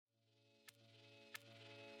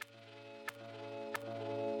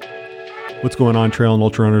What's going on, trail and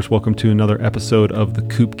ultra runners? Welcome to another episode of the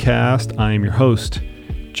KoopCast. I am your host,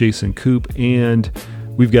 Jason Koop, and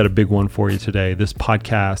we've got a big one for you today. This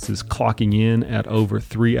podcast is clocking in at over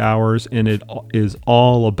 3 hours, and it is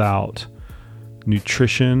all about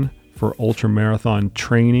nutrition for ultramarathon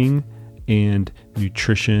training and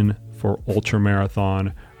nutrition for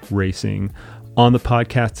ultramarathon racing. On the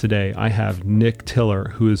podcast today, I have Nick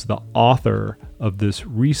Tiller, who is the author of this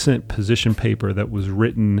recent position paper that was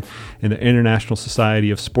written in the International Society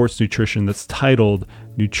of Sports Nutrition that's titled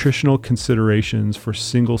Nutritional Considerations for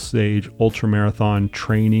Single-Stage Ultramarathon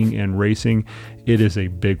Training and Racing. It is a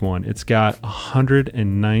big one. It's got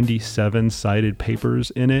 197 cited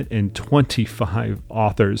papers in it and 25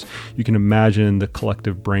 authors. You can imagine the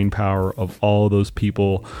collective brain power of all those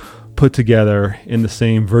people put together in the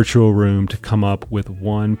same virtual room to come up with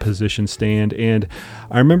one position stand. And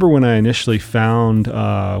I remember when I initially found,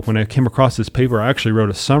 when I came across this paper, I actually wrote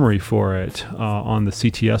a summary for it on the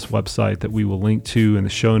CTS website that we will link to in the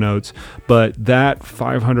show notes. But that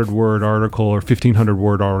 500-word article or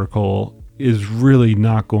 1,500-word article is really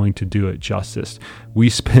not going to do it justice. We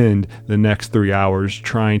spend the next 3 hours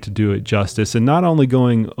trying to do it justice, and not only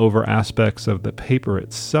going over aspects of the paper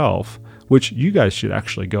itself, which you guys should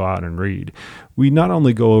actually go out and read. We not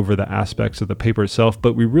only go over the aspects of the paper itself,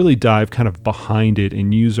 but we really dive kind of behind it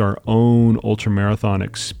and use our own ultramarathon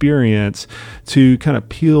experience to kind of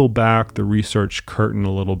peel back the research curtain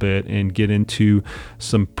a little bit and get into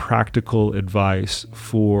some practical advice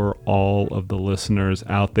for all of the listeners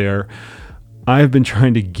out there. I've been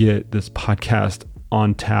trying to get this podcast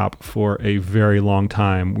on tap for a very long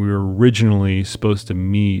time. We were originally supposed to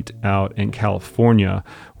meet out in California,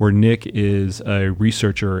 where Nick is a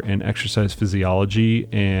researcher in exercise physiology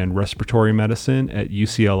and respiratory medicine at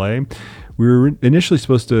UCLA. We were initially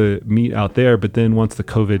supposed to meet out there, but then once the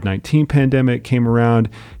COVID-19 pandemic came around,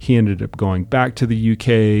 he ended up going back to the UK,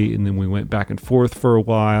 and then we went back and forth for a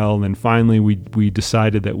while. And then finally, we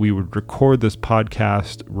decided that we would record this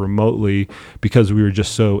podcast remotely because we were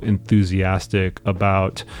just so enthusiastic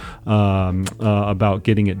about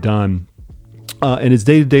getting it done. In his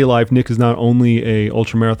day-to-day life, Nick is not only a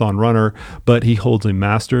ultramarathon runner, but he holds a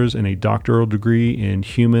master's and a doctoral degree in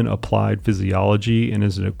human applied physiology and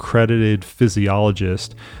is an accredited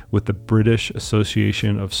physiologist with the British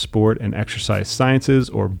Association of Sport and Exercise Sciences,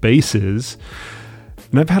 or BASES.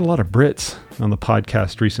 And I've had a lot of Brits on the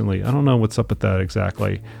podcast recently. I don't know what's up with that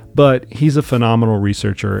exactly, but he's a phenomenal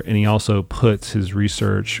researcher, and he also puts his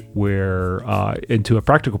research into a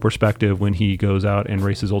practical perspective when he goes out and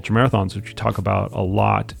races ultramarathons, which we talk about a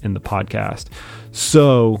lot in the podcast.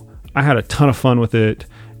 So I had a ton of fun with it,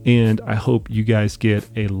 and I hope you guys get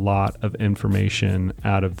a lot of information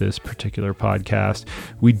out of this particular podcast.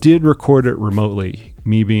 We did record it remotely,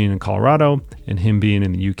 me being in Colorado and him being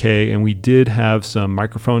in the UK, and we did have some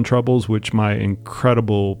microphone troubles, which my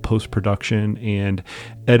incredible post-production and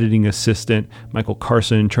editing assistant, Michael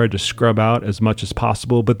Carson, tried to scrub out as much as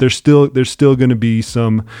possible, but there's still going to be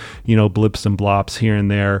some, blips and blops here and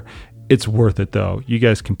there. It's worth it, though. You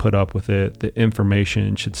guys can put up with it. The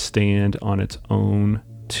information should stand on its own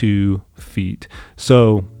 2 feet.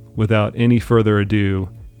 So without any further ado,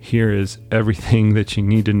 here is everything that you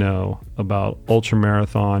need to know about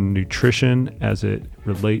ultramarathon nutrition as it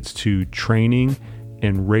relates to training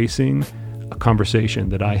and racing, a conversation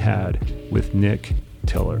that I had with Nick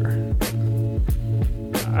Tiller.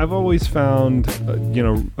 I've always found,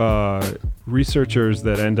 researchers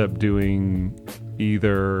that end up doing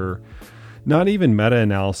either not even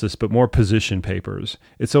meta-analysis, but more position papers.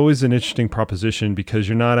 It's always an interesting proposition because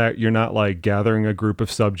you're not like gathering a group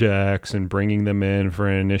of subjects and bringing them in for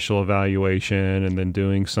an initial evaluation and then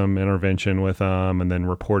doing some intervention with them and then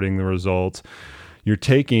reporting the results. You're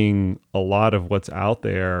taking a lot of what's out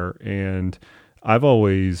there, and I've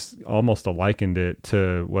always almost likened it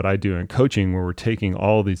to what I do in coaching, where we're taking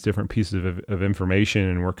all these different pieces of information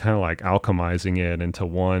and we're kind of like alchemizing it into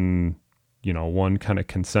one kind of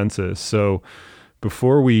consensus. So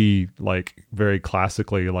before we very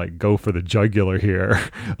classically go for the jugular here,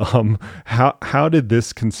 how did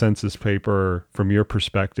this consensus paper, from your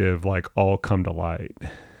perspective, all come to light?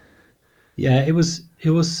 Yeah, it was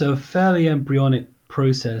a fairly embryonic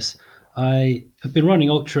process. I have been running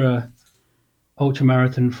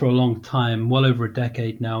ultramarathon for a long time, well over a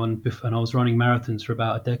decade now, and I was running marathons for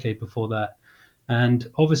about a decade before that, and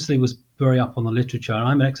obviously was very up on the literature. And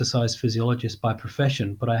I'm an exercise physiologist by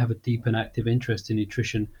profession, but I have a deep and active interest in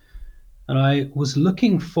nutrition. And I was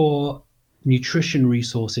looking for nutrition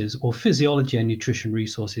resources, or physiology and nutrition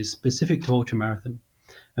resources specific to ultramarathon,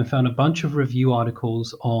 and found a bunch of review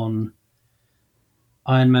articles on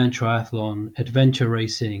Ironman triathlon, adventure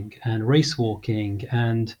racing, and race walking,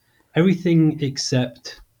 and everything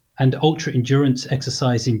except and ultra endurance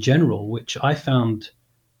exercise in general, which I found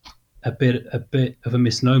a bit of a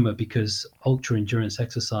misnomer because ultra endurance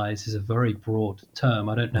exercise is a very broad term.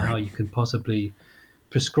 I don't know how Right. you can possibly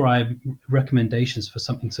prescribe recommendations for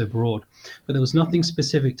something so broad, but there was nothing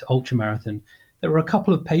specific to ultramarathon. There were a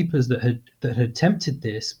couple of papers that had attempted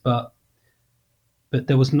this, but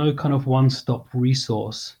there was no kind of one-stop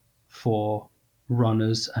resource for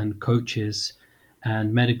runners and coaches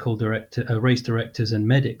and race directors and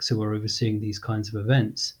medics who were overseeing these kinds of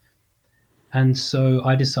events. And so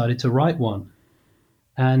I decided to write one.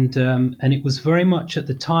 And it was very much at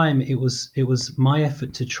the time it was my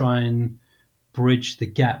effort to try and bridge the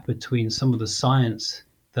gap between some of the science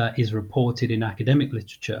that is reported in academic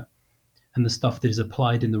literature and the stuff that is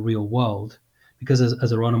applied in the real world. Because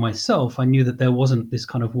as a runner myself, I knew that there wasn't this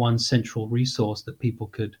kind of one central resource that people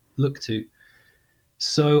could look to.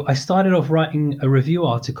 So I started off writing a review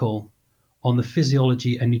article on the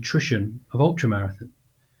physiology and nutrition of ultramarathon,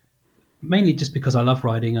 mainly just because I love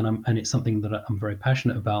riding and it's something that I'm very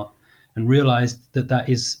passionate about, and realized that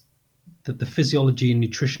the physiology and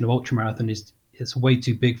nutrition of ultramarathon is way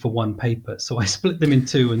too big for one paper. So I split them in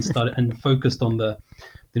two and started and focused on the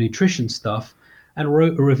nutrition stuff, and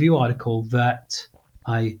wrote a review article that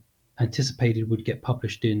I anticipated would get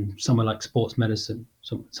published in somewhere like Sports Medicine,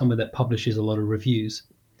 somewhere that publishes a lot of reviews.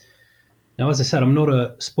 Now, as I said, I'm not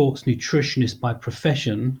a sports nutritionist by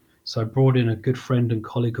profession, so I brought in a good friend and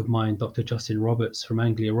colleague of mine, Dr. Justin Roberts from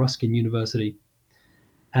Anglia Ruskin University,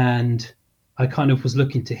 and I kind of was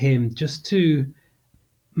looking to him just to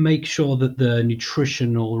make sure that the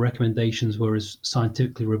nutritional recommendations were as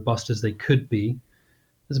scientifically robust as they could be.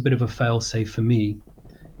 There's a bit of a fail-safe for me.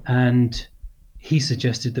 And he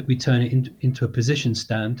suggested that we turn it into a position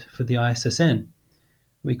stand for the ISSN.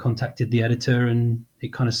 We contacted the editor and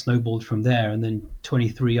it kind of snowballed from there. And then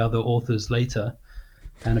 23 other authors later,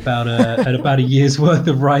 and about a year's worth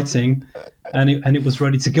of writing, and it was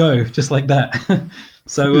ready to go, just like that.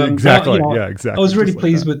 So Exactly. I was really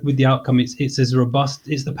pleased with the outcome. It's as robust.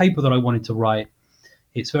 It's the paper that I wanted to write.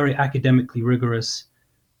 It's very academically rigorous,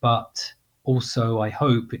 but also I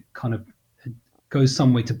hope it kind of goes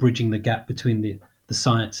some way to bridging the gap between the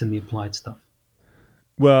science and the applied stuff.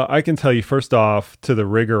 Well, I can tell you first off, to the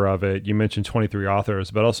rigor of it, you mentioned 23 authors,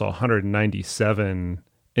 but also 197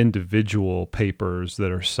 individual papers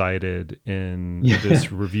that are cited in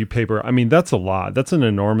this review paper. I mean, that's a lot. That's an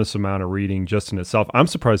enormous amount of reading just in itself. I'm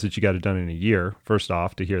surprised that you got it done in a year, first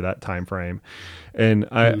off, to hear that time frame. And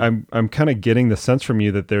I'm kind of getting the sense from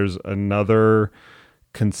you that there's another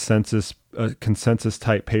consensus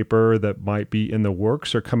type paper that might be in the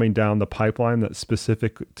works or coming down the pipeline that's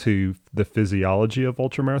specific to the physiology of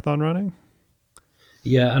ultramarathon running.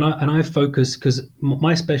 Yeah, and I focus because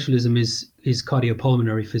my specialism is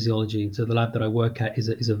cardiopulmonary physiology. So the lab that I work at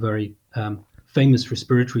is a very famous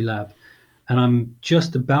respiratory lab, and I'm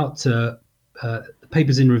just about to the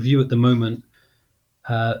paper's in review at the moment.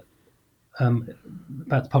 About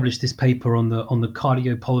to publish this paper on the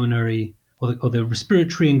cardiopulmonary or the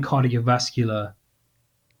respiratory and cardiovascular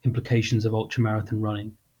implications of ultramarathon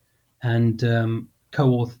running, and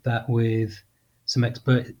co-authored that with some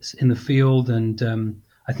experts in the field, and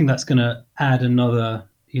I think that's going to add another,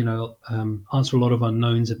 answer a lot of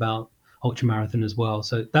unknowns about ultramarathon as well.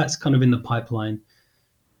 So that's kind of in the pipeline.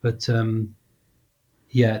 But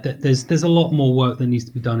there's a lot more work that needs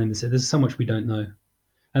to be done in this. There's so much we don't know,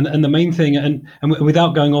 and the main thing, and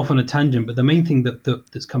without going off on a tangent, but the main thing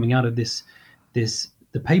that's coming out of this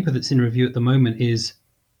the paper that's in review at the moment is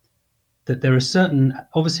that there are certain,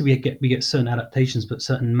 obviously we get certain adaptations, but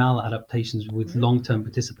certain maladaptations with long-term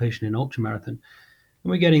participation in ultramarathon.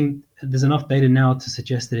 And there's enough data now to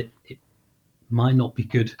suggest that it might not be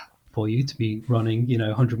good for you to be running,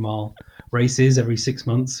 100-mile races every 6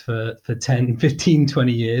 months for 10, 15,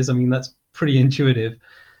 20 years. I mean, that's pretty intuitive.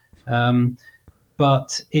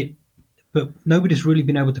 But nobody's really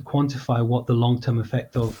been able to quantify what the long-term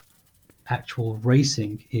effect of actual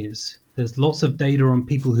racing is. There's lots of data on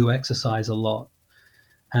people who exercise a lot,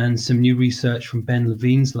 and some new research from Ben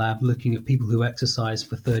Levine's lab looking at people who exercise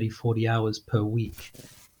for 30, 40 hours per week,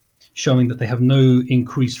 showing that they have no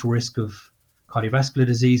increased risk of cardiovascular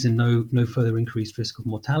disease and no further increased risk of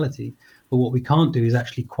mortality. But what we can't do is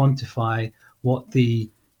actually quantify what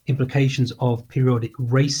the implications of periodic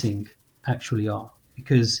racing actually are,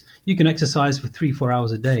 because you can exercise for 3-4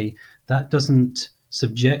 hours a day. That doesn't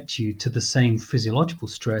subject you to the same physiological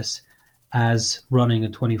stress as running a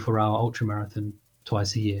 24-hour ultramarathon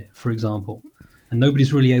twice a year, for example. And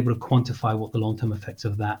nobody's really able to quantify what the long-term effects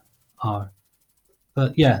of that are.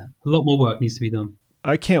 But yeah, a lot more work needs to be done.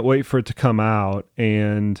 I can't wait for it to come out.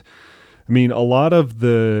 And I mean, a lot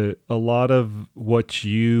of what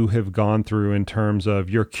you have gone through in terms of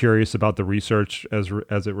you're curious about the research as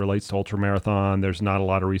it relates to ultramarathon. There's not a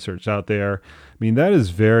lot of research out there. I mean, that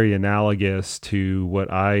is very analogous to what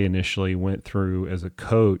I initially went through as a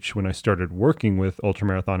coach when I started working with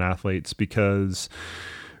ultramarathon athletes, because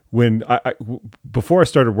when before I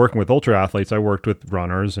started working with ultra athletes, I worked with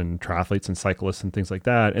runners and triathletes and cyclists and things like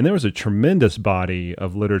that. And there was a tremendous body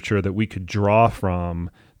of literature that we could draw from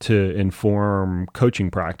to inform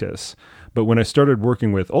coaching practice. But when I started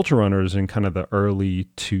working with ultra runners in kind of the early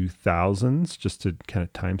 2000s, just to kind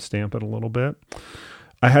of timestamp it a little bit,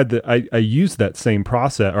 I used that same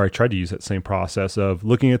process, or I tried to use that same process of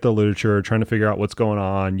looking at the literature, trying to figure out what's going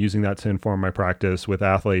on, using that to inform my practice with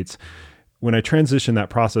athletes. When I transitioned that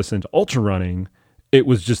process into ultra running, it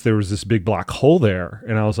was just, there was this big black hole there.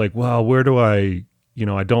 And I was like, well, where do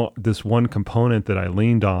this one component that I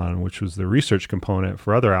leaned on, which was the research component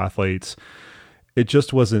for other athletes, it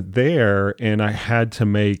just wasn't there. And I had to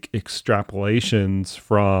make extrapolations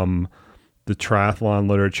from the triathlon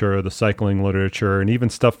literature, the cycling literature, and even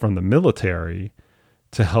stuff from the military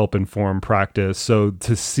to help inform practice. So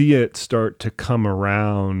to see it start to come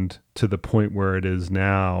around to the point where it is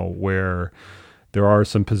now, where there are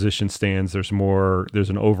some position stands, there's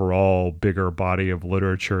an overall bigger body of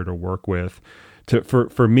literature to work with.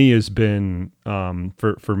 For me has been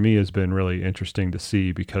really interesting to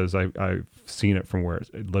see, because I've seen it from where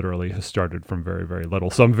it literally has started from very, very little.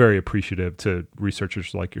 So I'm very appreciative to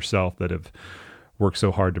researchers like yourself that have worked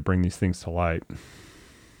so hard to bring these things to light.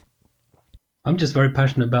 I'm just very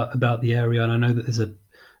passionate about the area, and I know that there's a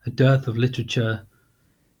dearth of literature,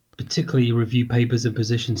 particularly review papers and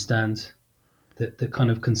position stands, that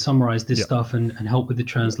kind of can summarize this stuff and help with the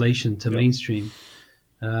translation to mainstream.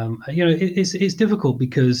 It's difficult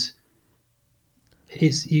because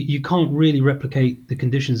you can't really replicate the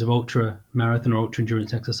conditions of ultra marathon or ultra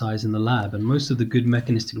endurance exercise in the lab, and most of the good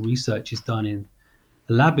mechanistic research is done in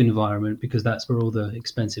a lab environment, because that's where all the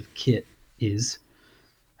expensive kit is.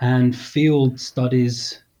 And field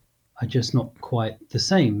studies are just not quite the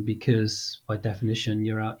same, because by definition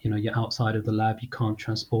you're outside of the lab, you can't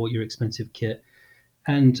transport your expensive kit.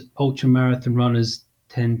 And ultra marathon runners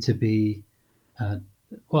tend to be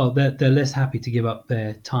they're less happy to give up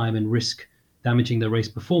their time and risk damaging their race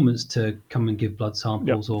performance to come and give blood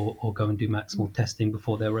samples or go and do maximal testing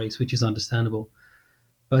before their race, which is understandable.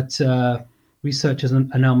 But researchers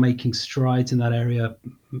are now making strides in that area,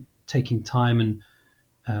 taking time and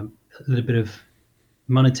a little bit of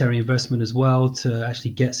monetary investment as well to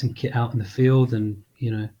actually get some kit out in the field. And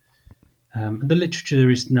the literature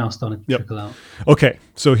is now starting to trickle out. Okay,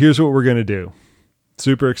 so here's what we're going to do.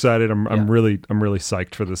 Super excited. I'm really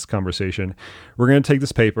psyched for this conversation. We're going to take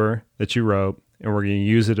this paper that you wrote and we're going to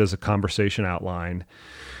use it as a conversation outline.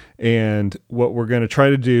 And what we're going to try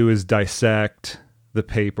to do is dissect the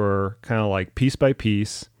paper kind of like piece by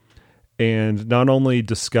piece, and not only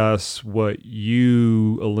discuss what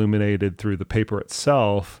you illuminated through the paper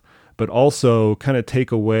itself, but also kind of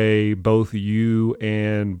take away both you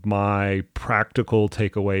and my practical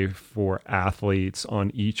takeaway for athletes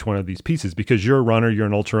on each one of these pieces, because you're a runner, you're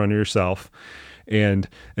an ultra runner yourself. And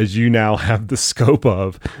as you now have the scope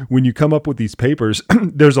of, when you come up with these papers,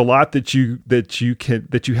 there's a lot that you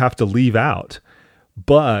have to leave out.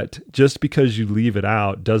 But just because you leave it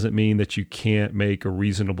out doesn't mean that you can't make a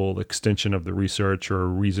reasonable extension of the research or a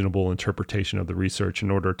reasonable interpretation of the research in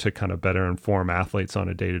order to kind of better inform athletes on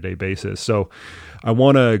a day-to-day basis. So I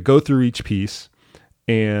want to go through each piece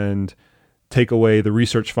and take away the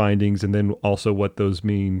research findings, and then also what those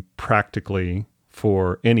mean practically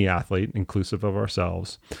for any athlete, inclusive of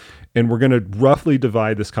ourselves. And we're going to roughly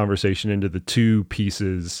divide this conversation into the two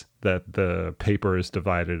pieces that the paper is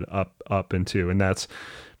divided up into, and that's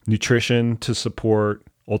nutrition to support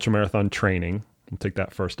ultramarathon training. We'll take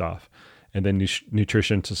that first off, and then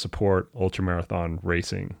nutrition to support ultramarathon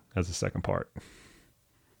racing as the second part.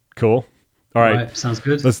 Cool. All right, sounds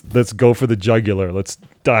good. Let's go for the jugular. Let's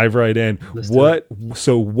dive right in. What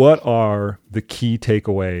are the key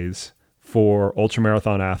takeaways for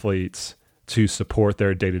ultramarathon athletes to support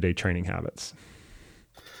their day-to-day training habits?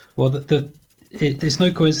 Well, it's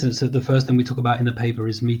no coincidence that the first thing we talk about in the paper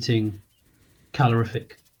is meeting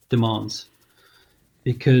calorific demands,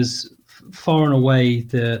 because far and away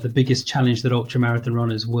the biggest challenge that ultramarathon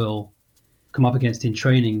runners will come up against in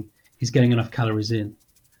training is getting enough calories in.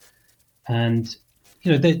 And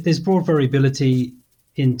there's broad variability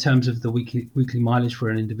in terms of the weekly mileage for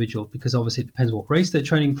an individual, because obviously it depends what race they're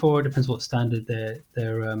training for, it depends what standard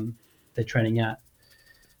they're training at.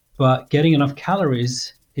 but getting enough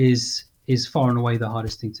calories is far and away the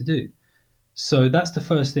hardest thing to do. So that's the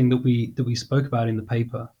first thing that we spoke about in the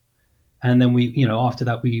paper. And then after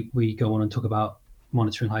that we go on and talk about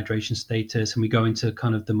monitoring hydration status, and we go into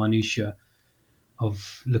kind of the minutiae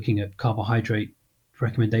of looking at carbohydrate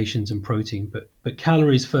recommendations and protein, but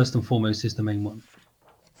calories first and foremost is the main one.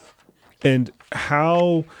 And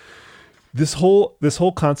how this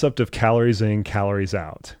whole concept of calories in, calories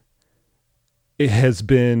out, it has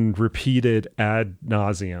been repeated ad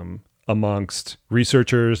nauseum amongst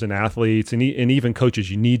researchers and athletes and even coaches.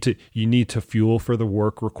 You need to fuel for the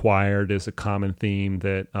work required is a common theme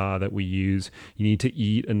that we use. You need to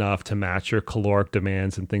eat enough to match your caloric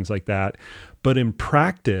demands and things like that. But in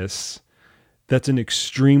practice, that's an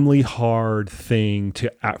extremely hard thing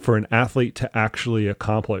for an athlete to actually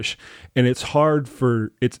accomplish, and it's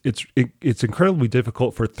incredibly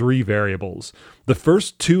difficult for three variables. The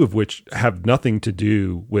first two of which have nothing to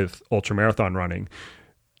do with ultramarathon running.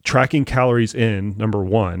 Tracking calories in, number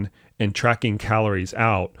one, and tracking calories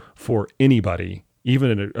out for anybody,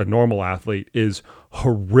 even a normal athlete, is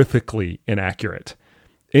horrifically inaccurate.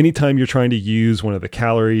 Anytime you're trying to use one of the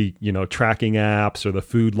calorie, tracking apps or the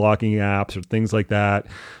food logging apps or things like that,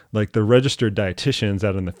 like the registered dietitians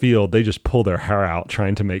out in the field, they just pull their hair out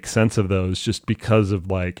trying to make sense of those just because of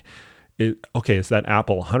is that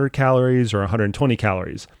apple 100 calories or 120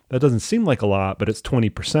 calories? That doesn't seem like a lot, but it's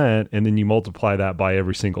 20%. And then you multiply that by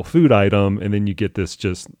every single food item. And then you get this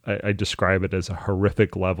I describe it as a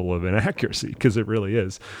horrific level of inaccuracy, because it really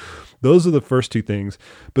is. Those are the first two things.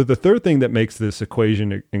 But the third thing that makes this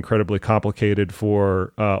equation incredibly complicated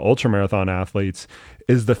for ultramarathon athletes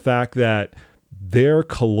is the fact that their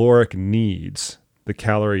caloric needs, the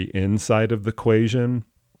calorie inside of the equation,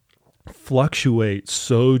 fluctuate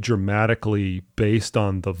so dramatically based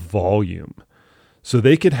on the volume. So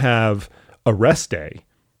they could have a rest day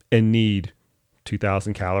and need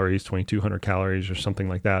 2,000 calories, 2,200 calories or something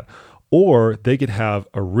like that. Or they could have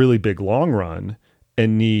a really big long run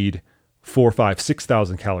and need 4,000, 5,000,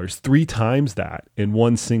 6,000 calories, 3 times that in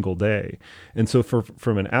one single day. And so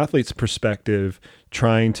from an athlete's perspective,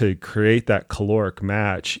 trying to create that caloric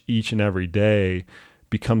match each and every day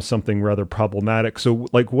becomes something rather problematic. So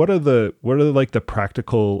what are the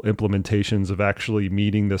practical implementations of actually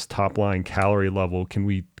meeting this top line calorie level? Can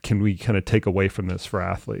we kind of take away from this for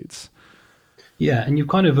athletes? Yeah, and you've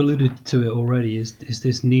kind of alluded to it already, is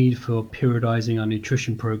this need for periodizing our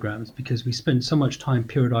nutrition programs, because we spend so much time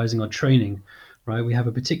periodizing our training, right? We have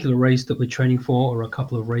a particular race that we're training for, or a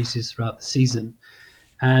couple of races throughout the season,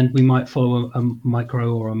 and we might follow a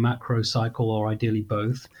micro or a macro cycle, or ideally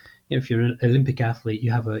both. If you're an Olympic athlete,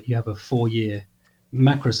 you have a 4-year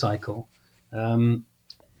macro cycle,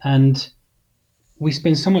 and we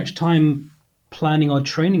spend so much time planning our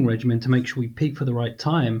training regimen to make sure we peak for the right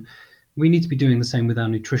time. We need to be doing the same with our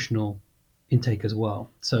nutritional intake as well.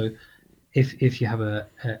 So if you have a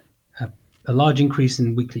large increase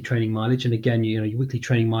in weekly training mileage, and again, your weekly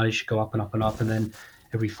training mileage should go up and up and up, and then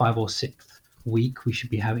every 5th or 6th week we should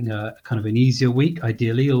be having a kind of an easier week.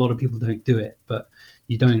 Ideally, a lot of people don't do it, but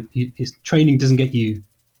training doesn't get you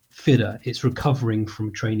fitter. It's recovering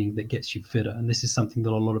from training that gets you fitter, and this is something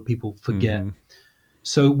that a lot of people forget. Mm-hmm.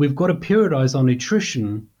 So we've got to periodize our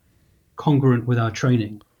nutrition congruent with our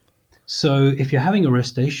training. So if you're having a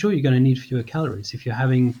rest day, sure, you're going to need fewer calories. If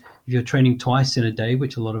you're training twice in a day,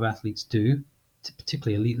 which a lot of athletes do,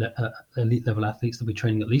 particularly elite level athletes, they'll be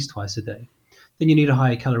training at least twice a day, then you need a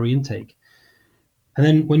higher calorie intake. And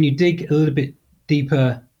then when you dig a little bit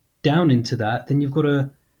deeper down into that, then you've got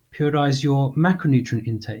to periodize your macronutrient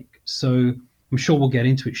intake. So I'm sure we'll get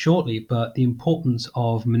into it shortly, but the importance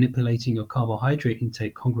of manipulating your carbohydrate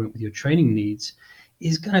intake congruent with your training needs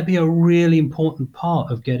is going to be a really important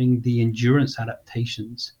part of getting the endurance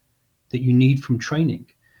adaptations that you need from training.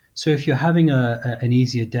 So if you're having an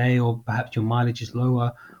easier day, or perhaps your mileage is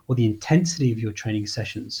lower, or the intensity of your training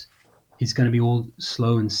sessions is going to be all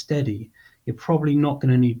slow and steady, you're probably not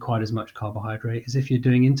going to need quite as much carbohydrate as if you're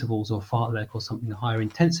doing intervals or fartlek or something higher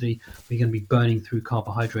intensity, where you're going to be burning through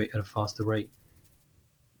carbohydrate at a faster rate.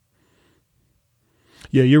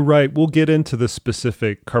 Yeah, you're right. We'll get into the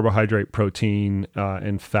specific carbohydrate, protein,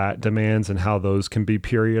 and fat demands and how those can be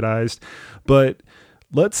periodized. But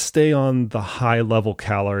let's stay on the high level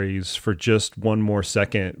calories for just one more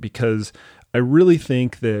second, because I really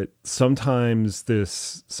think that sometimes the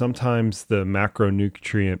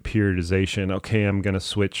macronutrient periodization, okay, I'm going to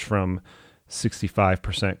switch from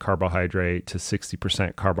 65% carbohydrate to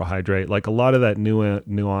 60% carbohydrate. Like a lot of that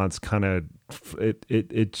nuance kind of,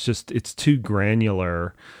 it's too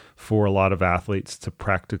granular for a lot of athletes to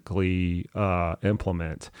practically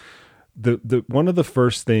implement. the one of the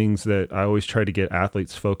first things that I always try to get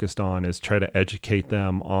athletes focused on is try to educate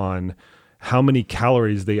them on how many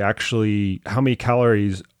calories do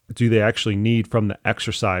they actually need from the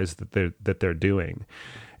exercise that they're doing.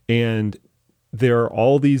 And there are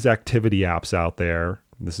all these activity apps out there.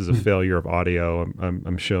 This is a failure of audio.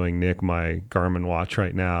 I'm showing Nick my Garmin watch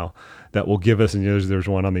right now that will give us, and there's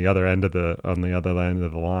one on the other end of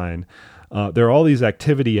the line. There are all these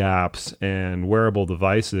activity apps and wearable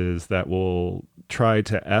devices that will try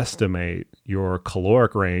to estimate your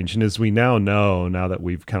caloric range. And as we now know, now that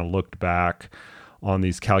we've kind of looked back on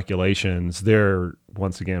these calculations, they're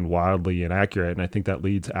once again wildly inaccurate. And I think that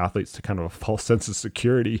leads athletes to kind of a false sense of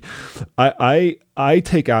security. I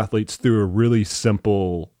take athletes through a really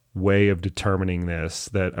simple way of determining this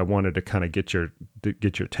that I wanted to kind of get your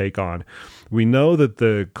take on. We know that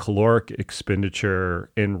the caloric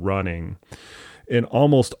expenditure in running in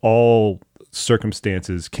almost all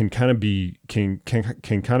circumstances can kind of be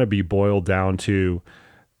boiled down to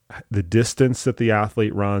the distance that the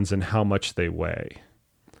athlete runs and how much they weigh,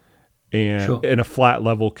 and Sure. in a flat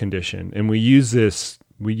level condition. And we use this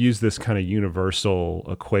kind of universal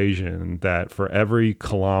equation that for every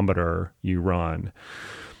kilometer you run,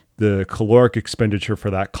 the caloric expenditure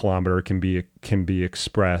for that kilometer can be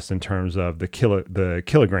expressed in terms of the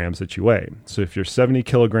kilograms that you weigh. So if you're 70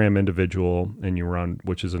 kilogram individual and you run,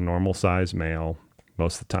 which is a normal size male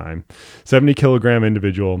most of the time, 70 kilogram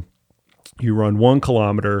individual, you run 1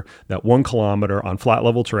 kilometer. That 1 kilometer on flat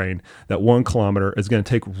level terrain, that 1 kilometer is going to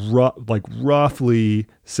take roughly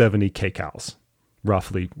 70 kcals,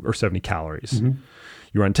 or 70 calories. Mm-hmm.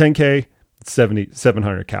 You run 10K,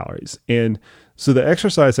 700 calories. And so the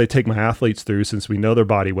exercise I take my athletes through, since we know their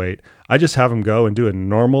body weight, I just have them go and do a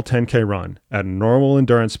normal 10K run at a normal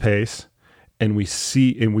endurance pace. And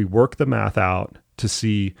we work the math out to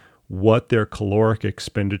see what their caloric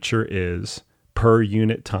expenditure is per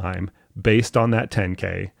unit time based on that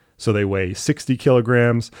 10K. So they weigh 60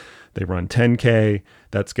 kilograms, they run 10K.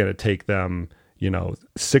 That's going to take them,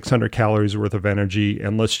 600 calories worth of energy.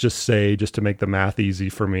 And let's just say, just to make the math easy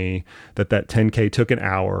for me, that 10K took an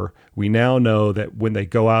hour. We now know that when they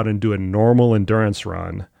go out and do a normal endurance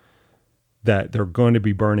run, that they're going to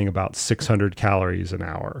be burning about 600 calories an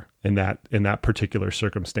hour in that particular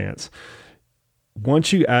circumstance.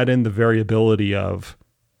 Once you add in the variability of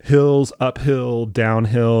hills, uphill,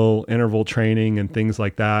 downhill, interval training, and things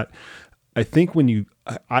like that, I think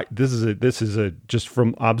this is just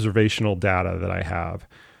from observational data that I have.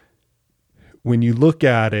 When you look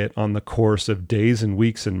at it on the course of days and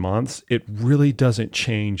weeks and months, it really doesn't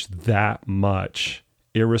change that much,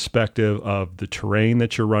 irrespective of the terrain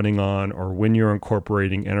that you're running on or when you're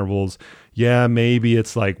incorporating intervals. Yeah, maybe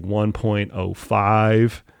it's like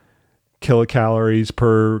 1.05 kilocalories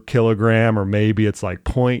per kilogram, or maybe it's like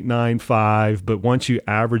 0.95, but once you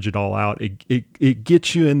average it all out, it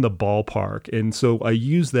gets you in the ballpark. And so I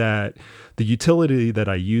use that, the utility that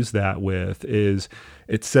I use that with is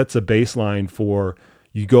it sets a baseline for,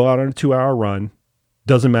 you go out on a 2-hour run,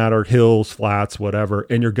 doesn't matter, hills, flats, whatever,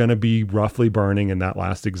 and you're going to be roughly burning, in that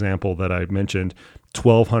last example that I mentioned,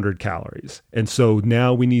 1,200 calories. And so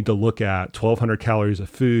now we need to look at 1,200 calories of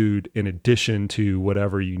food in addition to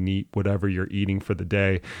whatever you need, whatever you're eating for the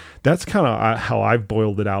day. That's kind of how I've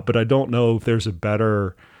boiled it out, but I don't know if there's a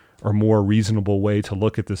better or more reasonable way to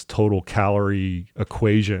look at this total calorie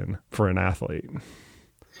equation for an athlete.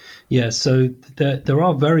 Yeah, so there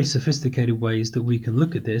are very sophisticated ways that we can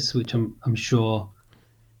look at this, which I'm sure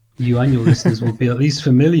you and your listeners will be at least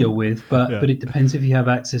familiar with, but it depends if you have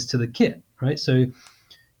access to the kit, right? So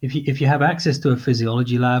if you have access to a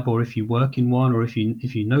physiology lab, or if you work in one, or if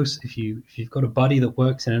you've got a buddy that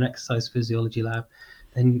works in an exercise physiology lab,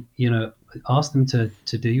 then ask them to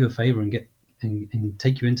do you a favor and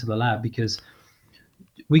take you into the lab, because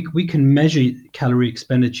we can measure calorie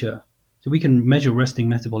expenditure. So we can measure resting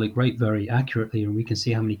metabolic rate very accurately, and we can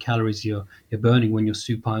see how many calories you're burning when you're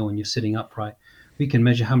supine, when you're sitting upright. We can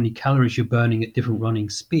measure how many calories you're burning at different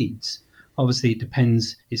running speeds. Obviously, it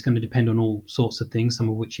depends. It's going to depend on all sorts of things, some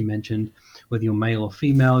of which you mentioned, whether you're male or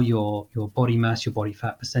female, your body mass, your body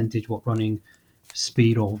fat percentage, what running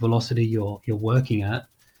speed or velocity you're working at.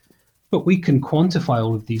 But we can quantify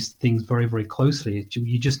all of these things very, very closely.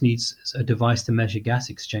 You just need a device to measure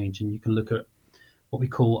gas exchange, and you can look at what we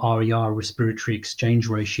call RER, respiratory exchange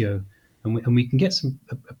ratio, and we can get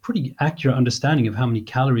a pretty accurate understanding of how many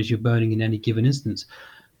calories you're burning in any given instance.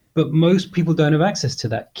 But most people don't have access to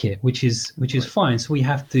that kit, which is fine. So we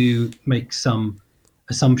have to make some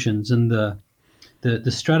assumptions, and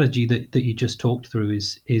the strategy that you just talked through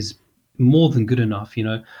is more than good enough.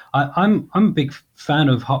 I'm a big fan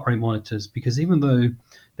of heart rate monitors, because even though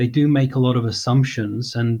they do make a lot of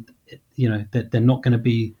assumptions, and that they're not going to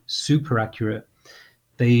be super accurate.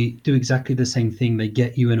 They do exactly the same thing. They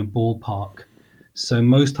get you in a ballpark. So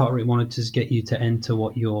most heart rate monitors get you to enter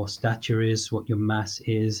what your stature is, what your mass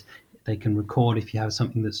is. They can record, if you have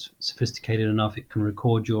something that's sophisticated enough, it can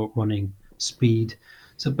record your running speed.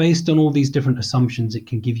 So based on all these different assumptions, it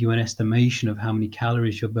can give you an estimation of how many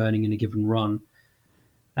calories you're burning in a given run.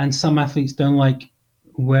 And some athletes don't like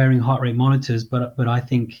wearing heart rate monitors, but I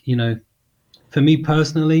think, for me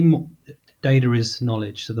personally, data is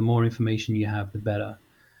knowledge. So the more information you have, the better.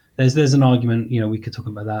 There's an argument, we could talk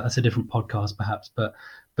about that. That's a different podcast perhaps, but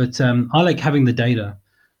I like having the data.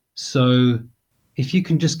 So if you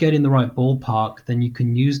can just get in the right ballpark, then you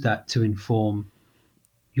can use that to inform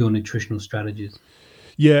your nutritional strategies.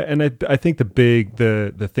 Yeah, and I think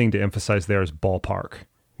the thing to emphasize there is ballpark.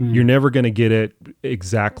 You're never going to get it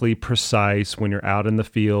exactly precise when you're out in the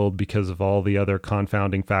field because of all the other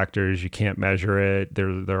confounding factors. You can't measure it.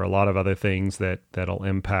 There are a lot of other things that'll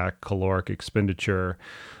impact caloric expenditure.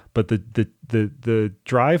 But the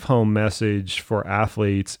drive home message for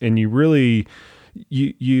athletes, and you really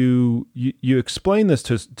you explain this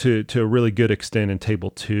to a really good extent in table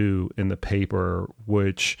 2 in the paper,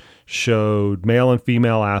 which showed male and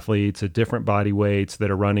female athletes at different body weights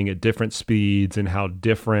that are running at different speeds and how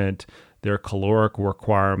different their caloric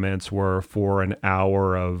requirements were for an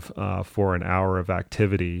hour of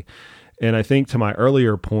activity. And I think to my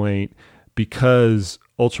earlier point, because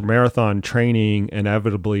ultramarathon training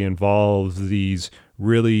inevitably involves these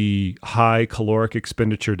really high caloric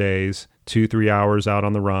expenditure days, 2-3 hours out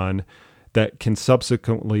on the run, that can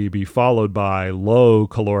subsequently be followed by low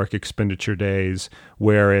caloric expenditure days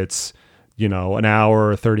where it's, an hour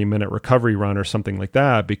or 30-minute recovery run or something like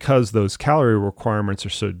that. Because those calorie requirements are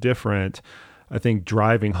so different, I think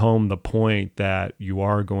driving home the point that you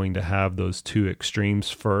are going to have those two extremes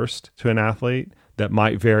first to an athlete that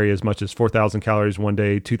might vary as much as 4,000 calories one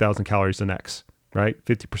day, 2,000 calories the next, right?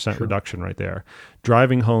 50% reduction right there.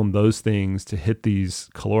 Driving home those things to hit these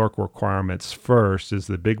caloric requirements first is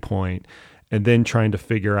the big point, and then trying to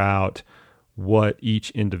figure out what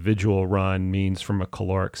each individual run means from a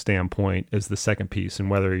caloric standpoint is the second piece. And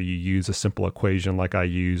whether you use a simple equation like I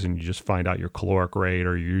use and you just find out your caloric rate,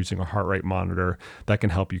 or you're using a heart rate monitor, that can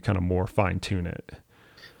help you kind of more fine tune it.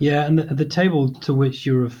 Yeah, and the table to which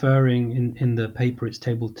you're referring in the paper, it's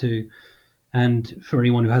table 2. And for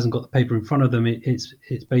anyone who hasn't got the paper in front of them, it's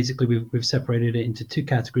basically we've separated it into 2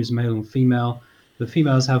 categories, male and female. The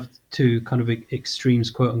females have 2 kind of extremes,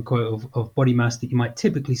 quote unquote, of body mass that you might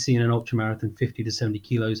typically see in an ultramarathon, 50 to 70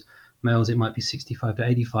 kilos. Males, it might be 65 to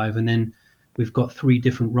 85. And then we've got 3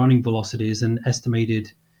 different running velocities and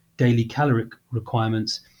estimated daily caloric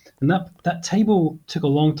requirements. And that table took a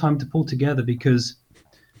long time to pull together because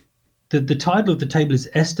the title of the table is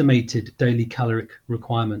Estimated Daily Caloric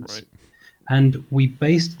Requirements. Right. And we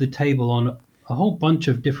based the table on a whole bunch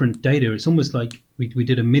of different data. It's almost like we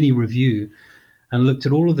did a mini review and looked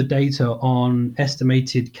at all of the data on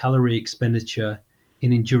estimated calorie expenditure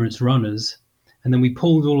in endurance runners. And then we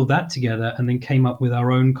pulled all of that together and then came up with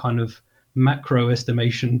our own kind of macro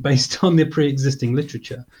estimation based on the pre-existing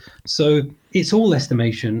literature. So it's all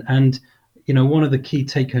estimation. And, one of the key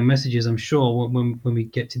take-home messages, I'm sure, when we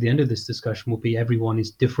get to the end of this discussion will be everyone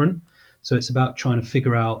is different. So it's about trying to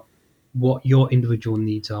figure out what your individual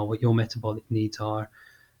needs are, what your metabolic needs are,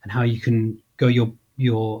 and how you can go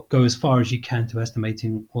go as far as you can to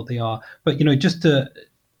estimating what they are. But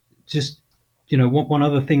one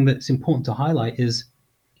other thing that's important to highlight is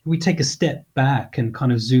we take a step back and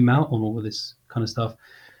kind of zoom out on all of this kind of stuff.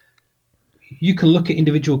 You can look at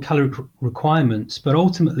individual caloric requirements, but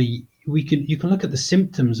ultimately you can look at the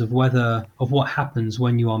symptoms of what happens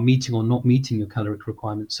when you are meeting or not meeting your caloric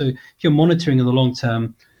requirements. So if you're monitoring in the long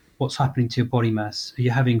term what's happening to your body mass, are you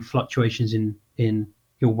having fluctuations in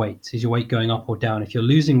your weight? Is your weight going up or down? If you're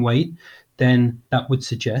losing weight, then that would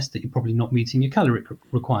suggest that you're probably not meeting your caloric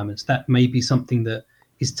requirements. That may be something that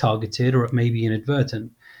is targeted, or it may be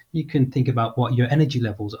inadvertent. You can think about what your energy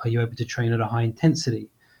levels. Are you able to train at a high intensity?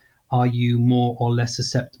 Are you more or less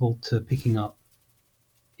susceptible to picking up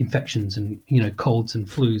infections and colds and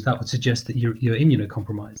flus? That would suggest that you're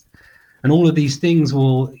immunocompromised. And all of these things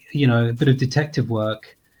will, a bit of detective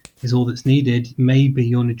work is all that's needed. Maybe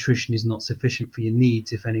your nutrition is not sufficient for your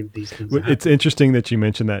needs if any of these things happen. It's interesting that you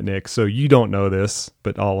mentioned that, Nick. So you don't know this,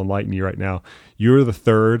 but I'll enlighten you right now. You're the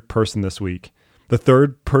 3rd person this week, the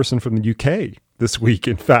 3rd person from the UK this week,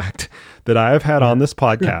 in fact, that I have had on this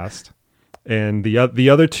podcast. And the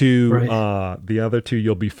other two, right. The other two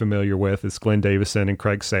you'll be familiar with is Glenn Davison and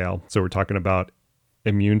Craig Sale. So we're talking about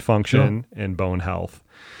immune function and bone health.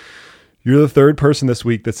 You're the third person this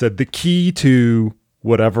week that said the key to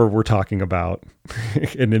whatever we're talking about,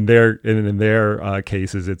 and in their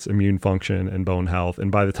cases, it's immune function and bone health.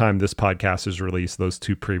 And by the time this podcast is released, those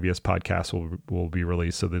two previous podcasts will be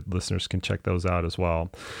released, so that listeners can check those out as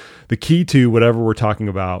well. The key to whatever we're talking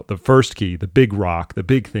about, the first key, the big rock, the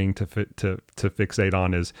big thing to fixate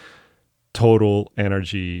on is total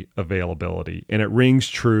energy availability. And it rings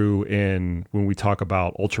true when we talk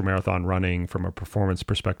about ultramarathon running from a performance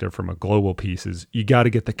perspective, from a global piece, is you got to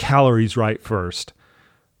get the calories right first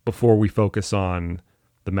before we focus on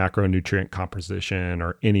the macronutrient composition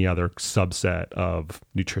or any other subset of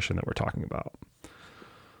nutrition that we're talking about.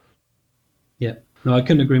 Yeah, no, I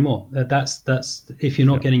couldn't agree more. That's if you're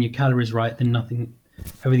not getting your calories right, then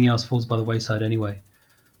everything else falls by the wayside anyway.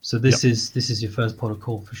 So this is your first port of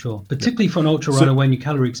call for sure, particularly for an ultra runner when your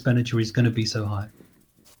calorie expenditure is going to be so high.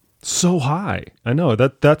 So high. I know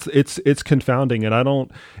it's confounding,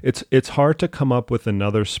 and it's hard to come up with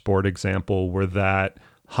another sport example where that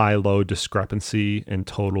high-low discrepancy in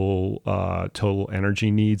total energy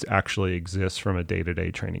needs actually exists from a day-to-day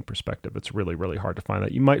training perspective. It's really, really hard to find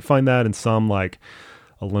that. You might find that in some like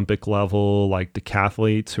Olympic level, like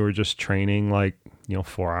decathletes who are just training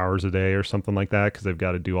 4 hours a day or something like that because they've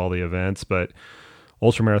got to do all the events. But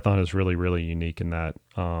ultramarathon is really, really unique in that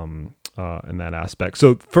aspect.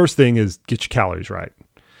 So first thing is get your calories right.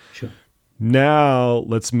 Sure. Now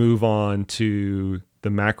let's move on to the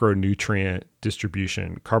macronutrient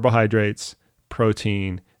distribution: carbohydrates,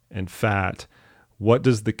 protein, and fat. What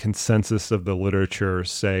does the consensus of the literature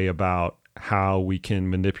say about how we can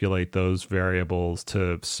manipulate those variables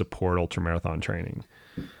to support ultramarathon training?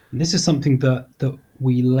 This is something that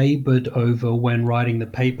we labored over when writing the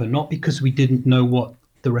paper, not because we didn't know what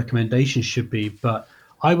the recommendations should be, but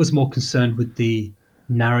I was more concerned with the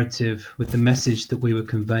narrative, with the message that we were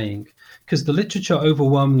conveying, because the literature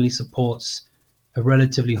overwhelmingly supports a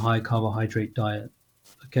relatively high carbohydrate diet.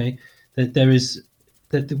 Okay,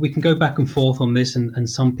 that we can go back and forth on this, and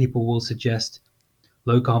some people will suggest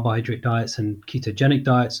low carbohydrate diets and ketogenic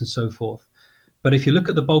diets and so forth. But if you look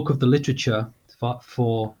at the bulk of the literature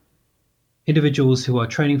for individuals who are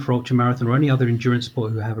training for ultramarathon or any other endurance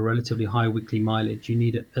sport who have a relatively high weekly mileage, you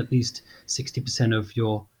need at least 60% of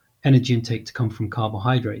your energy intake to come from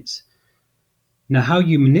carbohydrates. Now, how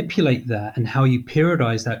you manipulate that and how you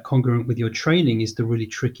periodize that congruent with your training is the really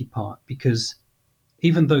tricky part, because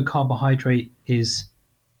even though carbohydrate is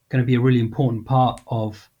going to be a really important part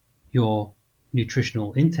of your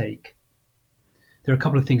nutritional intake, there are a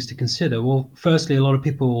couple of things to consider. Well, firstly, a lot of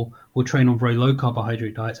people will train on very low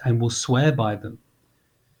carbohydrate diets and will swear by them.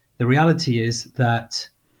 The reality is that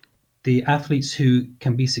the athletes who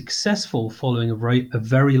can be successful following a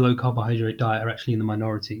very low carbohydrate diet are actually in the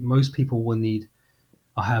minority. Most people will need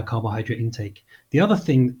a higher carbohydrate intake. The other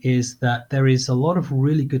thing is that there is a lot of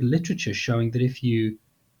really good literature showing that if you,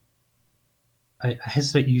 I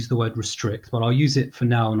hesitate to use the word restrict, but I'll use it for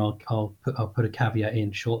now, and I'll put a caveat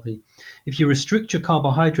in shortly. If you restrict your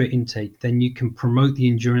carbohydrate intake, then you can promote the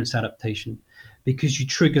endurance adaptation, because you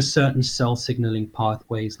trigger certain cell signaling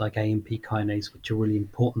pathways like AMP kinase, which are really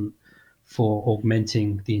important for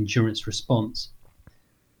augmenting the endurance response.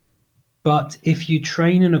 But if you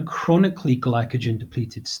train in a chronically glycogen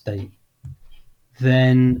depleted state,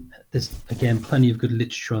 then there's, again, plenty of good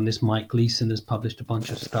literature on this. Mike Gleason has published a bunch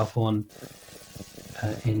of stuff on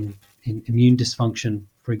in immune dysfunction.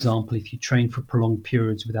 For example, if you train for prolonged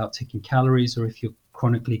periods without taking calories, or if you're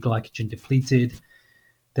chronically glycogen depleted,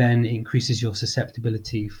 then it increases your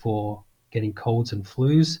susceptibility for getting colds and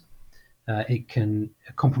flus. It can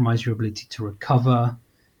compromise your ability to recover.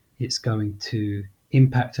 It's going to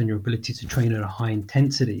impact on your ability to train at a high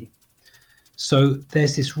intensity. So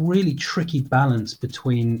there's this really tricky balance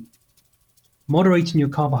between moderating your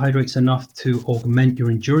carbohydrates enough to augment your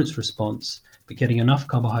endurance response, but getting enough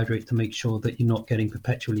carbohydrate to make sure that you're not getting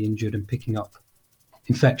perpetually injured and picking up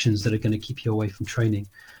infections that are going to keep you away from training.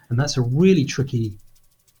 And that's a really tricky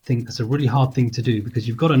thing. That's a really hard thing to do, because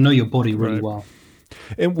you've got to know your body really well.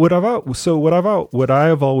 And what I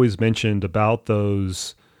have always mentioned about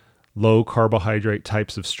those low carbohydrate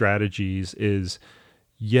types of strategies is,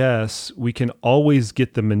 yes, we can always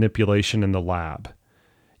get the manipulation in the lab.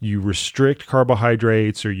 You restrict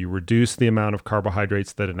carbohydrates, or you reduce the amount of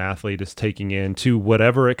carbohydrates that an athlete is taking in to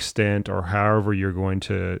whatever extent or however you're going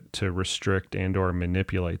to restrict and or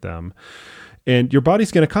manipulate them. And your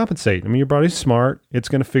body's going to compensate. I mean, your body's smart. It's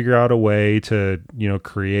going to figure out a way to,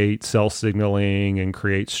 create cell signaling and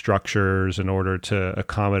create structures in order to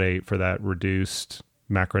accommodate for that reduced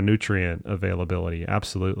macronutrient availability.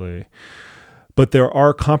 Absolutely. But there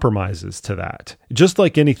are compromises to that, just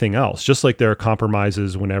like anything else, just like there are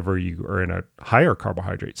compromises whenever you are in a higher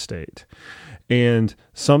carbohydrate state. And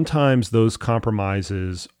sometimes those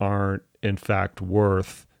compromises aren't, in fact,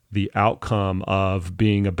 worth the outcome of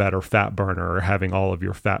being a better fat burner or having all of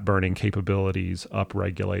your fat burning capabilities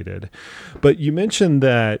upregulated. But you mentioned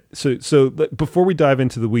that, so before we dive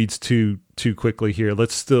into the weeds too quickly here,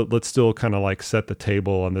 let's still kind of like set the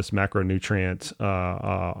table on this macronutrient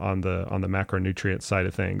on the macronutrient side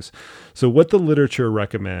of things. So what the literature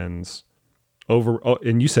recommends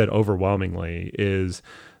and you said overwhelmingly, is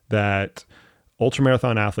that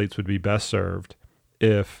ultramarathon athletes would be best served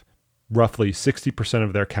if roughly 60%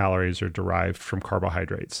 of their calories are derived from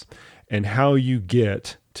carbohydrates. And how you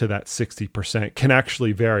get to that 60% can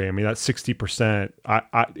actually vary. I mean, that 60%, I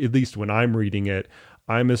at least when I'm reading it,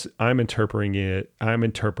 I'm interpreting it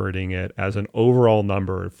as an overall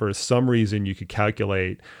number. For some reason, you could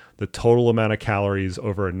calculate the total amount of calories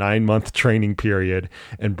over a 9-month training period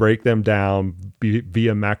and break them down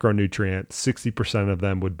via macronutrient. 60% of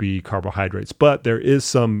them would be carbohydrates, but there is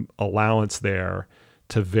some allowance there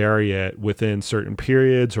to vary it within certain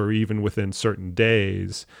periods or even within certain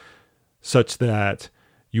days, such that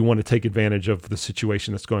you want to take advantage of the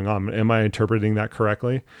situation that's going on. Am I interpreting that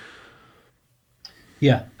correctly?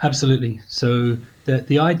 Yeah, absolutely. So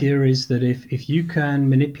the idea is that if you can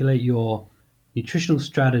manipulate your nutritional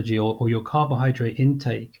strategy or your carbohydrate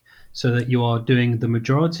intake so that you are doing the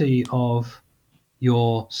majority of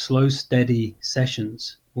your slow, steady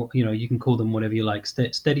sessions, you can call them whatever you like,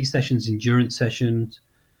 steady sessions, endurance sessions,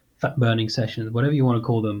 fat burning sessions, whatever you want to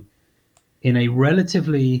call them, in a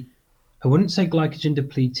relatively, I wouldn't say glycogen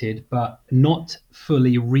depleted, but not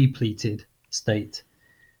fully repleted state,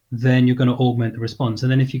 then you're going to augment the response. And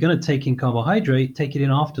then if you're going to take in carbohydrate, take it in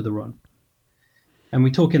after the run. And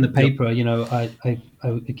we talk in the paper, I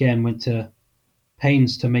again went to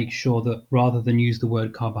pains to make sure that rather than use the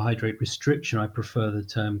word carbohydrate restriction, I prefer the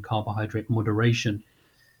term carbohydrate moderation,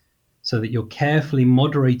 so that you're carefully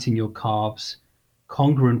moderating your carbs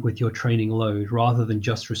congruent with your training load rather than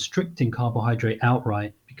just restricting carbohydrate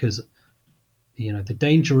outright, because the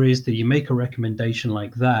danger is that you make a recommendation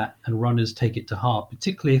like that and runners take it to heart,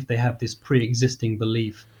 particularly if they have this pre-existing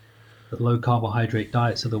belief that low carbohydrate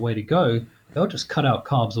diets are the way to go. They'll just cut out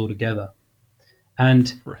carbs altogether,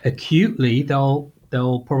 and acutely they'll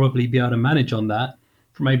probably be able to manage on that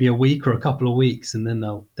for maybe a week or a couple of weeks, and then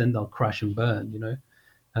they'll crash and burn.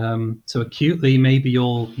 So acutely maybe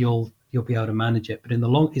you'll be able to manage it, but in the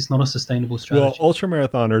long, it's not a sustainable strategy. Well,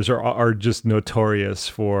 ultramarathoners are just notorious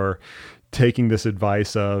for taking this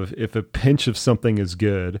advice of, if a pinch of something is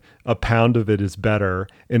good, a pound of it is better,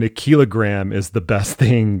 and a kilogram is the best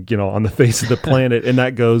thing, on the face of the planet. And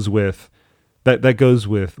that goes with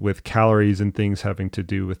calories and things having to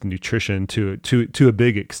do with nutrition to a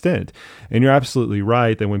big extent. And you're absolutely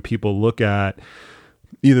right that when people look at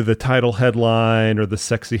either the title headline or the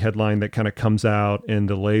sexy headline that kind of comes out in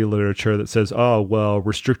the lay literature that says, oh, well,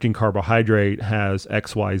 restricting carbohydrate has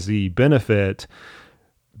XYZ benefit,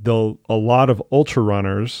 a lot of ultra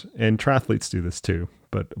runners, and triathletes do this too,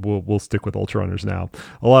 but we'll stick with ultra runners now.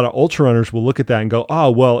 A lot of ultra runners will look at that and go,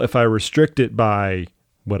 oh, well, if I restrict it by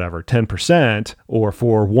whatever, 10% or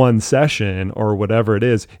for one session or whatever it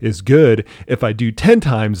is good. If I do 10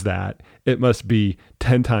 times that, it must be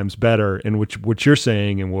 10 times better. And what you're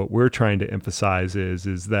saying and what we're trying to emphasize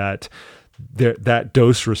is that that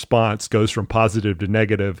dose response goes from positive to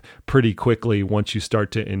negative pretty quickly once you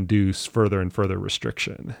start to induce further and further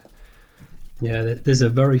restriction. Yeah, there's a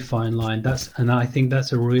very fine line. And I think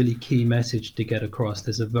that's a really key message to get across.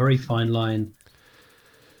 There's a very fine line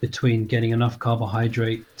between getting enough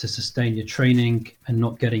carbohydrate to sustain your training and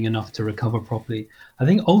not getting enough to recover properly. I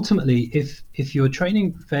think ultimately, if you're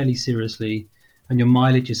training fairly seriously and your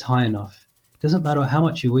mileage is high enough, it doesn't matter how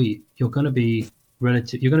much you eat, you're going to be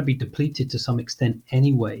depleted to some extent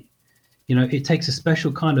anyway. It takes a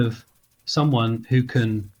special kind of someone who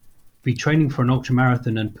can be training for an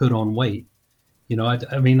ultramarathon and put on weight.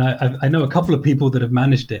 I know a couple of people that have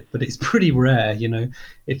managed it, but it's pretty rare.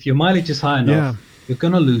 If your mileage is high enough, you're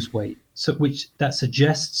going to lose weight. So that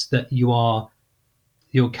suggests that your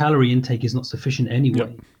calorie intake is not sufficient anyway.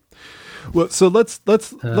 Yep. Well, so let's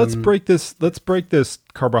break this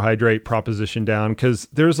carbohydrate proposition down, because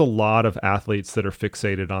there's a lot of athletes that are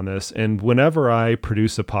fixated on this. And whenever I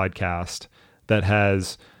produce a podcast that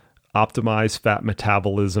has optimized fat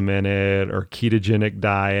metabolism in it, or ketogenic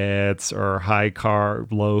diets, or high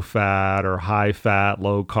carb, low fat, or high fat,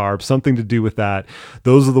 low carb, something to do with that.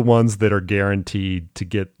 Those are the ones that are guaranteed to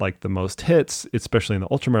get like the most hits, especially in the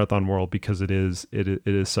ultramarathon world, because it is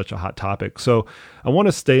such a hot topic. So I want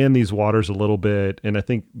to stay in these waters a little bit, and I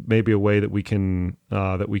think maybe a way that we can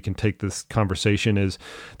take this conversation is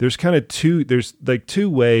there's two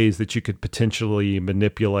ways that you could potentially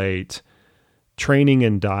manipulate training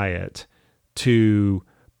and diet to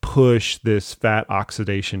push this fat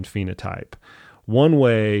oxidation phenotype. One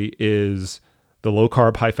way is the low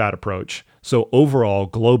carb, high fat approach. So overall,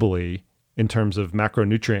 globally, in terms of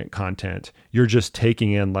macronutrient content, you're just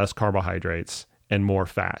taking in less carbohydrates and more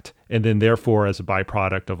fat. And then therefore, as a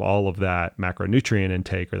byproduct of all of that macronutrient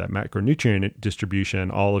intake or that macronutrient distribution,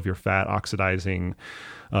 all of your fat oxidizing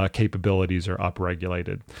capabilities are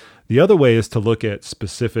upregulated. The other way is to look at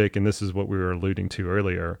specific, and this is what we were alluding to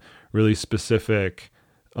earlier, really specific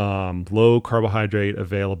low carbohydrate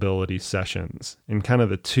availability sessions. And kind of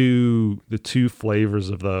the two flavors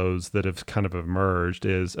of those that have kind of emerged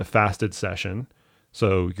is a fasted session.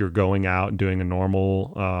 So you're going out and doing a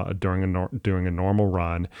normal doing a normal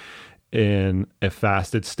run in a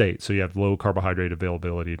fasted state. So you have low carbohydrate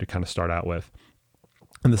availability to kind of start out with.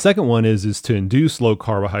 And the second one is to induce low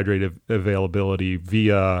carbohydrate availability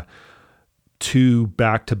via two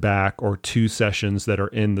back-to-back or two sessions that are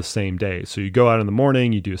in the same day. So you go out in the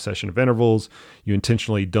morning, you do a session of intervals, you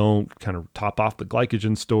intentionally don't kind of top off the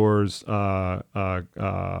glycogen stores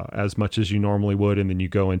as much as you normally would, and then you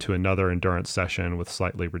go into another endurance session with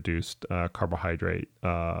slightly reduced carbohydrate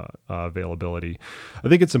availability. I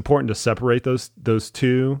think it's important to separate those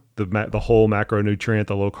two, the whole macronutrient,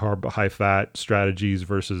 the low carb, high fat strategies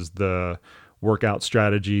versus the workout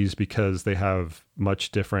strategies, because they have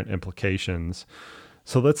much different implications.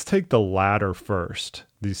 So let's take the latter first,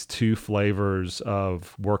 these two flavors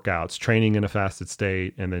of workouts, training in a fasted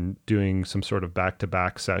state and then doing some sort of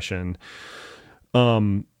back-to-back session.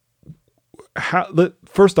 First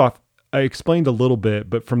off, I explained a little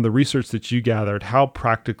bit, but from the research that you gathered, how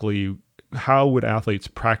would athletes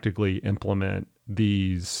practically implement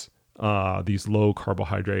these low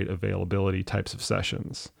carbohydrate availability types of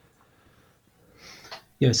sessions?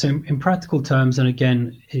 Yeah, so in practical terms, and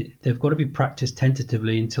again, they've got to be practiced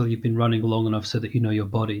tentatively until you've been running long enough so that you know your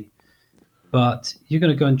body. But you're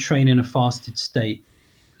going to go and train in a fasted state.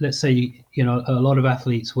 Let's say, a lot of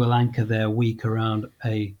athletes will anchor their week around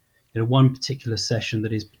one particular session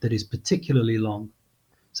that is particularly long.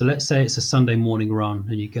 So let's say it's a Sunday morning run,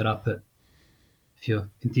 and you get up if you're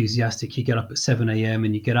enthusiastic, you get up at 7 a.m.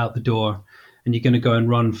 and you get out the door, and you're going to go and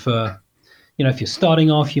run for. If you're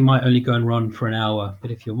starting off, you might only go and run for an hour.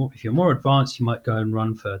 But if you're more advanced, you might go and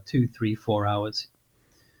run for 2, 3, 4 hours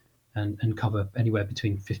and cover anywhere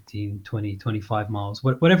between 15, 20, 25 miles,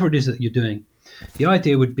 whatever it is that you're doing. The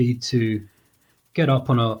idea would be to get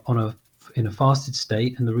up in a fasted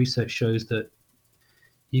state, and the research shows that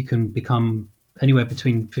you can become anywhere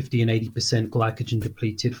between 50 and 80% glycogen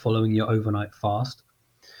depleted following your overnight fast.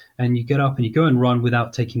 And you get up and you go and run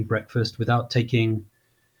without taking breakfast, without taking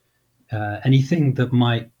anything that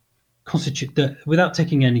might constitute without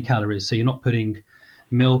taking any calories. So you're not putting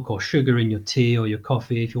milk or sugar in your tea or your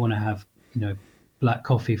coffee. If you want to have, black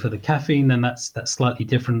coffee for the caffeine, then that's slightly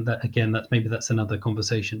different. That's another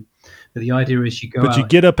conversation. But the idea is you go out. But you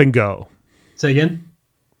get up and go. Say again?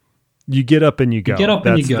 You get up and you go. You get up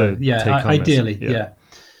and you go. Yeah, ideally. Yeah.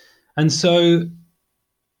 And so,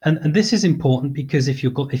 and this is important because if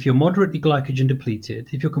you're moderately glycogen depleted,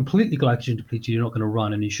 if you're completely glycogen depleted, you're not going to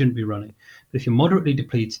run, and you shouldn't be running. But if you're moderately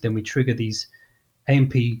depleted, then we trigger these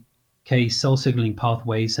AMPK cell signaling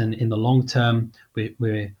pathways, and in the long term,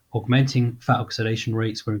 we're augmenting fat oxidation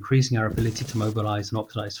rates. We're increasing our ability to mobilize and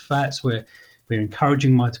oxidize fats. We're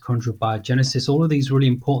encouraging mitochondrial biogenesis. All of these really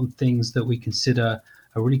important things that we consider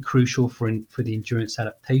are really crucial for the endurance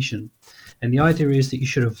adaptation. And the idea is that you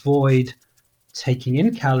should avoid taking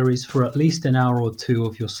in calories for at least an hour or two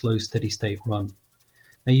of your slow, steady state run.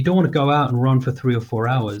 Now, you don't want to go out and run for 3 or 4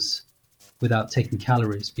 hours without taking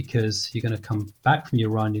calories, because you're going to come back from your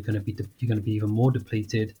run, you're going to be even more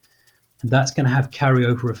depleted, and that's going to have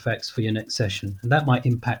carryover effects for your next session, and that might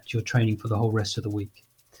impact your training for the whole rest of the week.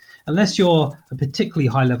 Unless you're a particularly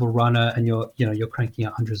high-level runner and you're cranking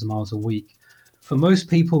out hundreds of miles a week. For most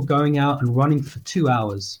people, going out and running for 2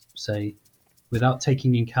 hours, say, without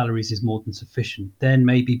taking in calories is more than sufficient. Then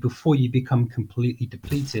maybe before you become completely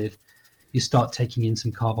depleted, you start taking in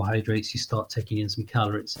some carbohydrates, you start taking in some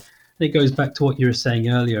calories. And it goes back to what you were saying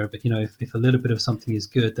earlier, but if a little bit of something is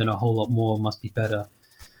good, then a whole lot more must be better.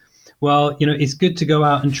 Well, it's good to go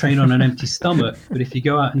out and train on an empty stomach, but if you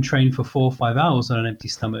go out and train for 4 or 5 hours on an empty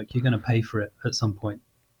stomach, you're going to pay for it at some point.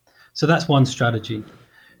 So that's one strategy.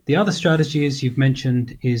 The other strategy, as you've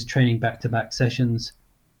mentioned, is training back-to-back sessions.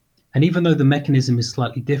 And even though the mechanism is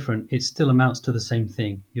slightly different, it still amounts to the same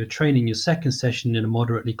thing. You're training your second session in a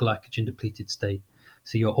moderately glycogen depleted state.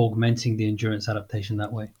 So you're augmenting the endurance adaptation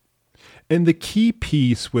that way. And the key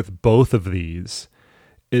piece with both of these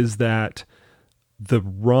is that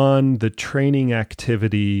the training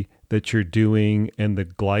activity that you're doing in the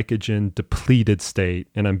glycogen depleted state,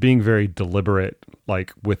 and I'm being very deliberate,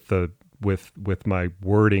 like with my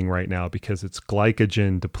wording right now, because it's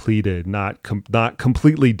glycogen depleted, not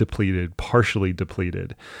completely depleted, partially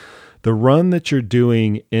depleted. The run that you're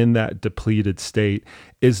doing in that depleted state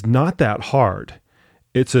is not that hard.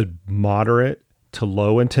 It's a moderate to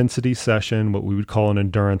low intensity session, what we would call an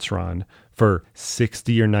endurance run, for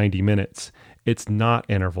 60 or 90 minutes. It's not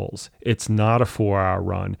intervals. It's not a 4-hour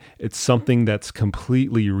run. It's something that's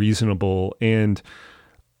completely reasonable. And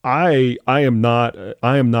I am not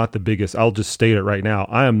the biggest, I'll just state it right now,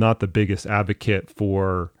 I am not the biggest advocate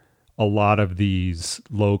for a lot of these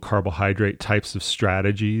low carbohydrate types of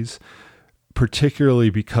strategies,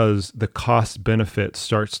 particularly because the cost benefit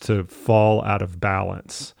starts to fall out of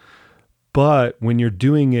balance. But when you're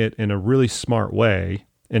doing it in a really smart way,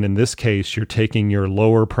 and in this case, you're taking your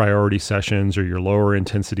lower priority sessions or your lower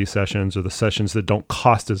intensity sessions or the sessions that don't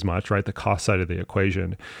cost as much, right? The cost side of the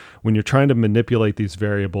equation. When you're trying to manipulate these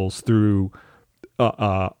variables through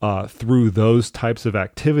those types of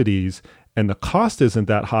activities, and the cost isn't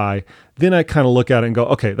that high, then I kind of look at it and go,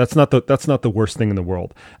 okay, that's not the worst thing in the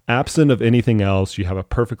world. Absent of anything else, you have a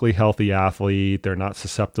perfectly healthy athlete. They're not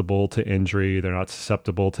susceptible to injury. They're not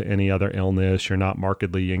susceptible to any other illness. You're not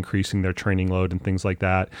markedly increasing their training load and things like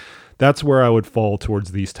that. That's where I would fall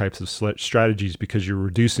towards these types of strategies, because you're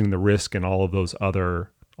reducing the risk in all of those other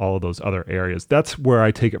areas. That's where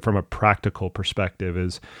I take it from a practical perspective,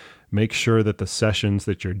 is make sure that the sessions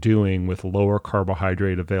that you're doing with lower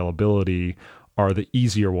carbohydrate availability are the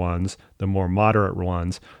easier ones, the more moderate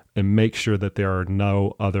ones, and make sure that there are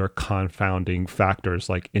no other confounding factors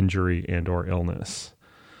like injury and or illness.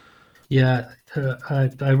 Yeah,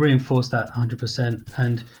 I reinforce that 100%.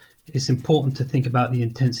 And it's important to think about the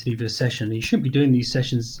intensity of your session. You shouldn't be doing these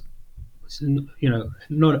sessions,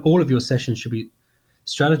 not all of your sessions should be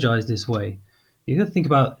strategized this way. You got to think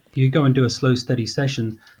about, you go and do a slow, steady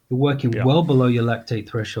session, you're working well below your lactate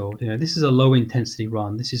threshold. This is a low intensity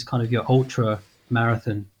run. This is kind of your ultra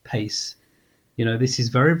marathon pace. This is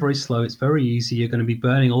very, very slow. It's very easy. You're going to be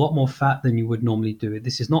burning a lot more fat than you would normally do it.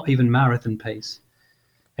 This is not even marathon pace.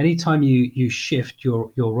 Anytime you shift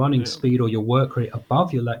your running speed or your work rate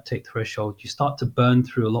above your lactate threshold, you start to burn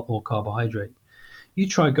through a lot more carbohydrate. You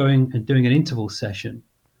try going and doing an interval session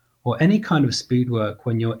or any kind of speed work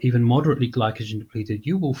when you're even moderately glycogen depleted,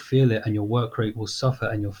 you will feel it and your work rate will suffer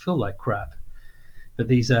and you'll feel like crap. But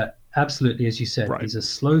these are absolutely, as you said, these are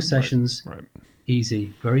slow sessions,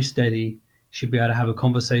 easy, very steady. You should be able to have a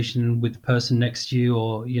conversation with the person next to you,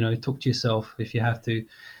 or talk to yourself if you have to.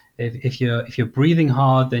 If you're breathing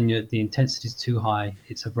hard, then the intensity is too high.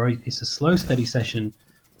 It's a slow, steady session.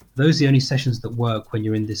 Those are the only sessions that work when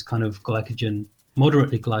you're in this kind of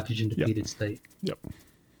moderately glycogen depleted state.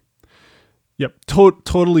 Yep.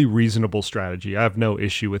 Totally reasonable strategy. I have no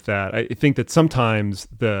issue with that. I think that sometimes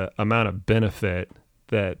the amount of benefit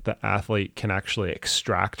that the athlete can actually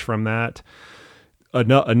extract from that.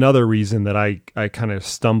 Another reason that I kind of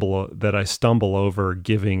stumble over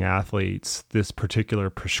giving athletes this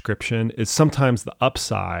particular prescription is sometimes the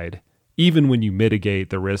upside, even when you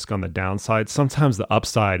mitigate the risk on the downside, sometimes the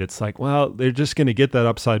upside, it's like, well, they're just going to get that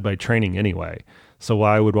upside by training anyway. So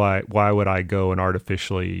why would I go and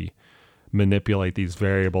artificially manipulate these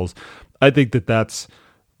variables? I think that's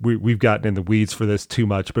we've gotten in the weeds for this too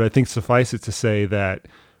much, but I think suffice it to say that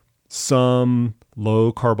some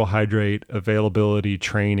low carbohydrate availability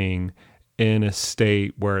training in a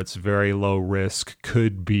state where it's very low risk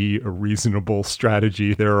could be a reasonable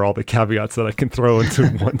strategy. There are all the caveats that I can throw into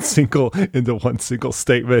one single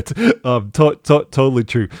statement. Totally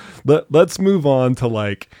true. Let's move on to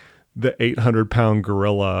like the 800-pound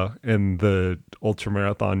gorilla in the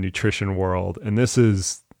ultramarathon nutrition world. And this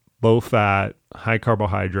is low fat, high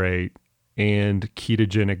carbohydrate, and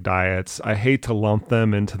ketogenic diets. I hate to lump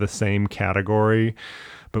them into the same category,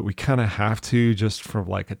 but we kind of have to, just from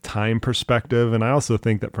like a time perspective. And I also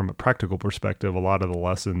think that from a practical perspective, a lot of the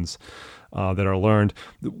lessons that are learned.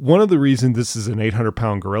 One of the reasons this is an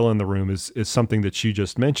 800-pound gorilla in the room is something that you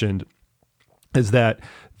just mentioned, is that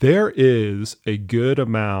there is a good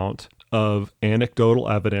amount of anecdotal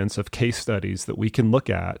evidence of case studies that we can look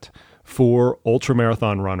at for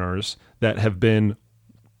ultramarathon runners that have been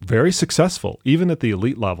very successful, even at the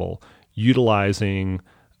elite level, utilizing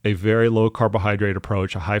a very low carbohydrate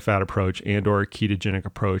approach, a high fat approach, and or a ketogenic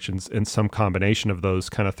approach, and some combination of those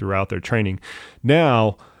kind of throughout their training.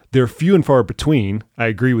 Now, they're few and far between. I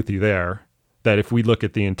agree with you there, that if we look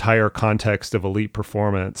at the entire context of elite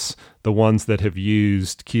performance, the ones that have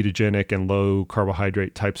used ketogenic and low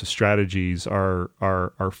carbohydrate types of strategies are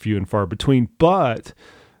few and far between, but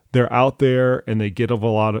they're out there and they get a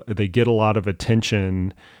lot of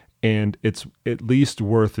attention. And it's at least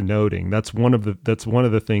worth noting. That's one of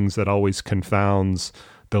the things that always confounds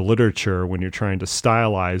the literature when you're trying to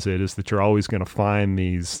stylize it, is that you're always going to find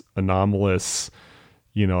these anomalous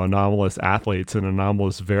athletes and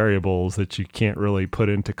anomalous variables that you can't really put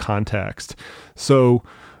into context. So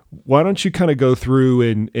why don't you kind of go through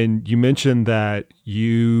and you mentioned that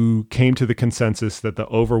you came to the consensus that the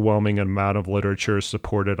overwhelming amount of literature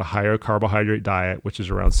supported a higher carbohydrate diet, which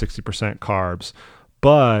is around 60% carbs.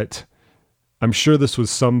 But I'm sure this was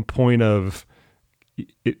some point of,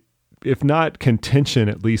 if not contention,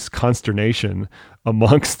 at least consternation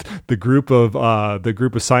amongst the group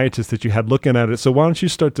of scientists that you had looking at it. So why don't you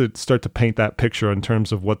start to paint that picture in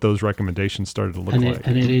terms of what those recommendations started to look like?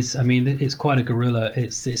 And it is, I mean, it's quite a gorilla.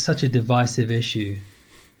 It's such a divisive issue,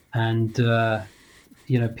 and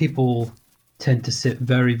people tend to sit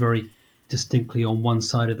very, very distinctly on one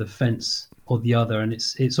side of the fence or the other, and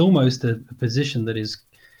it's almost a position that is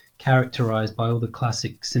characterized by all the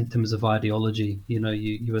classic symptoms of ideology.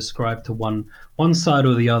 You ascribe to one side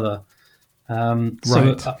or the other. Right.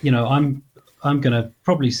 So I'm going to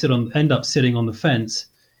probably end up sitting on the fence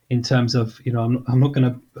in terms of I'm not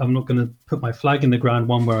going to put my flag in the ground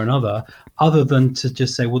one way or another, other than to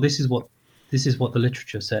just say, well, this is what the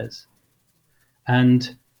literature says,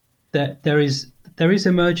 and that there is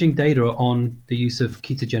emerging data on the use of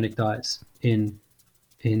ketogenic diets in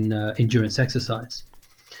endurance exercise.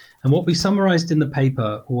 And what we summarized in the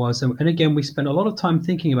paper was, and again, we spent a lot of time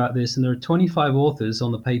thinking about this, and there are 25 authors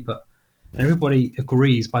on the paper, and everybody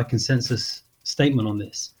agrees by consensus statement on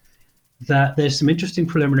this, that there's some interesting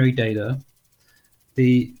preliminary data.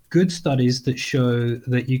 The good studies that show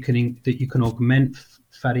that you can augment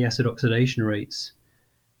fatty acid oxidation rates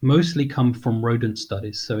mostly come from rodent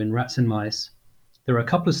studies, so in rats and mice. There are a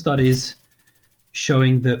couple of studies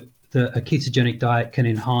showing that a ketogenic diet can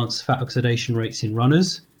enhance fat oxidation rates in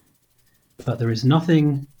runners, but there is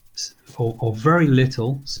nothing or very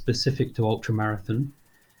little specific to ultramarathon.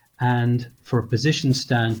 And for a position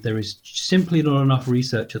stand, there is simply not enough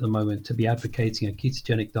research at the moment to be advocating a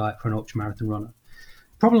ketogenic diet for an ultramarathon runner.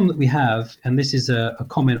 Problem that we have, and this is a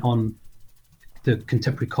comment on the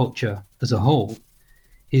contemporary culture as a whole,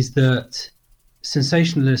 is that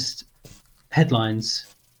sensationalist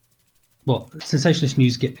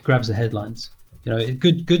news grabs the headlines.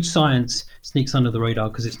 Good science sneaks under the radar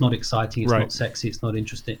because it's not exciting, it's not sexy, it's not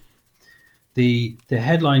interesting. The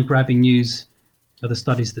headline grabbing news are the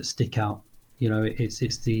studies that stick out. It's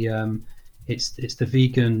the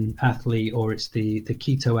vegan athlete, or it's the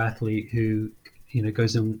keto athlete who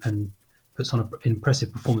goes and puts on an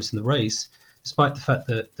impressive performance in the race, despite the fact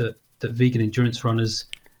that vegan endurance runners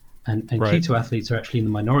and keto athletes are actually in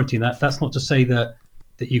the minority. And that's not to say that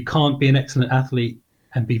you can't be an excellent athlete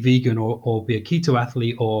and be vegan, or be a keto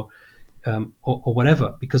athlete, or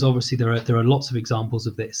whatever, because obviously there are lots of examples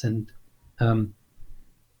of this. And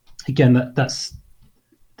again, that's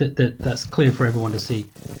clear for everyone to see.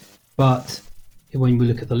 But when we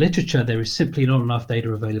look at the literature, there is simply not enough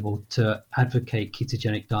data available to advocate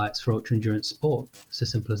ketogenic diets for ultra endurance sport. It's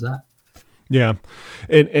as simple as that. Yeah.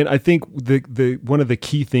 And I think the one of the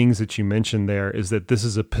key things that you mentioned there is that this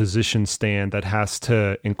is a position stand that has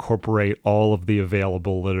to incorporate all of the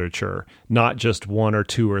available literature, not just one or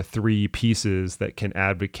two or three pieces that can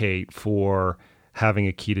advocate for having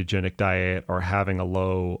a ketogenic diet or having a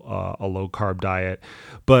low carb diet.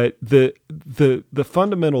 But the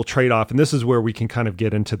fundamental trade-off, and this is where we can kind of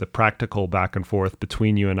get into the practical back and forth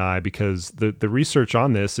between you and I, because the research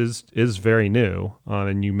on this is very new,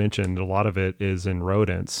 and you mentioned a lot of it is in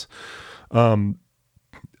rodents. The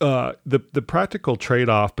practical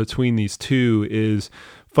trade-off between these two is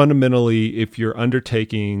fundamentally, if you're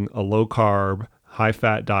undertaking a low carb, high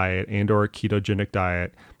fat diet and or a ketogenic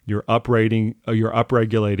diet, you're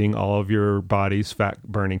upregulating all of your body's fat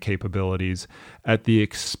burning capabilities at the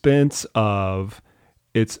expense of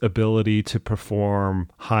its ability to perform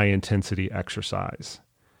high intensity exercise.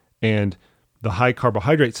 And the high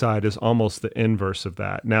carbohydrate side is almost the inverse of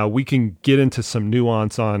that. Now we can get into some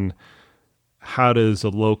nuance on how does a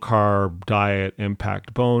low carb diet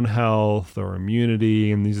impact bone health or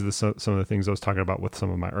immunity? And these are some of the things I was talking about with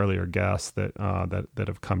some of my earlier guests that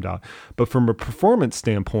have come out. But from a performance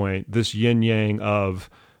standpoint, this yin yang of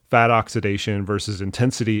fat oxidation versus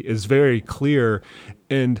intensity is very clear.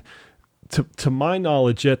 And to my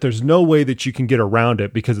knowledge, yet there's no way that you can get around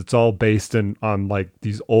it, because it's all based on like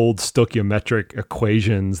these old stoichiometric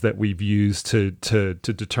equations that we've used to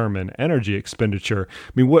determine energy expenditure.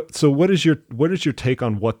 I mean, what is your take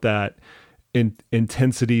on what that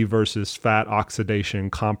intensity versus fat oxidation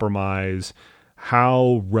compromise?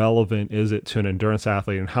 How relevant is it to an endurance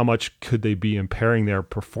athlete, and how much could they be impairing their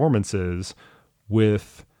performances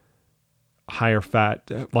with higher fat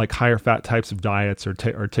types of diets, or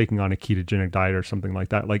taking on a ketogenic diet or something like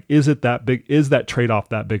that? Like, is it that big? Is that trade-off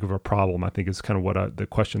that big of a problem? I think is kind of the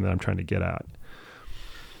question that I'm trying to get at.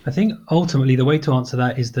 I think ultimately the way to answer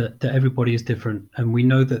that is that everybody is different, and we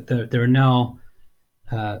know that there are now,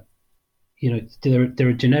 there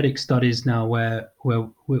are genetic studies now where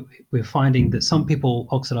we're finding that some people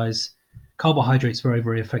oxidize carbohydrates very,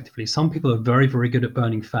 very effectively. Some people are very, very good at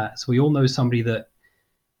burning fat. So we all know somebody that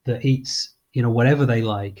eats, whatever they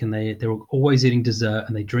like, and they're always eating dessert,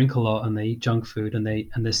 and they drink a lot, and they eat junk food, and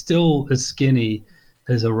they're still as skinny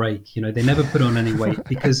as a rake. They never put on any weight,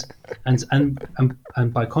 because and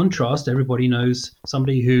by contrast, everybody knows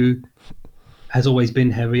somebody who has always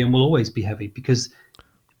been heavy and will always be heavy, because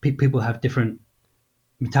people have different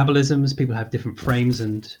metabolisms, people have different frames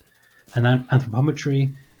and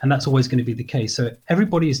anthropometry, and that's always going to be the case. So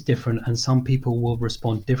everybody is different, and some people will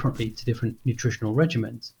respond differently to different nutritional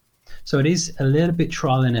regimens. So it is a little bit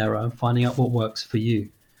trial and error, finding out what works for you.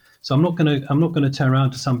 So I'm not going to turn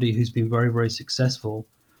around to somebody who's been very, very successful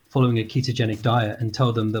following a ketogenic diet and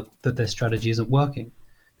tell them that their strategy isn't working,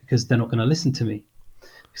 because they're not going to listen to me.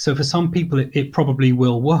 So for some people, it probably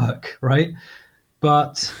will work, right?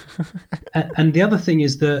 But and the other thing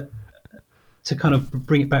is that, to kind of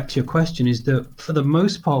bring it back to your question, is that for the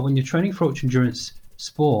most part, when you're training for ultra endurance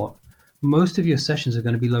sport, most of your sessions are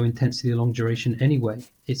going to be low intensity, long duration anyway.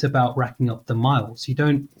 It's about racking up the miles. You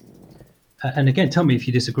don't, and again, tell me if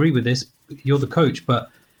you disagree with this, you're the coach,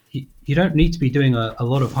 but you don't need to be doing a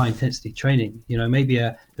lot of high intensity training. Maybe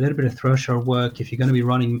a little bit of threshold work. If you're going to be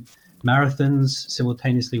running marathons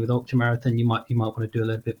simultaneously with ultramarathon, you might want to do a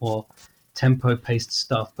little bit more tempo paced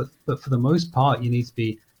stuff. But for the most part, you need to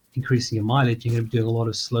be increasing your mileage. You're going to be doing a lot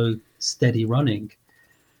of slow, steady running.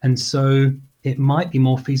 And so it might be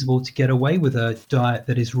more feasible to get away with a diet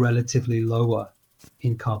that is relatively lower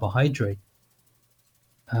in carbohydrate.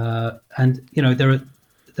 And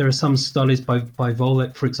there are some studies by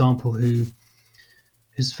Volek, for example, who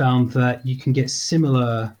has found that you can get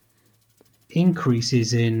similar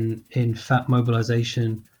increases in fat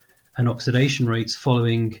mobilization and oxidation rates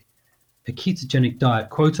following a ketogenic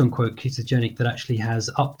diet, quote unquote ketogenic, that actually has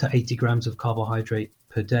up to 80 grams of carbohydrate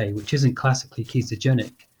per day, which isn't classically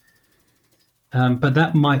ketogenic. But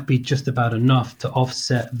that might be just about enough to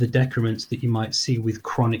offset the decrements that you might see with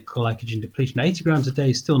chronic glycogen depletion. 80 grams a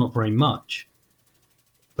day is still not very much,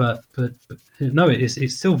 but no,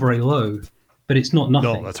 it's still very low, but it's not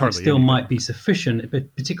nothing. No, that's hardly it still anything. might be sufficient,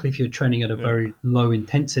 but particularly if you're training at a very low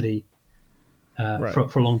intensity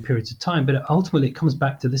for long periods of time. But ultimately, it comes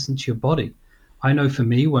back to listen to your body. I know for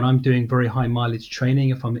me, when I'm doing very high mileage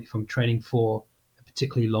training, if I'm training for a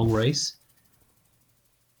particularly long race,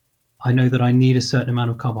 I know that I need a certain amount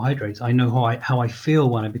of carbohydrates. I know how I feel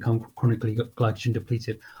when I become chronically glycogen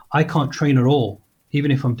depleted. I can't train at all, even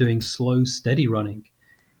if I'm doing slow, steady running,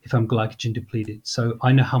 if I'm glycogen depleted. So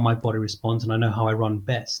I know how my body responds, and I know how I run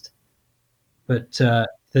best. But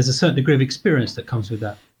there's a certain degree of experience that comes with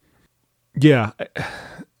that. Yeah.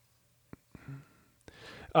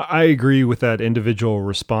 I agree with that individual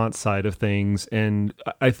response side of things. And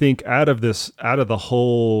I think out of the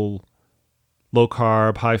whole low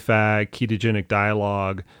carb, high fat, ketogenic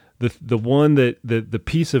dialogue, the one that the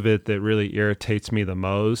piece of it that really irritates me the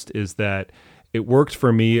most is that it worked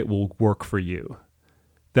for me, it will work for you.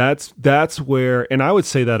 That's where, and I would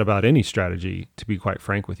say that about any strategy, to be quite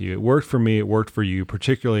frank with you. It worked for me, it worked for you,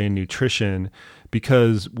 particularly in nutrition,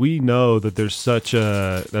 because we know that there's such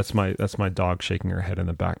a, that's my dog shaking her head in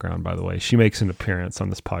the background, by the way. She makes an appearance on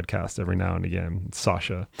this podcast every now and again,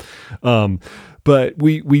 Sasha. But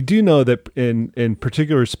we do know that in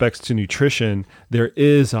particular respects to nutrition, there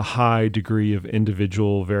is a high degree of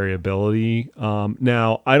individual variability.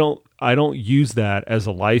 Now, I don't use that as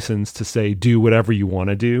a license to say do whatever you want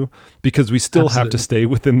to do, because we still have to stay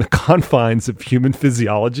within the confines of human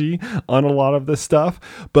physiology on a lot of this stuff.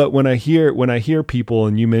 But when I hear people,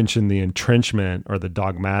 and you mentioned the entrenchment or the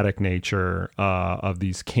dogmatic nature of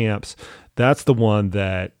these camps, that's the one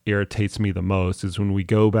that irritates me the most, is when we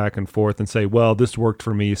go back and forth and say, well, this worked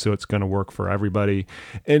for me, so it's going to work for everybody.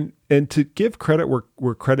 And to give credit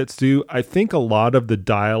where credit's due, I think a lot of the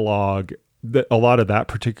dialogue, a lot of that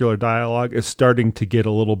particular dialogue is starting to get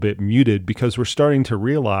a little bit muted, because we're starting to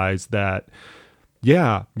realize that,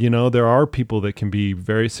 yeah, there are people that can be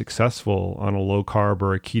very successful on a low carb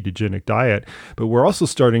or a ketogenic diet, but we're also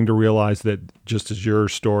starting to realize that, just as your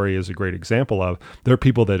story is a great example of, there are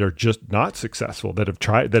people that are just not successful, that have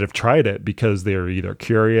tried it because they're either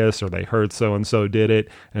curious or they heard so-and-so did it,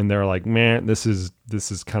 and they're like, man, this is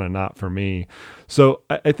kind of not for me. So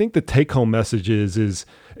I think the take home message is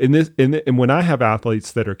and when I have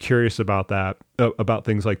athletes that are curious about that, about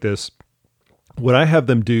things like this, what I have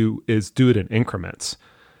them do is do it in increments,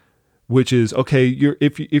 which is, okay,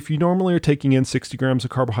 if you normally are taking in 60 grams of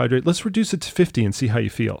carbohydrate, let's reduce it to 50 and see how you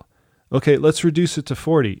feel. Okay, let's reduce it to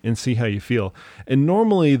 40 and see how you feel. And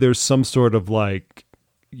normally there's some sort of like,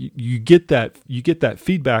 you get that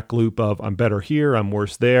feedback loop of, I'm better here, I'm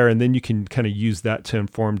worse there, and then you can kind of use that to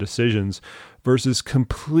inform decisions, versus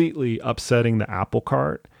completely upsetting the apple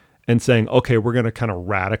cart and saying, okay, we're going to kind of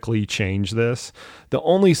radically change this. The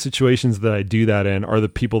only situations that I do that in are the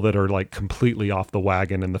people that are like completely off the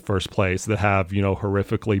wagon in the first place, that have,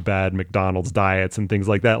 horrifically bad McDonald's diets and things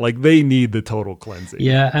like that. Like, they need the total cleansing.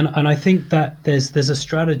 Yeah. And I think that there's a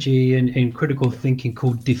strategy in critical thinking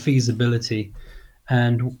called defeasibility.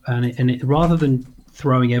 And rather than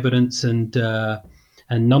throwing evidence and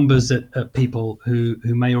numbers at people who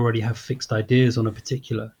may already have fixed ideas on a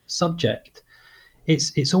particular subject,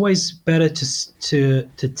 it's always better to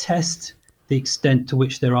test the extent to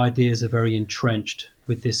which their ideas are very entrenched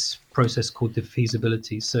with this process called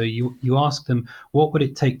defeasibility. So you ask them, what would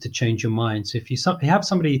it take to change your mind? So if you have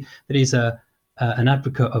somebody that is an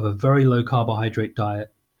advocate of a very low carbohydrate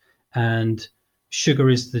diet, and sugar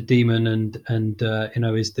is the demon and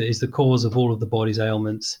is the cause of all of the body's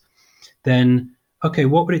ailments, then okay,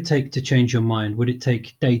 what would it take to change your mind? Would it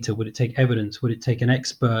take data? Would it take evidence? Would it take an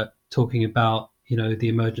expert talking about the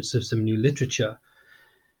emergence of some new literature?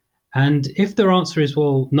 And if their answer is,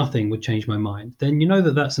 well, nothing would change my mind, then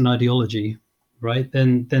that's an ideology, right?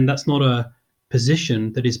 Then that's not a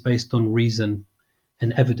position that is based on reason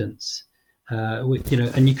and evidence.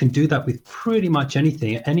 And you can do that with pretty much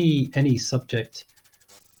anything, any subject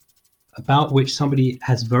about which somebody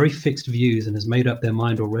has very fixed views and has made up their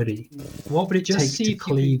mind already. What would it take to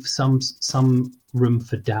cleave some room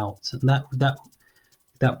for doubt? And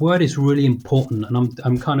that word is really important. And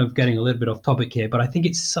I'm kind of getting a little bit off topic here, but I think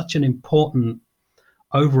it's such an important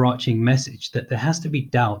overarching message that there has to be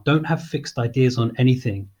doubt. Don't have fixed ideas on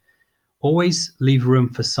anything. Always leave room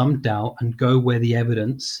for some doubt and go where the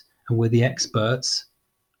evidence and where the experts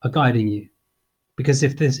are guiding you. Because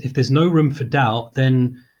if there's no room for doubt,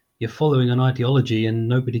 then you're following an ideology, and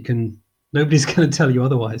nobody's going to tell you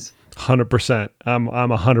otherwise. 100%. I'm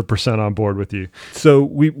 100% on board with you. So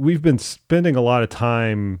we've been spending a lot of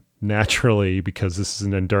time, naturally, because this is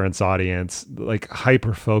an endurance audience, like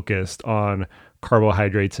hyper focused on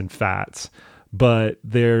carbohydrates and fats. But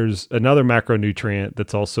there's another macronutrient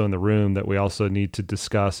that's also in the room that we also need to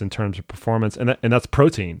discuss in terms of performance, and that's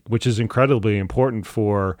protein, which is incredibly important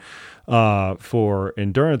for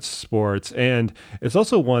endurance sports, and it's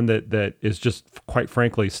also one that is just, quite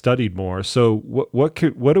frankly, studied more. So what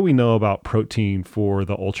do we know about protein for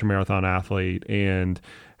the ultramarathon athlete, and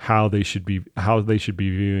how they should be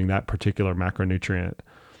viewing that particular macronutrient?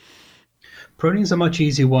 Protein's a much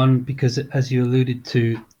easier one because, as you alluded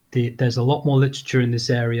to, there's a lot more literature in this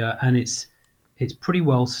area, and it's pretty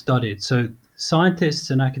well studied. So scientists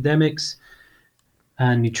and academics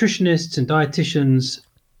and nutritionists and dietitians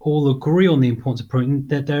all agree on the importance of protein.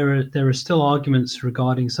 That there are still arguments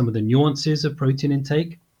regarding some of the nuances of protein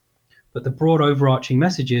intake, but the broad overarching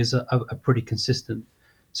messages are pretty consistent.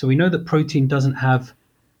 So we know that protein doesn't have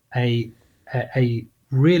a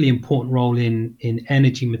really important role in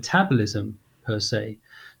energy metabolism per se.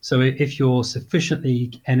 So if you're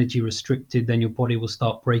sufficiently energy restricted, then your body will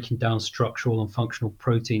start breaking down structural and functional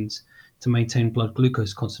proteins to maintain blood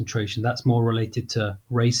glucose concentration. That's more related to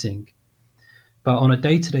racing. But on a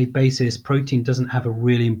day-to-day basis, protein doesn't have a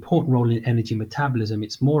really important role in energy metabolism.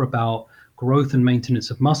 It's more about growth and maintenance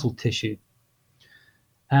of muscle tissue.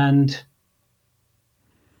 And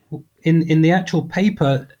in the actual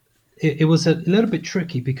paper, it was a little bit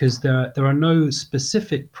tricky because there are no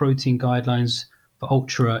specific protein guidelines for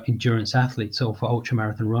ultra endurance athletes or for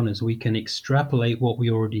ultramarathon runners. We can extrapolate what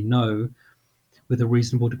we already know with a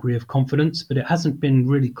reasonable degree of confidence, but it hasn't been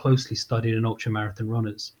really closely studied in ultramarathon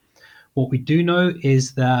runners. What we do know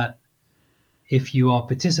is that if you are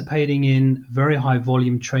participating in very high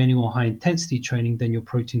volume training or high intensity training, then your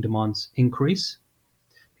protein demands increase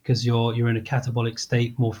because you're in a catabolic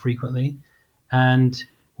state more frequently. And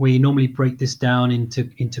we normally break this down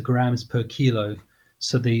into grams per kilo.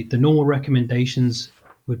 So the normal recommendations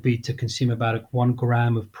would be to consume about 1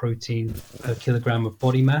 gram of protein per kilogram of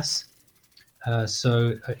body mass.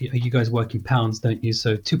 So you guys work in pounds, don't you?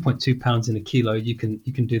 So 2.2 pounds in a kilo, you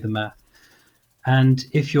can do the math. And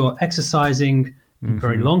if you're exercising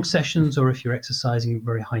very long sessions, or if you're exercising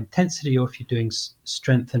very high intensity, or if you're doing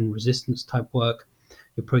strength and resistance type work,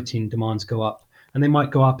 your protein demands go up. And they might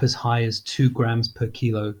go up as high as 2 grams per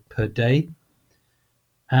kilo per day.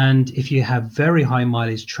 And if you have very high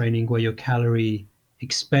mileage training where your calorie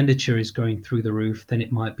expenditure is going through the roof, then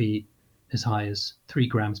it might be as high as 3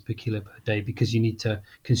 grams per kilo per day, because you need to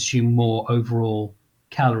consume more overall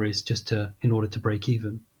calories in order to break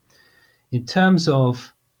even. In terms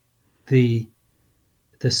of the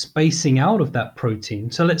spacing out of that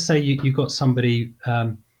protein, so let's say you've got somebody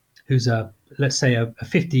who's let's say a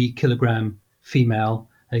 50 kilogram female.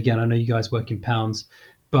 Again, I know you guys work in pounds,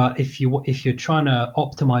 but if you're trying to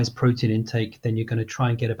optimize protein intake, then you're going to try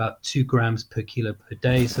and get about 2 grams per kilo per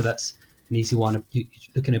day. So that's an easy one. You're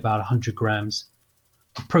looking at about 100 grams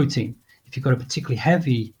of protein. If you've got a particularly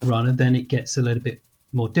heavy runner, then it gets a little bit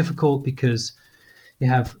more difficult, because you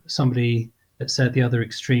have somebody, let's say at the other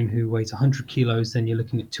extreme, who weighs 100 kilos, then you're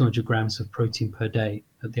looking at 200 grams of protein per day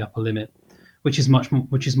at the upper limit, which is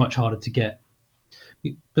much harder to get.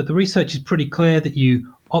 But the research is pretty clear that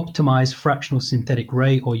you optimize fractional synthetic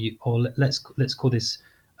rate, or let's call this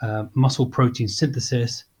muscle protein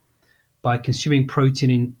synthesis, by consuming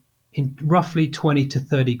protein in roughly 20 to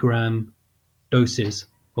 30 gram doses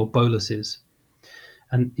or boluses.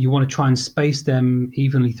 And you want to try and space them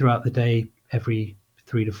evenly throughout the day, every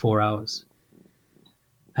 3 to 4 hours.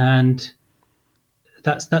 And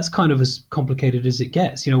that's kind of as complicated as it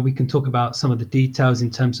gets. We can talk about some of the details in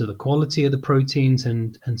terms of the quality of the proteins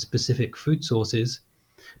and specific food sources,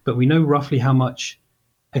 but we know roughly how much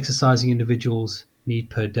exercising individuals need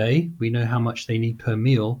per day. We know how much they need per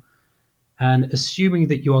meal. And assuming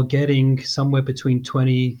that you are getting somewhere between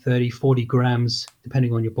 20, 30, 40 grams,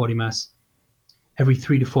 depending on your body mass, every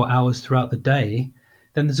 3 to 4 hours throughout the day,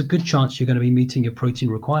 then there's a good chance you're going to be meeting your protein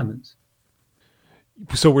requirements.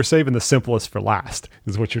 So we're saving the simplest for last,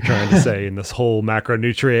 is what you're trying to say in this whole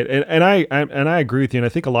macronutrient. And I agree with you. And I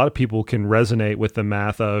think a lot of people can resonate with the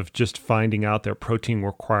math of just finding out their protein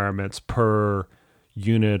requirements per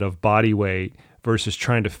unit of body weight versus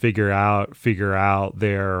trying to figure out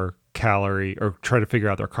their calorie, or try to figure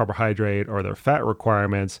out their carbohydrate or their fat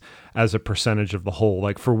requirements as a percentage of the whole.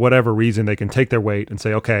 Like, for whatever reason, they can take their weight and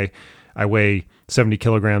say, okay, I weigh 70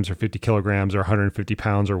 kilograms or 50 kilograms or 150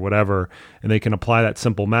 pounds or whatever, and they can apply that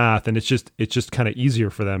simple math, and it's just kind of easier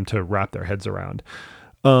for them to wrap their heads around.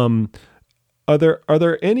 Are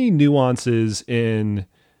there any nuances in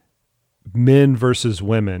men versus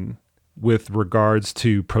women with regards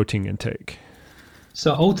to protein intake?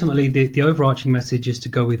 So ultimately, the overarching message is to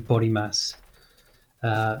go with body mass,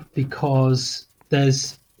 because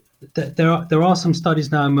there are some studies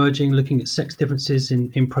now emerging looking at sex differences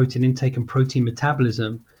in protein intake and protein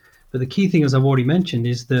metabolism. But the key thing, as I've already mentioned,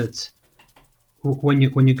 is that when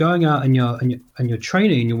you're going out and you're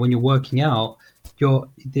training, and when you're working out,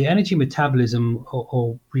 the energy metabolism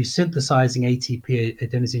or resynthesizing ATP,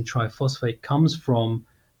 adenosine triphosphate, comes from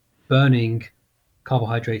burning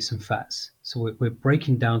carbohydrates and fats. So we're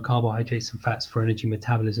breaking down carbohydrates and fats for energy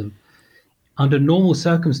metabolism. Under normal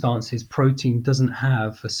circumstances, protein doesn't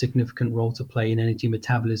have a significant role to play in energy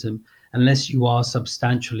metabolism unless you are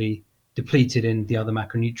substantially depleted in the other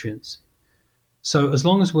macronutrients. So as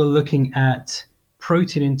long as we're looking at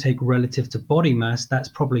protein intake relative to body mass, that's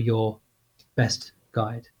probably your best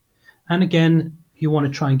guide. And again, you want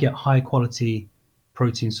to try and get high quality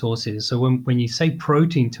protein sources. So when you say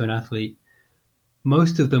protein to an athlete,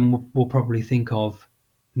 most of them will probably think of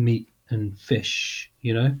meat and fish,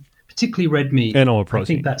 particularly red meat. Animal protein. I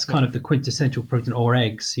think that's kind of the quintessential protein, or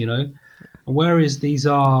eggs, And whereas these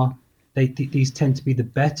tend to be the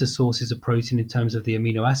better sources of protein in terms of the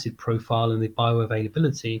amino acid profile and the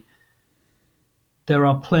bioavailability, there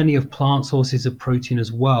are plenty of plant sources of protein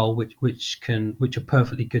as well, which are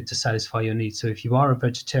perfectly good to satisfy your needs. So if you are a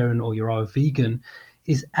vegetarian or you are a vegan,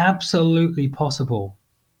 it's absolutely possible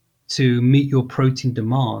to meet your protein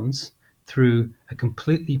demands through a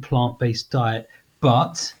completely plant-based diet.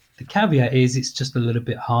 But The caveat is it's just a little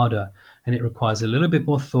bit harder, and it requires a little bit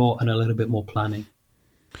more thought and a little bit more planning.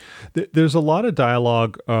 There's a lot of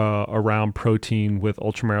dialogue around protein with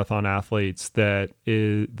ultramarathon athletes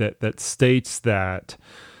that states that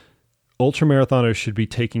ultramarathoners should be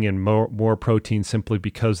taking in more protein simply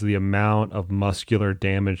because of the amount of muscular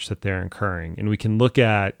damage that they're incurring. And we can look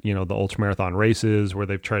at, the ultramarathon races where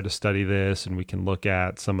they've tried to study this, and we can look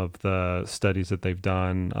at some of the studies that they've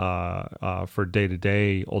done for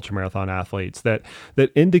day-to-day ultramarathon athletes that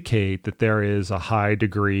indicate that there is a high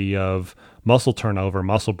degree of muscle turnover,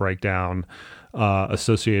 muscle breakdown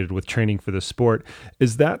associated with training for this sport.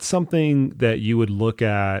 Is that something that you would look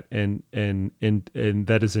at and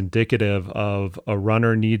that is indicative of a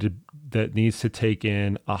runner that needs to take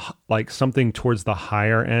in like something towards the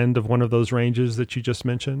higher end of one of those ranges that you just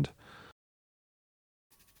mentioned?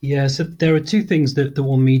 Yeah, so there are two things that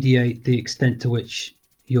will mediate the extent to which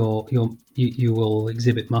you will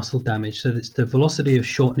exhibit muscle damage. So it's the velocity of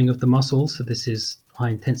shortening of the muscle. So this is high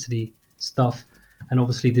intensity stuff, and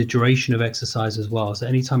obviously the duration of exercise as well. So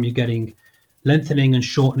anytime you're getting lengthening and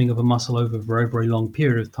shortening of a muscle over a very, very long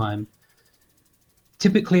period of time,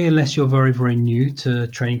 typically, unless you're very, very new to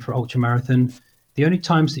training for ultramarathon, the only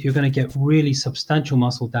times that you're going to get really substantial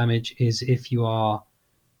muscle damage is if you are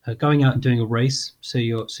going out and doing a race. So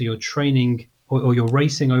you're training or you're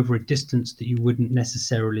racing over a distance that you wouldn't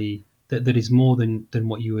necessarily, that is more than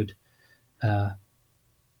what you would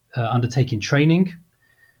undertake in training.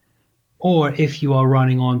 Or if you are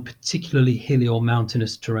running on particularly hilly or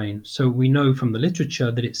mountainous terrain. So we know from the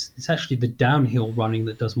literature that it's actually the downhill running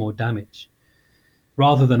that does more damage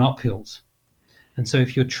rather than uphills. And so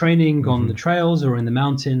if you're training on the trails or in the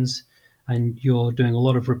mountains and you're doing a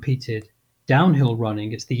lot of repeated downhill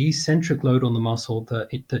running, it's the eccentric load on the muscle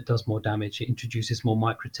that does more damage. It introduces more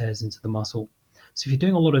micro tears into the muscle. So if you're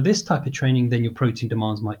doing a lot of this type of training, then your protein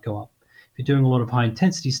demands might go up. If you're doing a lot of high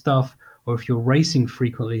intensity stuff, or if you're racing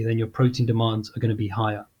frequently, then your protein demands are going to be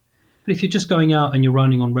higher. But if you're just going out and you're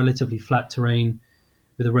running on relatively flat terrain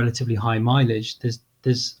with a relatively high mileage,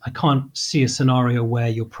 I can't see a scenario where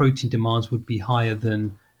your protein demands would be higher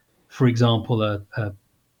than, for example, a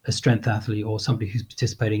strength athlete or somebody who's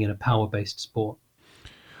participating in a power-based sport.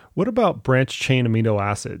 What about branched chain amino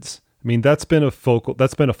acids? I mean, that's been a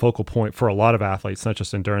focal point for a lot of athletes, not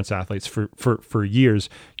just endurance athletes, for years.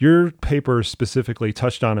 Your paper specifically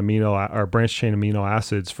touched on branched chain amino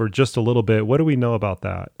acids for just a little bit. What do we know about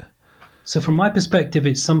that? So from my perspective,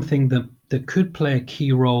 it's something that could play a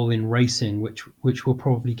key role in racing, which we'll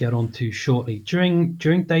probably get onto shortly. During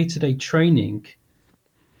day-to-day training,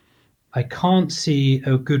 I can't see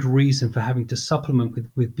a good reason for having to supplement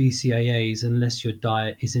with BCAAs unless your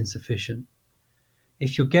diet is insufficient.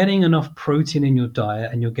 If you're getting enough protein in your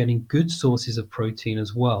diet and you're getting good sources of protein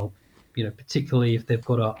as well, particularly if they've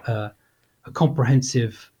got a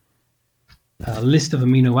comprehensive list of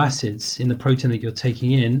amino acids in the protein that you're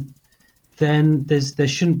taking in, then there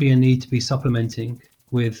shouldn't be a need to be supplementing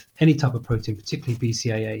with any type of protein, particularly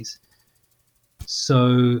BCAAs.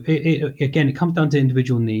 So it comes down to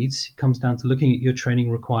individual needs. It comes down to looking at your training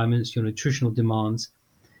requirements, your nutritional demands.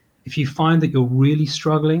 If you find that you're really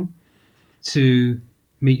struggling to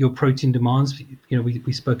meet your protein demands,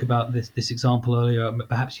 we spoke about this example earlier.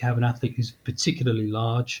 Perhaps you have an athlete who's particularly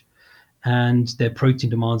large and their protein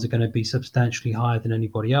demands are going to be substantially higher than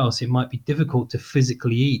anybody else. It might be difficult to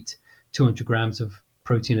physically eat 200 grams of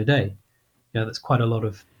protein a day. That's quite a lot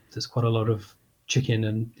of chicken,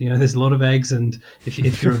 and there's a lot of eggs, and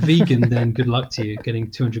if you're a vegan, then good luck to you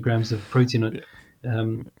getting 200 grams of protein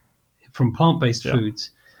from plant-based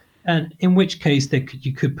foods. And in which case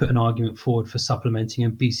you could put an argument forward for supplementing,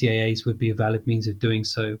 and BCAAs would be a valid means of doing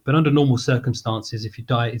so. But under normal circumstances, if your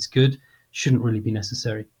diet is good, shouldn't really be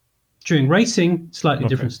necessary. During racing, slightly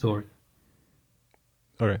different story.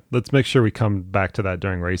 Okay, let's make sure we come back to that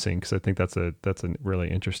during racing, because I think that's a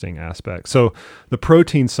really interesting aspect. So the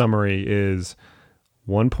protein summary is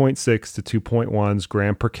 1.6 to 2.1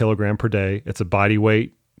 gram per kilogram per day. It's a body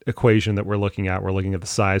weight equation that we're looking at. We're looking at the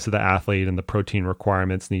size of the athlete, and the protein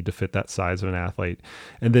requirements need to fit that size of an athlete.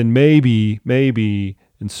 And then maybe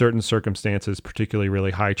in certain circumstances, particularly really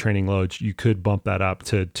high training loads, you could bump that up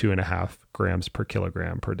to 2.5 grams per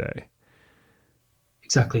kilogram per day.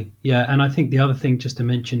 Exactly. Yeah. And I think the other thing just to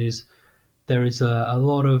mention is there is a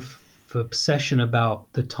lot of obsession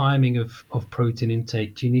about the timing of protein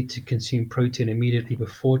intake. Do you need to consume protein immediately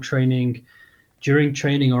before training, during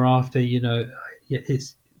training, or after?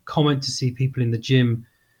 It's common to see people in the gym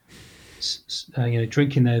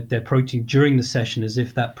drinking their protein during the session as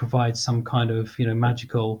if that provides some kind of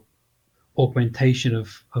magical augmentation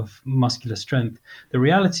of muscular strength. The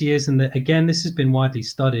reality is, and that, again, this has been widely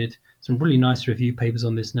studied, some really nice review papers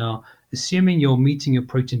on this now, assuming you're meeting your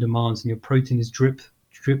protein demands and your protein is drip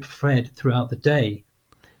fed throughout the day,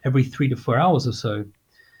 every 3 to 4 hours or so,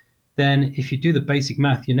 then if you do the basic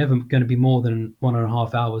math, you're never going to be more than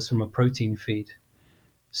 1.5 hours from a protein feed.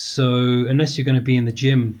 So unless you're going to be in the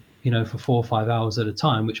gym, for 4 or 5 hours at a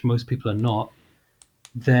time, which most people are not,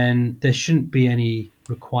 then there shouldn't be any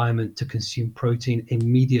requirement to consume protein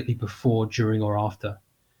immediately before, during, or after.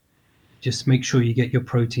 Just make sure you get your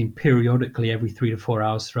protein periodically every 3 to 4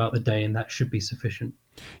 hours throughout the day, and that should be sufficient.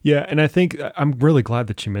 Yeah, and I think I'm really glad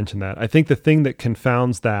that you mentioned that. I think the thing that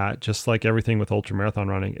confounds that, just like everything with ultramarathon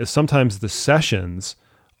running, is sometimes the sessions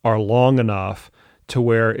are long enough to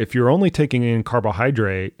where if you're only taking in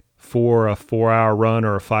carbohydrate for a 4-hour run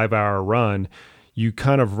or a 5-hour run, you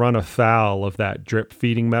kind of run afoul of that drip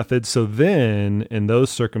feeding method. So then in those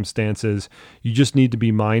circumstances, you just need to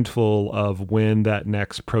be mindful of when that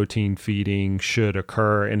next protein feeding should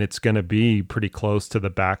occur. And it's going to be pretty close to the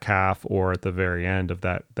back half or at the very end of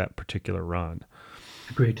that particular run.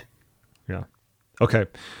 Agreed. Yeah. Okay.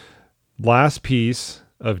 Last piece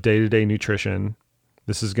of day-to-day nutrition.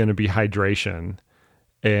 This is going to be hydration.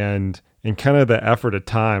 And in kind of the effort of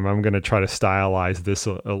time, I'm going to try to stylize this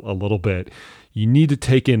a little bit. You need to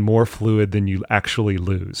take in more fluid than you actually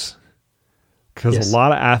lose. Because Yes. A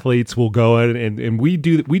lot of athletes will go in and we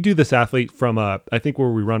do this athlete from I think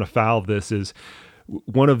where we run afoul of this is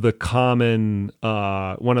one of the common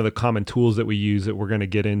tools that we use that we're going to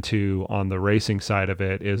get into on the racing side of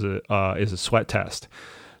it is a sweat test.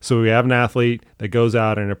 So we have an athlete that goes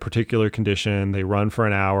out in a particular condition, they run for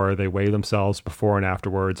an hour, they weigh themselves before and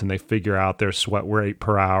afterwards, and they figure out their sweat rate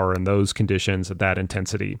per hour in those conditions at that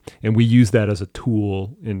intensity. And we use that as a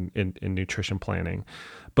tool in nutrition planning.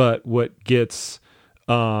 But what gets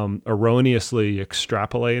erroneously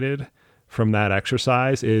extrapolated from that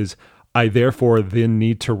exercise is I therefore then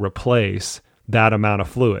need to replace that amount of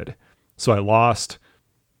fluid. So I lost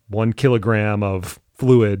 1 kilogram of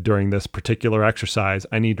fluid during this particular exercise.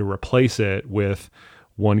 I need to replace it with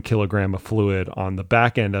 1 kilogram of fluid on the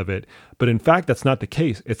back end of it. But in fact, that's not the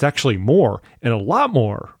case. It's actually more and a lot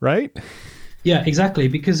more, right? Yeah, exactly.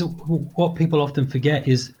 Because what people often forget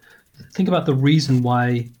is, think about the reason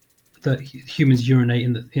why that humans urinate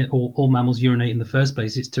all mammals urinate in the first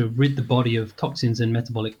place. It's to rid the body of toxins and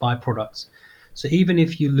metabolic byproducts. So even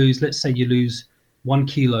if you lose, let's say you lose 1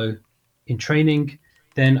 kilo in training,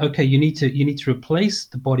 then okay, you need to replace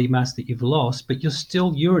the body mass that you've lost, but you're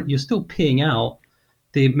still peeing out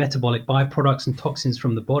the metabolic byproducts and toxins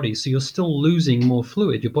from the body. So you're still losing more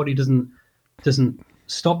fluid. Your body doesn't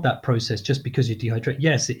stop that process just because you dehydrate.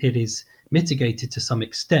 Yes, it is mitigated to some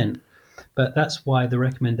extent, but that's why the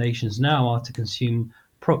recommendations now are to consume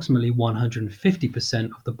approximately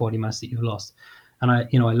 150% of the body mass that you've lost. And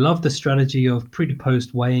I love the strategy of pre to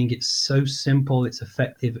post weighing. It's so simple, it's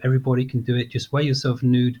effective. Everybody can do it. Just weigh yourself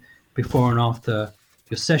nude before and after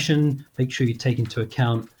your session. Make sure you take into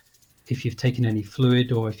account if you've taken any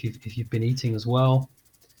fluid or if you've been eating as well.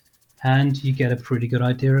 And you get a pretty good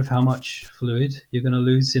idea of how much fluid you're going to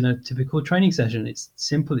lose in a typical training session. It's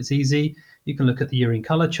simple, it's easy. You can look at the urine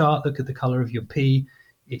color chart, look at the color of your pee.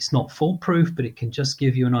 It's not foolproof, but it can just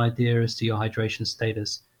give you an idea as to your hydration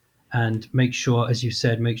status. And make sure, as you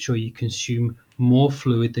said, you consume more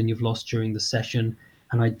fluid than you've lost during the session.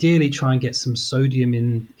 And ideally try and get some sodium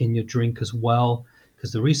in your drink as well,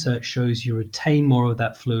 because the research shows you retain more of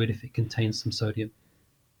that fluid if it contains some sodium.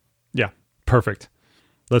 Yeah, perfect.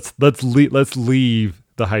 Let's leave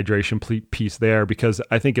the hydration piece there, because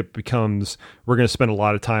I think we're going to spend a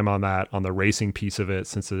lot of time on that, on the racing piece of it,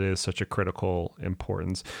 since it is such a critical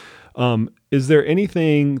importance. Is there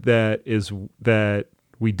anything that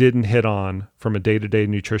we didn't hit on from a day-to-day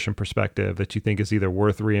nutrition perspective that you think is either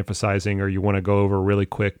worth reemphasizing or you want to go over really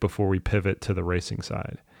quick before we pivot to the racing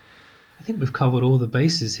side? I think we've covered all the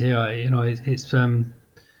bases here. I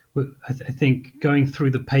think going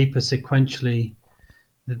through the paper sequentially,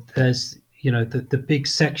 there's the big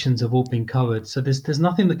sections have all been covered. So there's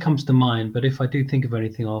nothing that comes to mind, but if I do think of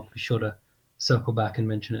anything, I'll be sure to circle back and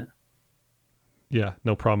mention it. Yeah,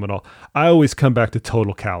 no problem at all. I always come back to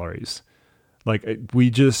total calories. Like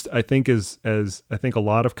I think a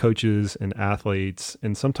lot of coaches and athletes,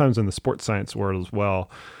 and sometimes in the sports science world as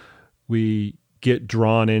well, we get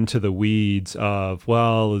drawn into the weeds of,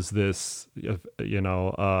 well, is this,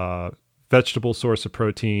 vegetable source of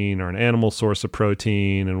protein or an animal source of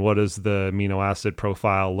protein, and what does the amino acid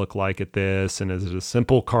profile look like at this, and is it a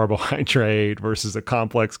simple carbohydrate versus a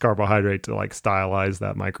complex carbohydrate to like stylize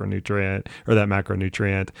that micronutrient or that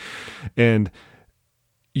macronutrient? And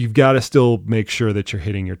you've got to still make sure that you're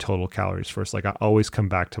hitting your total calories first. Like I always come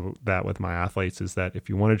back to that with my athletes, is that if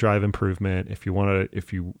you want to drive improvement, if you want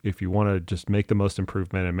to just make the most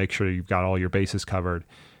improvement and make sure you've got all your bases covered,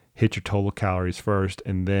 hit your total calories first.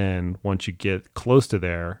 And then once you get close to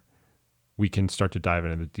there, we can start to dive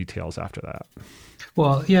into the details after that.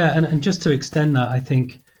 Well, yeah. And just to extend that, I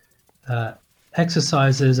think,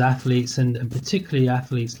 exercisers, athletes, and particularly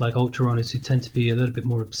athletes like ultra runners who tend to be a little bit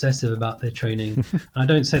more obsessive about their training. And I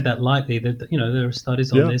don't say that lightly. That there are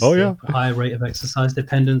studies on this. High rate of exercise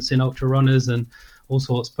dependence in ultra runners and all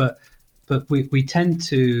sorts. But we tend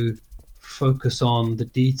to focus on the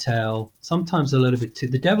detail. Sometimes a little bit too.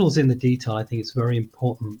 The devil's in the detail. I think it's very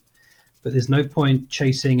important. But there's no point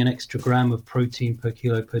chasing an extra gram of protein per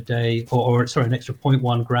kilo per day, or an extra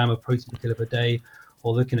 0.1 gram of protein per kilo per day,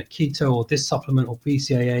 or looking at keto or this supplement or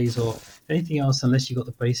BCAAs or anything else unless you got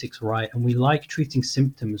the basics right. And we like treating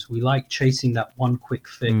symptoms. We like chasing that one quick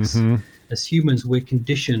fix. As humans, we're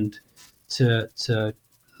conditioned to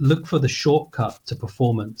look for the shortcut to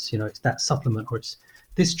performance. It's that supplement, or it's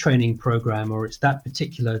this training program, or it's that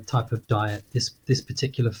particular type of diet, this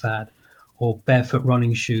particular fad, or barefoot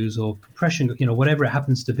running shoes, or compression, whatever it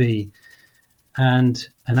happens to be. And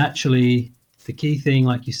actually, the key thing,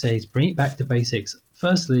 like you say, is bring it back to basics.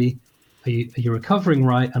 Firstly, are you recovering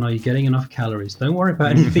right, and are you getting enough calories? Don't worry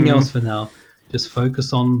about anything else for now. Just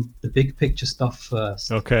focus on the big picture stuff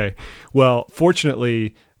first. Okay. Well,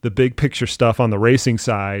 fortunately, the big picture stuff on the racing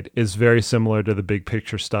side is very similar to the big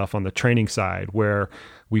picture stuff on the training side, where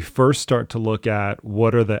we first start to look at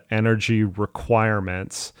what are the energy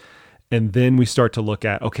requirements. And then we start to look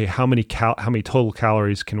at, okay, how many total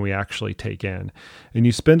calories can we actually take in? And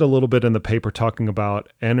you spend a little bit in the paper talking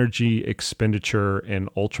about energy expenditure in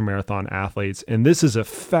ultramarathon athletes. And this is a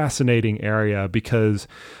fascinating area because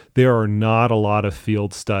there are not a lot of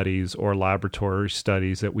field studies or laboratory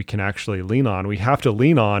studies that we can actually lean on. We have to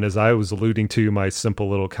lean on, as I was alluding to my simple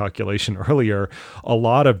little calculation earlier, a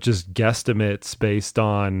lot of just guesstimates based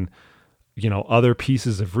on other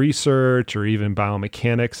pieces of research or even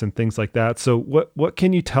biomechanics and things like that. So what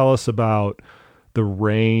can you tell us about the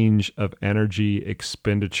range of energy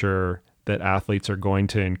expenditure that athletes are going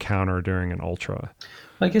to encounter during an ultra?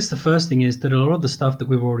 I guess the first thing is that a lot of the stuff that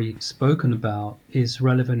we've already spoken about is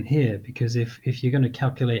relevant here, because if you're going to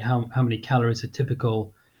calculate how many calories a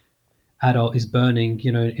typical adult is burning,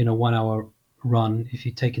 in a 1 hour run, if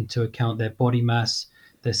you take into account their body mass,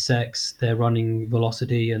 their sex, their running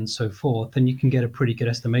velocity, and so forth, then you can get a pretty good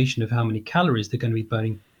estimation of how many calories they're going to be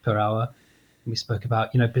burning per hour. And we spoke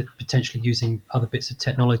about, potentially using other bits of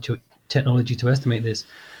technology to estimate this.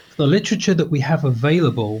 The literature that we have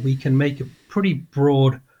available, we can make a pretty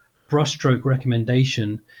broad brushstroke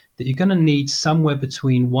recommendation that you're going to need somewhere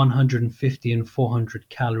between 150 and 400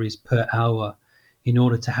 calories per hour in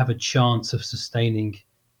order to have a chance of sustaining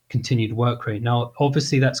continued work rate. Now,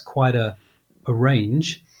 obviously, that's quite a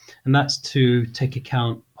range, and that's to take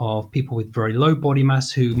account of people with very low body mass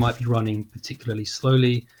who might be running particularly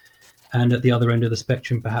slowly, and at the other end of the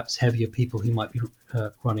spectrum, perhaps heavier people who might be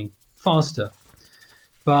running faster.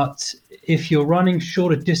 But if you're running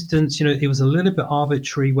shorter distance, it was a little bit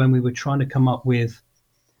arbitrary when we were trying to come up with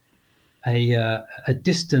a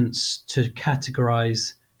distance to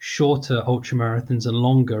categorize shorter ultramarathons and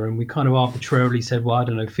longer, and we kind of arbitrarily said,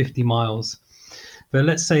 50 miles. But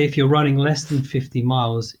let's say if you're running less than 50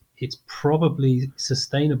 miles, it's probably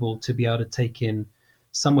sustainable to be able to take in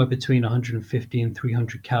somewhere between 150 and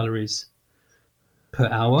 300 calories per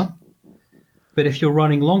hour. But if you're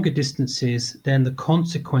running longer distances, then the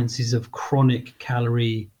consequences of chronic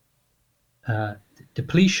calorie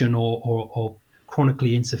depletion or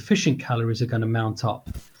chronically insufficient calories are going to mount up.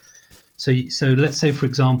 So let's say, for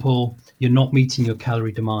example, you're not meeting your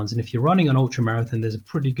calorie demands. And if you're running an ultramarathon, there's a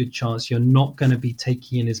pretty good chance you're not going to be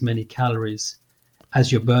taking in as many calories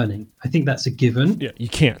as you're burning. I think that's a given. Yeah, you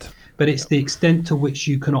can't. But it's the extent to which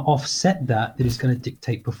you can offset that is going to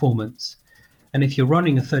dictate performance. And if you're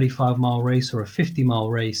running a 35-mile race or a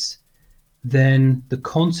 50-mile race, then the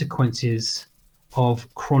consequences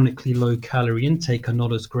of chronically low calorie intake are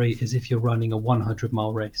not as great as if you're running a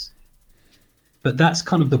 100-mile race. But that's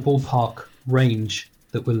kind of the ballpark range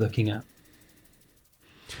that we're looking at.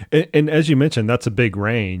 And as you mentioned, that's a big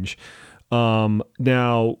range.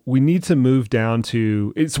 Now, we need to move down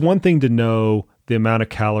to, it's one thing to know the amount of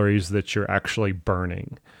calories that you're actually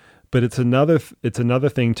burning, but it's another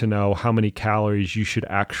thing to know how many calories you should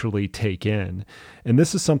actually take in. And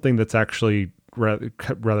this is something that's actually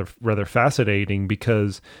rather fascinating,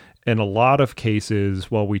 because in a lot of cases,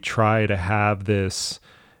 while we try to have this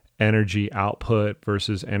energy output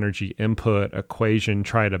versus energy input equation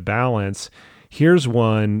try to balance, Here's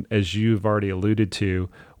one, as you've already alluded to,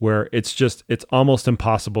 where it's almost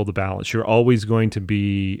impossible to balance. You're always going to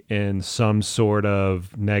be in some sort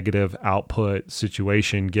of negative output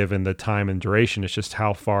situation given the time and duration. It's just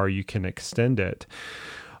how far you can extend it.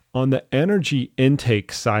 On the energy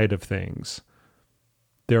intake side of things,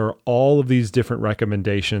 there are all of these different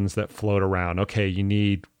recommendations that float around. Okay, you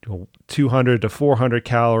need 200 to 400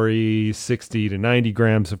 calories, 60 to 90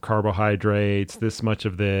 grams of carbohydrates, this much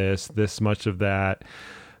of this much of that.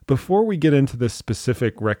 Before we get into the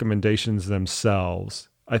specific recommendations themselves,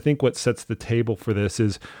 I think what sets the table for this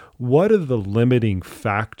is, what are the limiting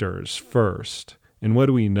factors first? And what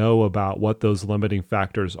do we know about what those limiting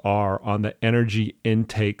factors are on the energy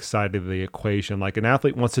intake side of the equation? Like an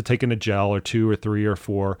athlete wants to take in a gel or 2 or 3 or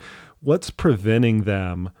 4. What's preventing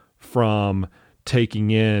them from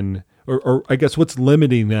taking in, or I guess what's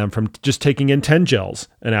limiting them from just taking in 10 gels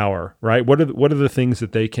an hour, right? What are the things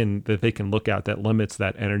that they can look at that limits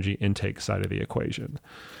that energy intake side of the equation?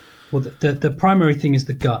 Well, the primary thing is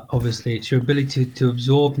the gut. Obviously, it's your ability to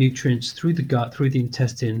absorb nutrients through the gut, through the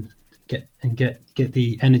intestine, get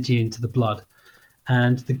the energy into the blood.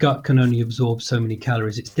 And the gut can only absorb so many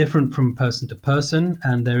calories. It's different from person to person,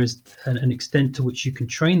 and there is an extent to which you can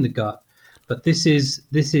train the gut. But this is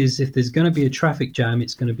if there's going to be a traffic jam,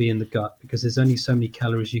 it's going to be in the gut, because there's only so many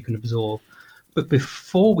calories you can absorb. But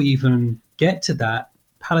before we even get to that,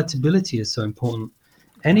 palatability is so important.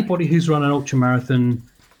 Anybody who's run an ultramarathon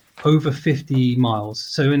over 50 miles,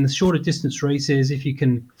 so in the shorter distance races, if you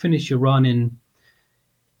can finish your run in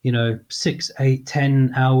 6, 8,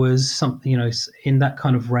 10 hours, something, in that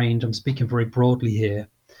kind of range, I'm speaking very broadly here,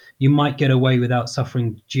 you might get away without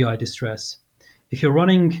suffering GI distress. If you're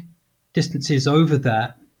running distances over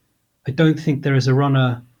that, I don't think there is a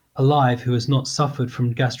runner alive who has not suffered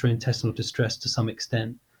from gastrointestinal distress to some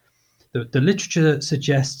extent. The literature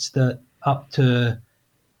suggests that up to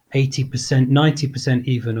 80%, 90%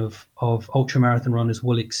 even of ultramarathon runners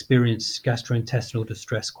will experience gastrointestinal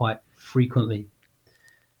distress quite frequently.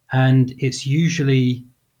 And it's usually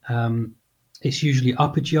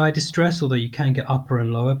upper GI distress, although you can get upper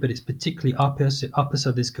and lower, but it's particularly upper.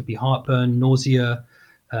 So this could be heartburn, nausea,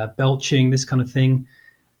 belching, this kind of thing.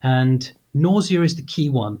 And nausea is the key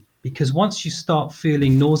one, because once you start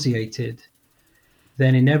feeling nauseated,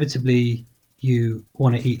 then inevitably you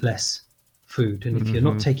want to eat less food. And if you're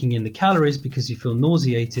not taking in the calories because you feel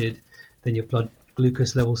nauseated, then your blood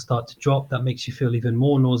glucose levels start to drop. That makes you feel even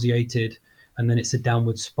more nauseated. And then it's a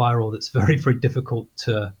downward spiral that's very, very difficult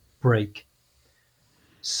to break.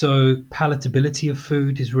 So palatability of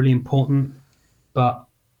food is really important, but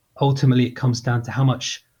ultimately it comes down to how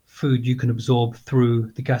much food you can absorb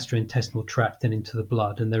through the gastrointestinal tract and into the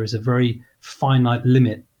blood. And there is a very finite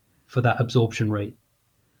limit for that absorption rate.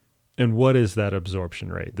 And what is that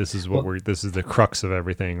absorption rate? This is this is the crux of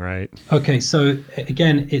everything, right? Okay, so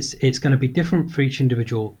again, it's going to be different for each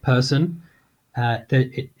individual person.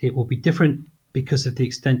 It will be different because of the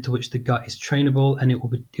extent to which the gut is trainable, and it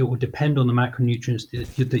will depend on the macronutrients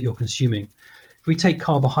that you're consuming. If we take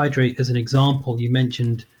carbohydrate as an example, you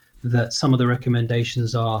mentioned that some of the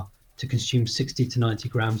recommendations are to consume 60 to 90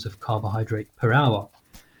 grams of carbohydrate per hour.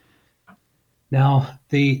 Now,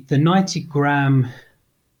 the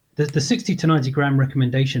 60 to 90 gram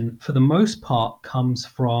recommendation, for the most part, comes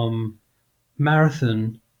from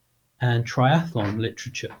marathon and triathlon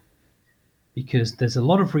literature, because there's a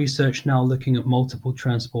lot of research now looking at multiple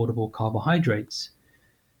transportable carbohydrates.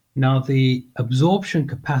 Now, the absorption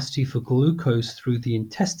capacity for glucose through the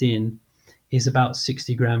intestine is about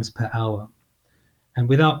 60 grams per hour. And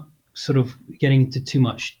without sort of getting into too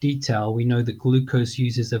much detail, we know that glucose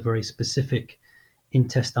uses a very specific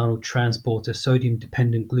intestinal transporter,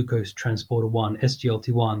 sodium-dependent glucose transporter 1,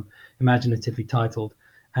 SGLT1, imaginatively titled.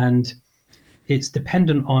 And it's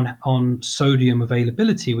dependent on sodium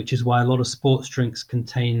availability, which is why a lot of sports drinks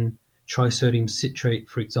contain trisodium citrate,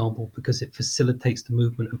 for example, because it facilitates the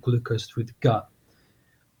movement of glucose through the gut.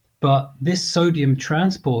 But this sodium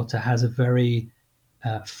transporter has a very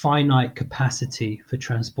finite capacity for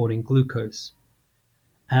transporting glucose.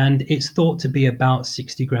 And it's thought to be about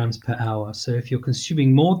 60 grams per hour. So if you're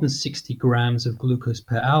consuming more than 60 grams of glucose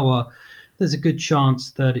per hour, there's a good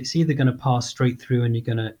chance that it's either going to pass straight through and you're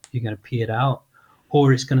going to pee it out,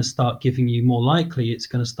 or it's going to start giving you, more likely, it's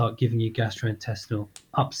going to start giving you gastrointestinal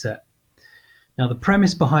upset. Now, the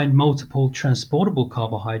premise behind multiple transportable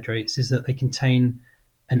carbohydrates is that they contain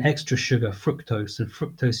an extra sugar, fructose, and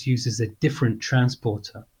fructose uses a different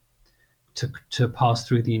transporter to pass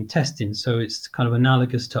through the intestine. So it's kind of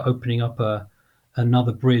analogous to opening up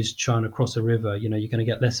another bridge trying to cross a river. You're going to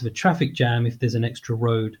get less of a traffic jam if there's an extra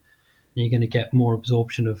road, and you're going to get more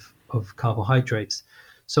absorption of of carbohydrates.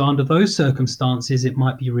 So under those circumstances, it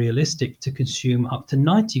might be realistic to consume up to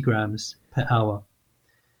 90 grams per hour.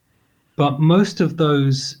 But most of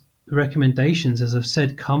those recommendations, as I've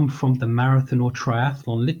said, come from the marathon or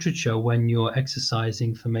triathlon literature when you're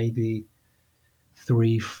exercising for maybe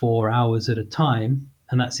 3-4 hours at a time.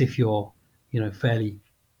 And that's if you're, fairly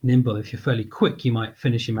nimble. If you're fairly quick, you might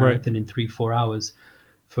finish your marathon in 3-4 hours.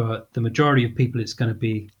 For the majority of people, it's going to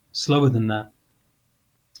be slower than that.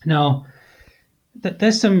 Now,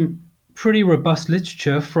 there's some pretty robust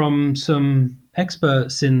literature from some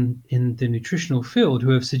experts in the nutritional field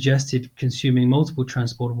who have suggested consuming multiple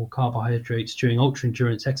transportable carbohydrates during ultra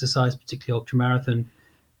endurance exercise, particularly ultramarathon,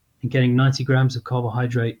 and getting 90 grams of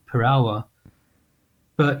carbohydrate per hour.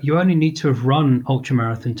 But you only need to have run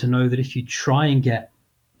ultramarathon to know that if you try and get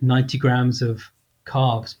 90 grams of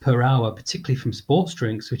carbs per hour, particularly from sports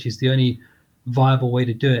drinks, which is the only viable way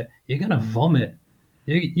to do it, you're going to vomit.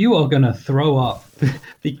 You are going to throw up,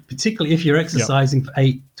 particularly if you're exercising for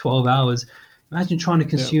 8-12 hours. Imagine trying to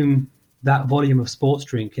consume that volume of sports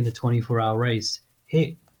drink in a 24-hour race.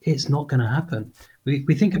 It's not going to happen.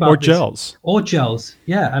 We think about gels. Or gels.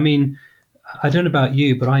 Yeah, I mean, I don't know about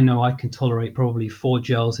you, but I know I can tolerate probably 4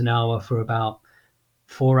 gels an hour for about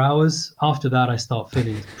 4 hours. After that, I start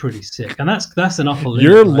feeling pretty sick, and that's an upper limit.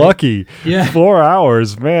 You're right? lucky. Yeah, 4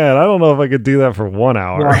 hours, man. I don't know if I could do that for 1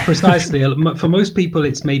 hour. Well, precisely. For most people,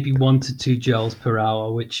 it's maybe 1 to 2 gels per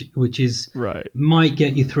hour, which is might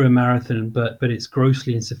get you through a marathon, but it's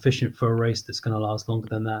grossly insufficient for a race that's going to last longer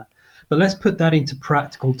than that. But let's put that into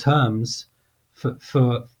practical terms for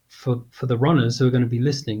the runners who are going to be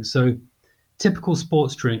listening. So, typical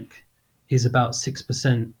sports drink is about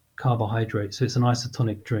 6% carbohydrate, so it's an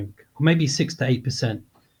isotonic drink, or maybe 6 to 8%.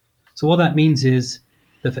 So what that means is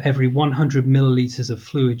that for every 100 milliliters of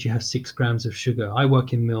fluid, you have 6 grams of sugar. I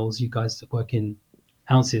work in mils, you guys work in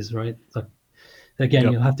ounces, right? So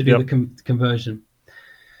again, you'll have to do the conversion.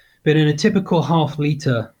 But in a typical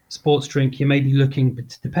half-liter sports drink, you may be looking,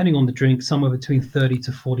 depending on the drink, somewhere between 30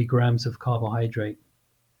 to 40 grams of carbohydrate.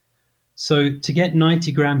 So to get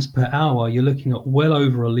 90 grams per hour, you're looking at well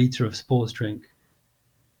over a liter of sports drink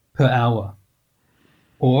per hour.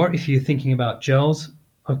 Or if you're thinking about gels,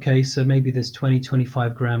 okay, so maybe there's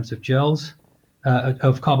 20-25 grams of gels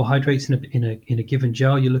of carbohydrates in a given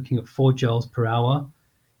gel. You're looking at 4 gels per hour.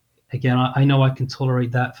 Again, I know I can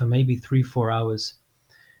tolerate that for maybe 3-4 hours.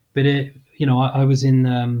 But I was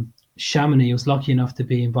in Chamonix. I was lucky enough to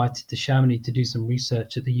be invited to Chamonix to do some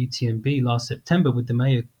research at the UTMB last September with the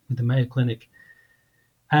Mayo Clinic.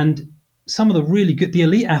 And some of the really good, the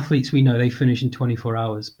elite athletes, we know they finish in 24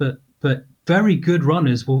 hours, but very good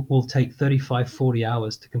runners will take 35-40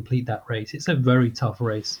 hours to complete that race. It's a very tough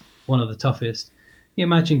race, one of the toughest. You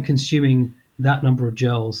imagine consuming that number of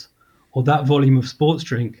gels or that volume of sports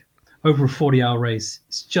drink over a 40-hour race.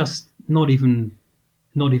 It's just not even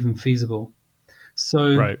feasible.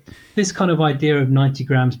 So this kind of idea of 90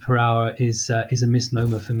 grams per hour is a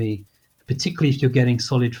misnomer for me, particularly if you're getting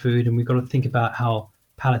solid food. And we've got to think about how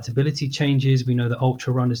palatability changes. We know that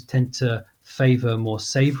ultra runners tend to favor more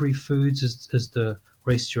savory foods as the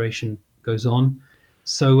race duration goes on.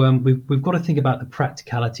 So we've got to think about the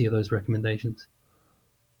practicality of those recommendations.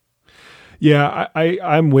 Yeah,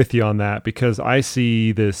 I'm with you on that, because I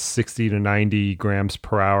see this 60 to 90 grams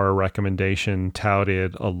per hour recommendation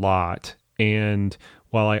touted a lot. And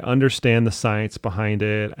while I understand the science behind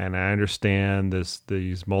it, and I understand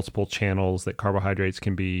these multiple channels that carbohydrates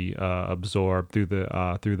can be absorbed through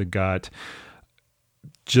the gut,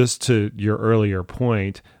 just to your earlier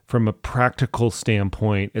point, from a practical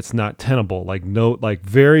standpoint, it's not tenable.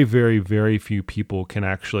 Very, very, very few people can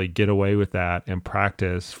actually get away with that and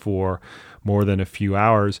practice for more than a few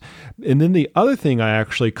hours. And then the other thing I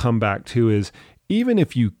actually come back to is, even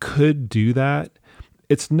if you could do that,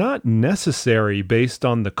 it's not necessary based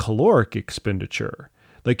on the caloric expenditure.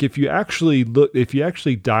 Like if you actually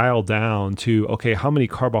dial down to, okay, how many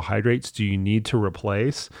carbohydrates do you need to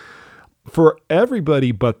replace? For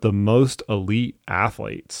everybody but the most elite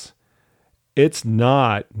athletes, it's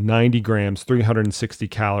not 90 grams, 360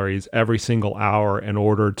 calories every single hour in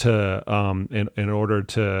order to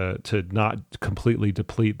not completely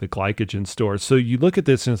deplete the glycogen stores. So you look at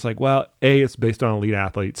this and it's like, well, A, it's based on elite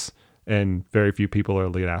athletes, and very few people are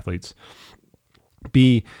elite athletes.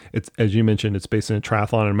 B, it's, as you mentioned, it's based in a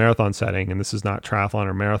triathlon and marathon setting, and this is not triathlon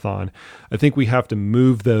or marathon. I think we have to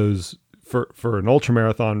move those for an ultra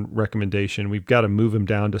marathon recommendation. We've got to move them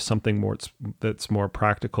down to something more that's more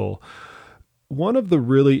practical. One of the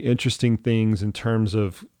really interesting things in terms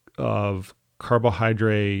of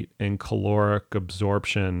carbohydrate and caloric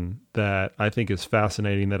absorption that I think is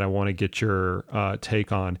fascinating that I want to get your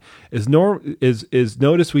take on is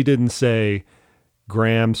notice we didn't say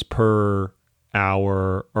grams per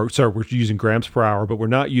hour, or sorry, we're using grams per hour, but we're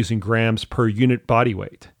not using grams per unit body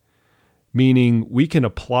weight, meaning we can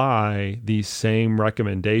apply these same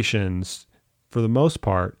recommendations for the most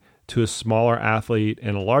part to a smaller athlete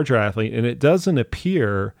and a larger athlete. And it doesn't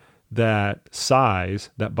appear that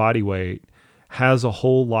size, that body weight, has a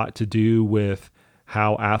whole lot to do with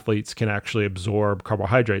how athletes can actually absorb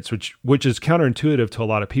carbohydrates, which is counterintuitive to a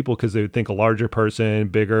lot of people because they would think a larger person,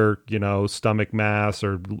 bigger, stomach mass,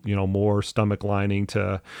 or, more stomach lining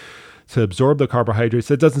to absorb the carbohydrates.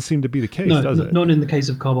 That doesn't seem to be the case, does it? Not in the case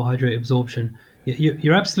of carbohydrate absorption.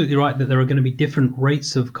 You're absolutely right that there are going to be different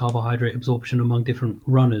rates of carbohydrate absorption among different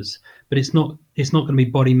runners, but it's not going to be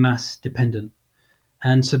body mass dependent.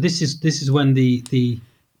 And so this is when the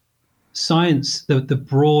science, the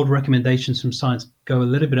broad recommendations from science go a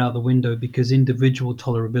little bit out the window, because individual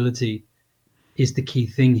tolerability is the key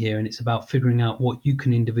thing here, and it's about figuring out what you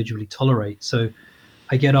can individually tolerate. So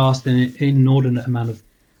I get asked an inordinate amount of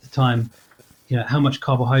the time, how much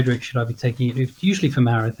carbohydrate should I be taking? It's usually for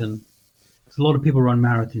marathon. A lot of people run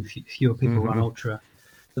marathon, fewer people run ultra.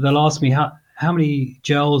 But they'll ask me how many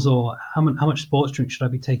gels or how much sports drink should I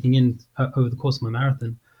be taking in over the course of my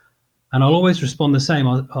marathon? And I'll always respond the same.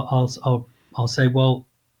 I'll say, well,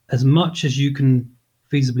 as much as you can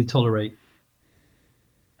feasibly tolerate,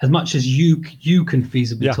 as much as you can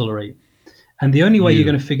feasibly tolerate. And the only way you're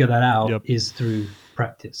going to figure that out is through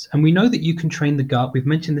practice. And we know that you can train the gut. We've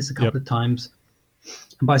mentioned this a couple of times.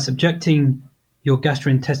 And by subjecting your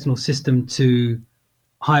gastrointestinal system to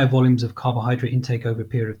higher volumes of carbohydrate intake over a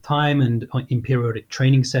period of time and in periodic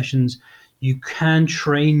training sessions, you can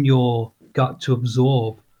train your gut to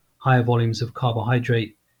absorb higher volumes of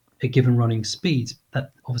carbohydrate at given running speeds.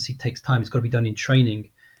 That obviously takes time. It's got to be done in training,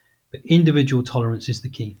 but individual tolerance is the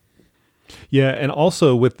key. Yeah, and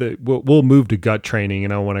also we'll move to gut training,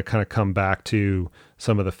 and I want to kind of come back to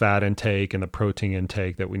some of the fat intake and the protein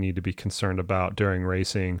intake that we need to be concerned about during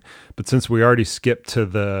racing. But since we already skipped to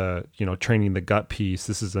the training the gut piece,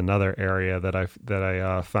 this is another area that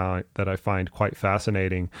I find quite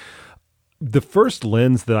fascinating. The first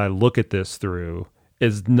lens that I look at this through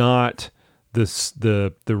is not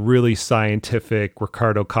the really scientific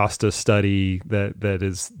Ricardo Costa study that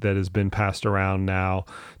has been passed around now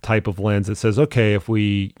type of lens that says, okay, if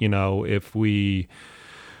we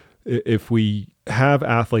have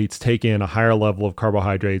athletes take in a higher level of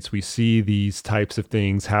carbohydrates, we see these types of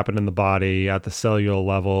things happen in the body at the cellular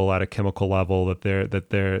level, at a chemical level that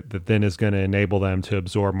then is going to enable them to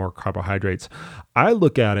absorb more carbohydrates. I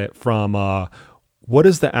look at it from what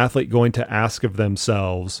is the athlete going to ask of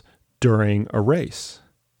themselves during a race?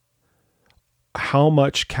 How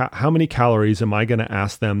many calories am I going to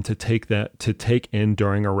ask them to take in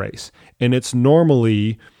during a race? And it's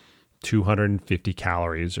normally 250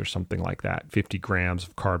 calories or something like that, 50 grams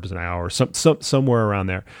of carbs an hour, somewhere around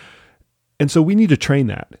there. And so we need to train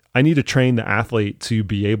that. I need to train the athlete to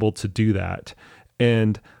be able to do that.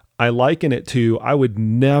 And I liken it to, I would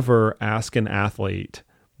never ask an athlete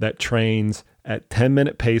that trains at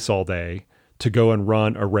 10-minute pace all day to go and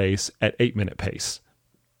run a race at 8-minute pace.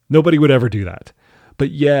 Nobody would ever do that.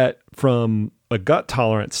 But yet, from a gut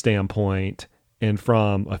tolerance standpoint and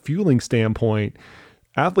from a fueling standpoint,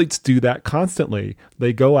 athletes do that constantly.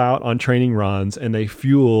 They go out on training runs and they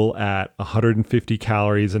fuel at 150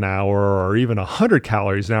 calories an hour or even 100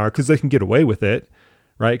 calories an hour because they can get away with it,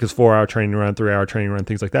 right? Because 4-hour training run, 3-hour training run,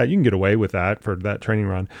 things like that, you can get away with that for that training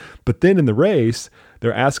run. But then in the race,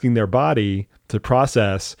 they're asking their body to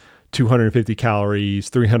process 250 calories,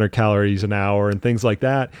 300 calories an hour and things like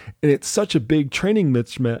that. And it's such a big training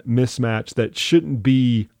mismatch that shouldn't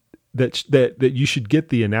be, that you should get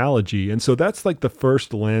the analogy. And so that's like the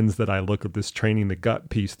first lens that I look at this training the gut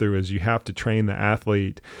piece through, is you have to train the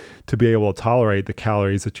athlete to be able to tolerate the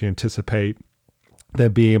calories that you anticipate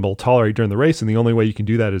them being able to tolerate during the race. And the only way you can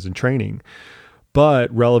do that is in training. But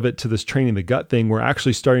relevant to this training the gut thing, we're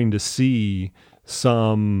actually starting to see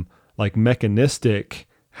some like mechanistic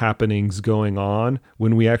happenings going on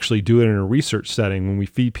when we actually do it in a research setting. When we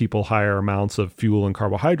feed people higher amounts of fuel and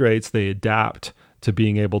carbohydrates, they adapt to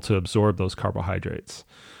being able to absorb those carbohydrates.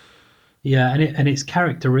 Yeah, and it's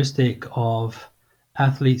characteristic of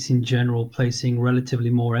athletes in general placing relatively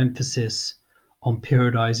more emphasis on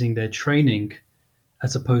periodizing their training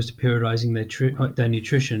as opposed to periodizing their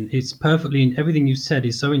nutrition. It's perfectly, everything you said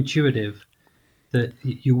is so intuitive that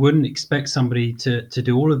you wouldn't expect somebody to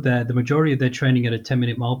do all of the majority of their training at a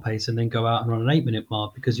 10-minute mile pace and then go out and run an 8-minute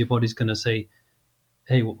mile, because your body's going to say,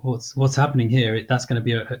 hey, what's happening here? That's going to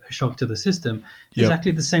be a shock to the system. It's Yep.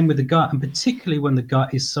 exactly the same with the gut, and particularly when the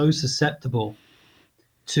gut is so susceptible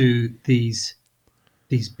to these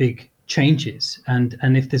big changes. And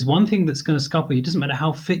if there's one thing that's going to scupper you, it doesn't matter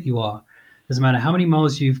how fit you are, doesn't matter how many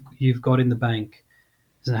miles you've got in the bank,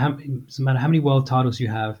 doesn't matter how many world titles you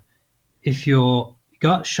have. If your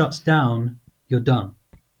gut shuts down, you're done.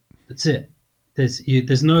 That's it. There's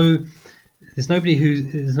no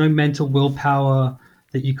mental willpower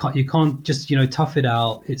that you can't just tough it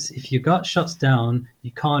out. It's if your gut shuts down,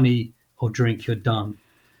 you can't eat or drink, you're done.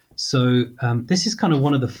 So this is kind of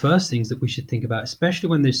one of the first things that we should think about, especially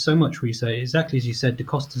when there's so much research. Exactly as you said,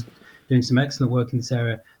 DaCosta's doing some excellent work in this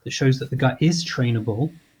area that shows that the gut is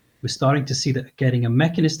trainable. We're starting to see that, getting a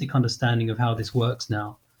mechanistic understanding of how this works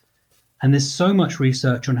now. And there's so much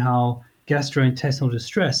research on how gastrointestinal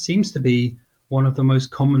distress seems to be one of the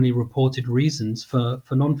most commonly reported reasons for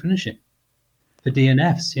non-finishing, for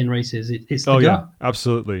DNFs in races. It's the gut. Yeah,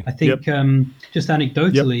 absolutely. I think just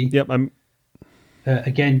anecdotally, Yep.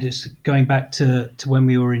 again, just going back to when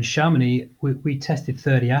we were in Chamonix, we tested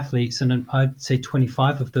 30 athletes, and I'd say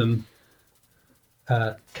 25 of them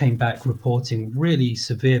came back reporting really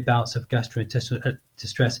severe bouts of gastrointestinal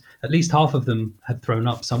distress. At least half of them had thrown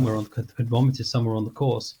up somewhere, had vomited somewhere on the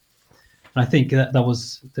course. And I think that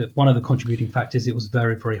was one of the contributing factors. It was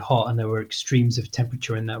very, very hot, and there were extremes of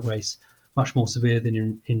temperature in that race, much more severe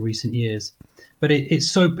than in recent years. But it's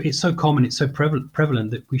so common, it's so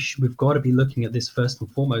prevalent that we've got to be looking at this first and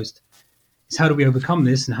foremost. Is how do we overcome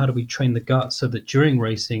this, and how do we train the gut so that during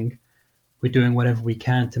racing we're doing whatever we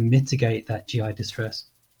can to mitigate that GI distress.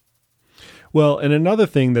 Well, and another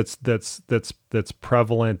thing that's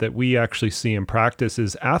prevalent that we actually see in practice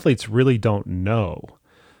is athletes really don't know.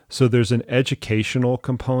 So there's an educational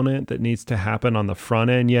component that needs to happen on the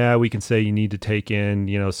front end. Yeah, we can say you need to take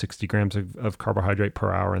in, 60 grams of carbohydrate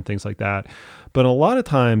per hour and things like that. But a lot of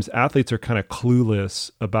times athletes are kind of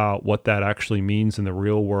clueless about what that actually means in the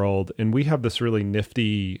real world. And we have this really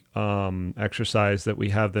nifty exercise that we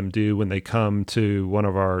have them do when they come to one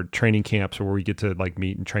of our training camps where we get to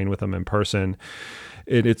meet and train with them in person.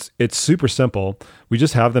 It's super simple. We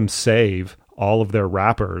just have them save all of their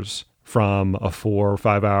wrappers from a 4 or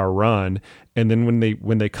 5 hour run, and then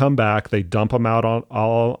when they come back, they dump them out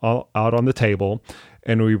on the table,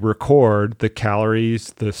 and we record the calories,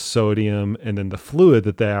 the sodium, and then the fluid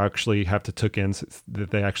that they actually took in.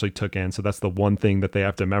 So that's the one thing that they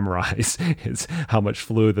have to memorize is how much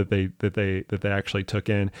fluid that they actually took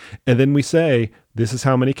in, and then we say this is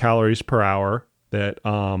how many calories per hour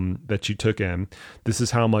that you took in. This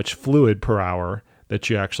is how much fluid per hour that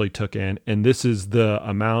you actually took in. And this is the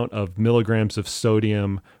amount of milligrams of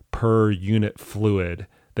sodium per unit fluid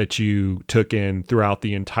that you took in throughout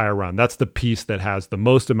the entire run. That's the piece that has the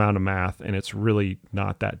most amount of math, and it's really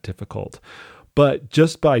not that difficult. But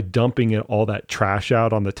just by dumping all that trash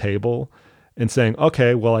out on the table and saying,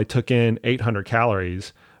 okay, well, I took in 800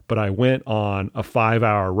 calories, but I went on a 5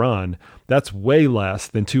 hour run, that's way less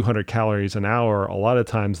than 200 calories an hour. A lot of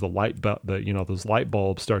times those light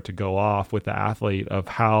bulbs start to go off with the athlete of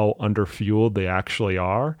how underfueled they actually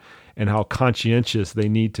are and how conscientious they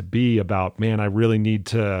need to be about, man, I really need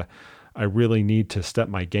to step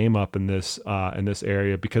my game up in this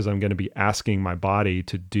area, because I'm going to be asking my body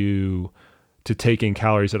to take in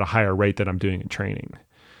calories at a higher rate than I'm doing in training.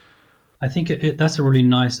 I think that's a really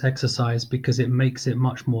nice exercise because it makes it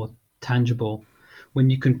much more tangible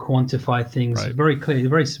when you can quantify things very clearly.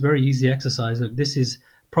 Very, very easy exercise. Look, this is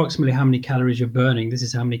approximately how many calories you're burning. This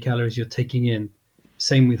is how many calories you're taking in.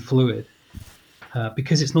 Same with fluid,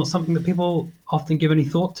 because it's not something that people often give any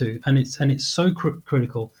thought to, and it's so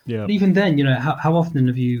critical. Yeah. But even then, how often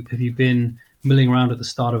have you been milling around at the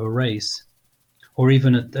start of a race, or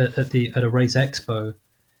even at a race expo,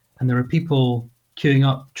 and there are people queuing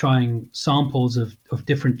up trying samples of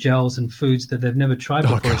different gels and foods that they've never tried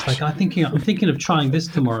before. It's like, I'm thinking of trying this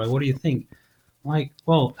tomorrow. What do you think? Like,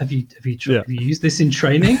 well, have you used this in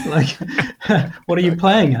training? Like, what are you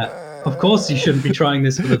playing at? Of course you shouldn't be trying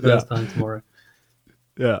this for the first time tomorrow.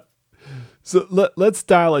 Yeah. So let's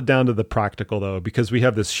dial it down to the practical though, because we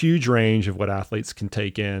have this huge range of what athletes can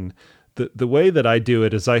take in. The way that I do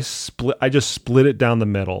it is I just split it down the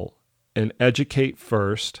middle and educate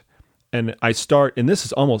first. And I start, and this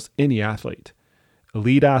is almost any athlete,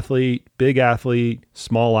 elite athlete, big athlete,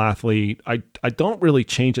 small athlete. I don't really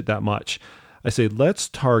change it that much. I say, let's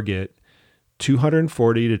target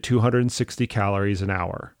 240 to 260 calories an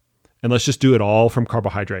hour. And let's just do it all from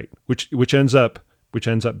carbohydrate, which ends up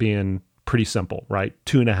being pretty simple, right?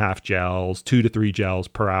 2.5 gels, 2 to 3 gels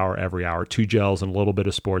per hour every hour, 2 gels and a little bit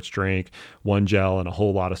of sports drink, 1 gel and a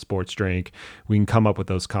whole lot of sports drink. We can come up with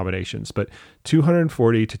those combinations, but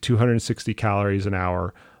 240 to 260 calories an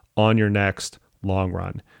hour on your next long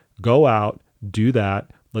run. Go out, do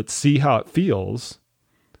that. Let's see how it feels.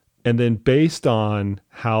 And then based on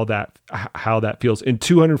how that feels, in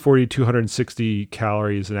 240, 260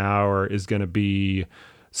 calories an hour is going to be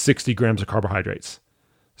 60 grams of carbohydrates.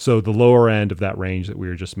 So the lower end of that range that we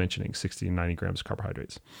were just mentioning, 60 and 90 grams of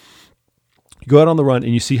carbohydrates. You go out on the run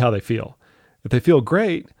and you see how they feel. If they feel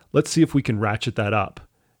great, let's see if we can ratchet that up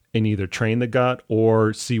and either train the gut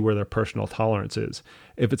or see where their personal tolerance is.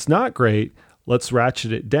 If it's not great, let's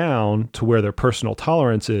ratchet it down to where their personal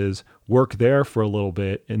tolerance is, work there for a little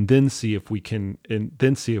bit, and then see if we can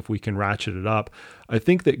ratchet it up. I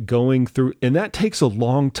think that going through, and that takes a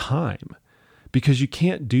long time, because you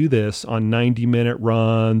can't do this on 90-minute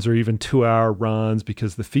runs or even 2-hour runs,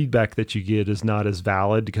 because the feedback that you get is not as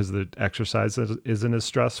valid because the exercise isn't as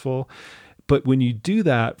stressful. But when you do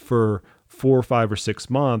that for 4 or 5 or 6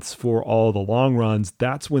 months for all the long runs,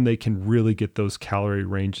 that's when they can really get those calorie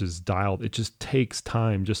ranges dialed. It just takes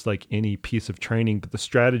time, just like any piece of training. But the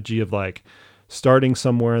strategy of like starting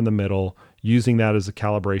somewhere in the middle, using that as a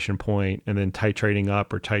calibration point, and then titrating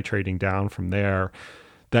up or titrating down from there,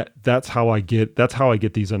 that's how I get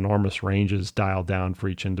these enormous ranges dialed down for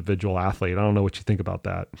each individual athlete. I don't know what you think about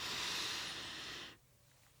that.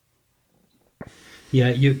 Yeah,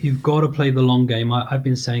 you've got to play the long game. I've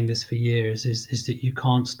been saying this for years, is that you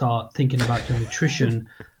can't start thinking about your nutrition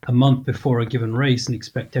a month before a given race and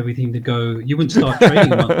expect everything to go. You wouldn't start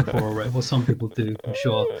training a month before a race. Well, some people do, I'm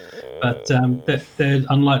sure. But they're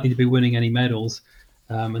unlikely to be winning any medals,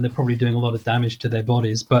 and they're probably doing a lot of damage to their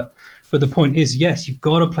bodies. But the point is, yes, you've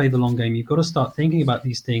got to play the long game. You've got to start thinking about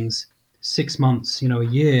these things 6 months, a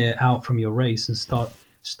year out from your race, and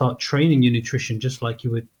start training your nutrition just like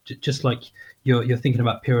you would, just like you're thinking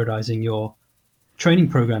about periodizing your training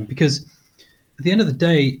program. Because at the end of the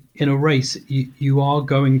day, in a race, you are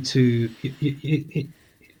going to,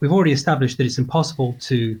 we've already established that it's impossible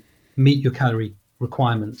to meet your calorie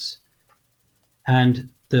requirements. And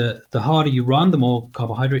the harder you run, the more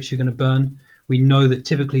carbohydrates you're going to burn. We know that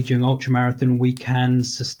typically during ultramarathon, we can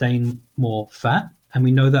sustain more fat. And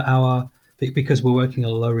we know that because we're working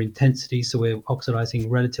at a lower intensity, so we're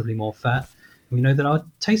oxidizing relatively more fat. We know that our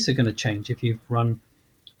tastes are going to change. If you've run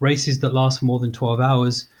races that last for more than 12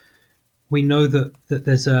 hours, we know that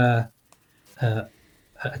there's a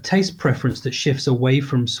taste preference that shifts away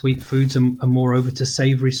from sweet foods and more over to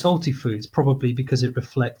savory, salty foods, probably because it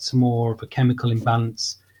reflects more of a chemical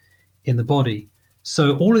imbalance in the body.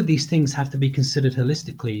 So all of these things have to be considered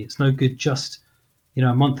holistically. It's no good just,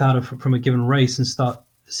 a month out from a given race and start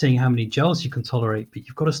seeing how many gels you can tolerate, but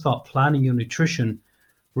you've got to start planning your nutrition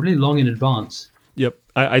really long in advance. Yep.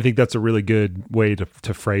 I think that's a really good way to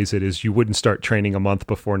phrase it, is you wouldn't start training a month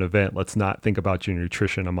before an event. Let's not think about your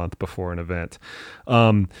nutrition a month before an event.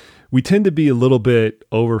 We tend to be a little bit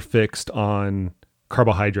overfixed on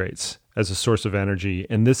carbohydrates as a source of energy.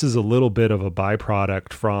 And this is a little bit of a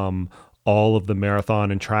byproduct from all of the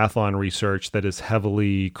marathon and triathlon research that is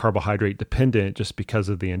heavily carbohydrate dependent just because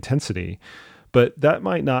of the intensity. But that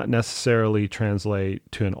might not necessarily translate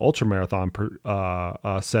to an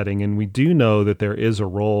ultramarathon setting. And we do know that there is a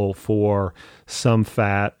role for some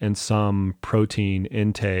fat and some protein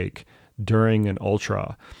intake during an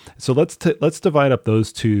ultra. So let's divide up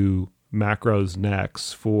those two macros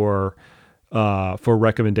next for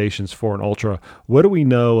recommendations for an ultra. What do we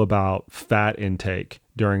know about fat intake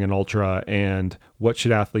during an ultra, and what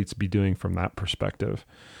should athletes be doing from that perspective?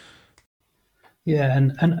 Yeah,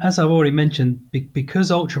 and as I've already mentioned,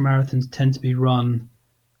 because ultramarathons tend to be run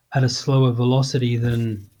at a slower velocity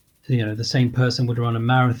than the same person would run a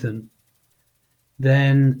marathon,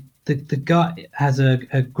 then the gut has a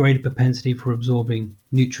greater propensity for absorbing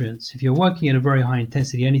nutrients. If you're working at a very high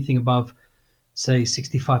intensity, anything above, say,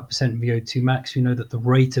 65% VO2 max, we know that the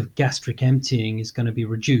rate of gastric emptying is going to be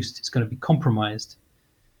reduced. It's going to be compromised,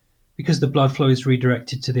 because the blood flow is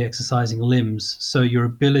redirected to the exercising limbs. So your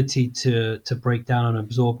ability to break down and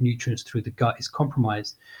absorb nutrients through the gut is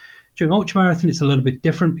compromised. During ultramarathon, it's a little bit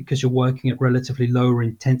different because you're working at relatively lower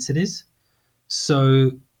intensities.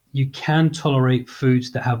 So you can tolerate foods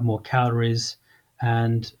that have more calories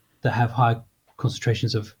and that have high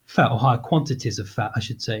concentrations of fat, or higher quantities of fat, I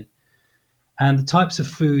should say. And the types of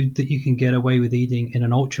food that you can get away with eating in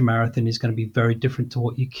an ultramarathon is going to be very different to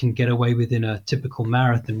what you can get away with in a typical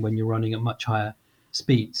marathon when you're running at much higher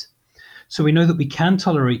speeds. So we know that we can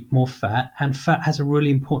tolerate more fat, and fat has a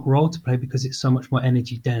really important role to play because it's so much more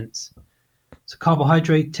energy dense. So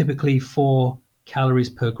carbohydrate, typically 4 calories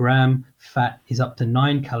per gram. Fat is up to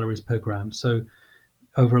 9 calories per gram. So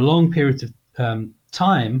over a long period of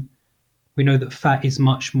time, we know that fat is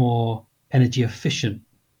much more energy efficient.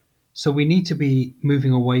 So we need to be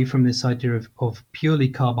moving away from this idea of purely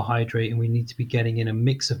carbohydrate, and we need to be getting in a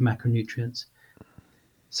mix of macronutrients.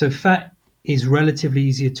 So fat is relatively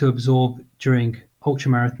easier to absorb during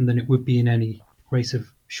ultramarathon than it would be in any race of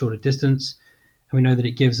shorter distance. And we know that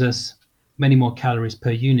it gives us many more calories per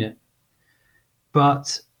unit.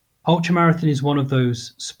 But ultramarathon is one of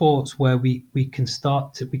those sports where we can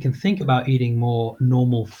think about eating more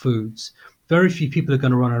normal foods. Very few people are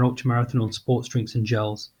going to run an ultramarathon on sports drinks and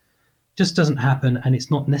gels. Just doesn't happen, and it's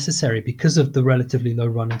not necessary because of the relatively low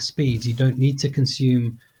running speeds. You don't need to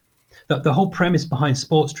consume. The whole premise behind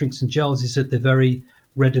sports drinks and gels is that they're very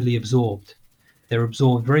readily absorbed. They're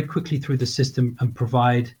absorbed very quickly through the system and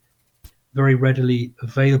provide very readily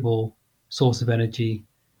available source of energy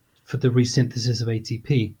for the resynthesis of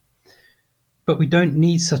ATP. But we don't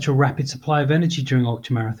need such a rapid supply of energy during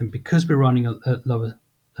ultramarathon because we're running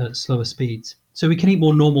at slower speeds. So we can eat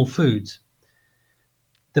more normal foods.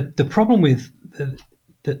 The problem with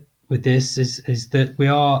this is that we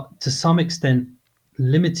are to some extent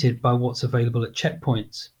limited by what's available at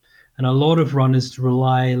checkpoints, and a lot of runners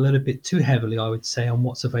rely a little bit too heavily, I would say, on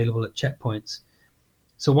what's available at checkpoints.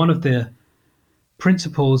 So one of the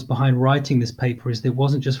principles behind writing this paper is that it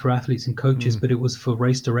wasn't just for athletes and coaches, but it was for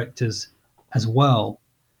race directors as well,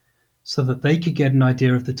 so that they could get an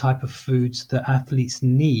idea of the type of foods that athletes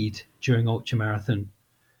need during ultramarathon.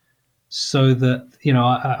 So that,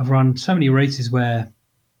 I've run so many races where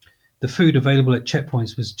the food available at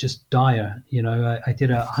checkpoints was just dire. I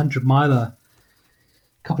did a 100-miler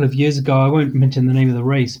a couple of years ago. I won't mention the name of the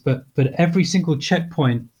race, but every single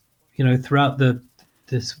checkpoint, throughout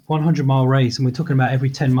this 100-mile race, and we're talking about every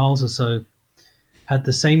 10 miles or so, had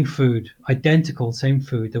the same food, identical same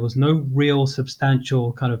food. There was no real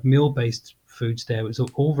substantial kind of meal-based foods there. It was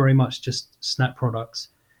all very much just snack products,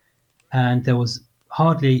 and there was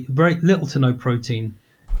very little to no protein.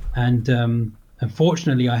 And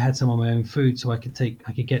unfortunately, I had some of my own food, so I could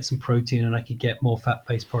get some protein and I could get more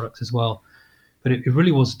fat-based products as well. But it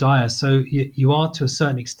really was dire. So you are to a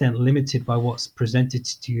certain extent limited by what's presented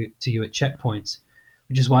to you at checkpoints,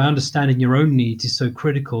 which is why understanding your own needs is so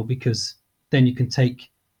critical, because then you can take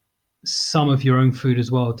some of your own food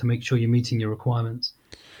as well to make sure you're meeting your requirements.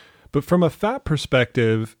 But from a fat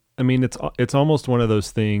perspective, I mean, it's almost one of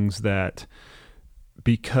those things that,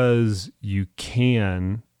 because you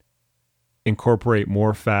can incorporate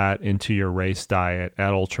more fat into your race diet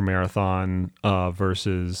at ultramarathon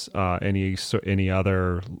versus any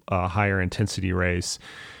other higher intensity race,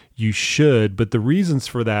 you should. But the reasons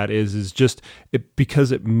for that is just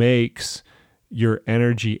because it makes your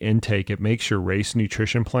energy intake, it makes your race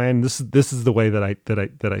nutrition plan. This is the way that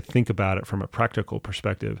I think about it from a practical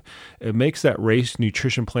perspective. It makes that race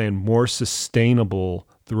nutrition plan more sustainable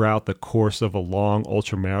throughout the course of a long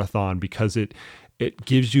ultramarathon, because it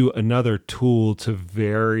gives you another tool to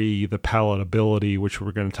vary the palatability, which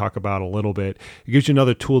we're going to talk about a little bit. It gives you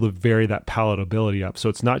another tool to vary that palatability up. So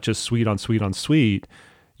it's not just sweet on sweet on sweet.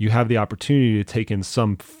 You have the opportunity to take in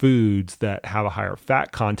some foods that have a higher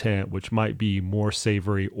fat content, which might be more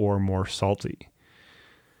savory or more salty.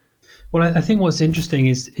 Well, I think what's interesting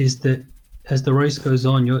is that as the race goes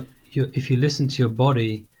on, if you listen to your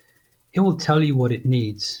body, it will tell you what it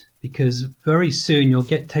needs, because very soon you'll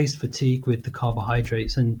get taste fatigue with the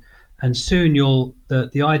carbohydrates, and soon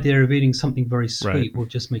the idea of eating something very sweet will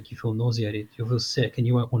just make you feel nauseated. You'll feel sick and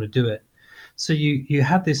you won't want to do it. So you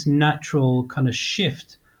have this natural kind of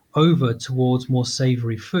shift over towards more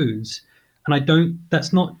savory foods, and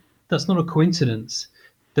that's not a coincidence.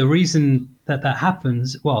 The reason that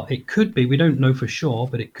happens, well, it could be, we don't know for sure,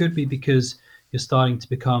 but it could be because you're starting to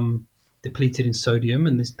become depleted in sodium,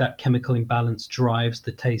 and that chemical imbalance drives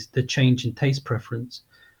the change in taste preference.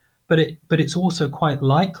 But it's also quite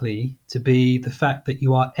likely to be the fact that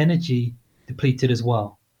you are energy depleted as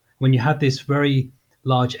well. When you have this very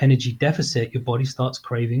large energy deficit, your body starts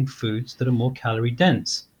craving foods that are more calorie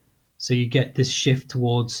dense. So you get this shift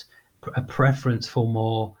towards a preference for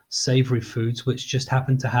more savory foods, which just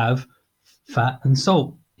happen to have fat and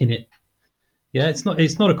salt in it. Yeah, it's not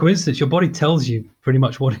a coincidence. Your body tells you pretty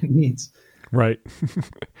much what it needs. Right.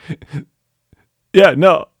 Yeah,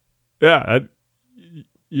 no. Yeah,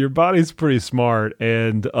 your body's pretty smart,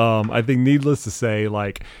 and I think needless to say,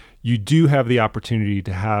 like, you do have the opportunity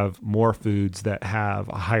to have more foods that have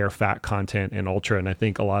a higher fat content in ultra, and I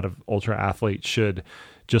think a lot of ultra athletes should,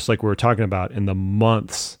 just like we were talking about, in the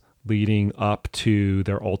months leading up to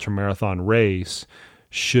their ultramarathon race,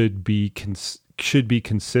 should be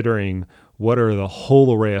considering what are the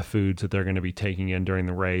whole array of foods that they're going to be taking in during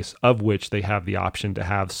the race, of which they have the option to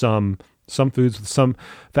have some foods with some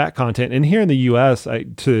fat content. And here in the U.S.,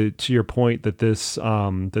 to your point that this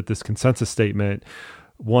consensus statement,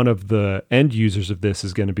 one of the end users of this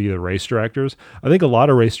is going to be the race directors. I think a lot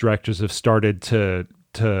of race directors have started to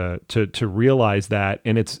realize that,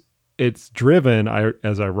 and it's driven,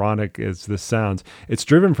 as ironic as this sounds, it's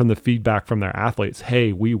driven from the feedback from their athletes.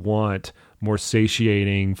 Hey, we want more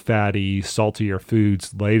satiating, fatty, saltier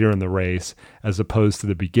foods later in the race as opposed to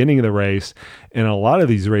the beginning of the race. And a lot of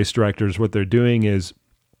these race directors, what they're doing is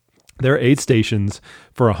their aid stations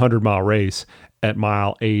for a 100-mile race at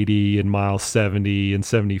mile 80 and mile 70 and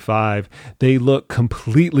 75, they look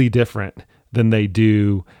completely different than they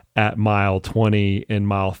do at mile 20 and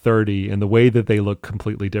mile 30. And the way that they look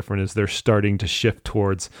completely different is they're starting to shift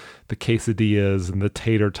towards the quesadillas and the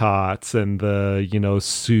tater tots and the,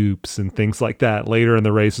 soups and things like that later in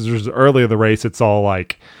the races. Early in the race, it's all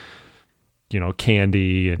like,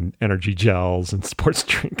 candy and energy gels and sports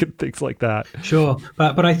drink and things like that. Sure.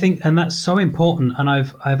 But I think, and that's so important. And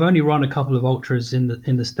I've only run a couple of ultras in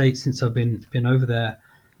the States since I've been over there.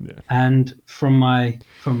 Yeah. And from an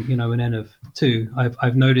N of 2,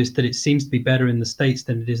 I've noticed that it seems to be better in the States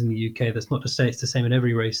than it is in the UK. That's not to say it's the same in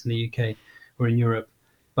every race in the UK or in Europe.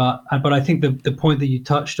 But I think the point that you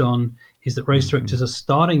touched on is that race directors are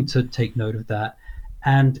starting to take note of that,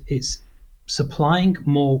 and it's supplying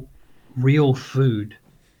more real food.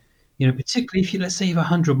 Particularly if let's say you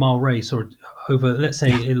have a 100-mile race or over, let's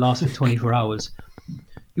say it lasts for 24 hours.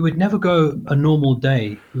 You would never go a normal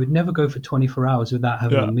day. You would never go for 24 hours without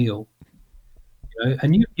having a meal.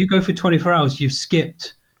 And you go for 24 hours, you've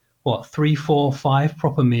skipped, 3, 4, 5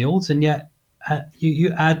 proper meals. And yet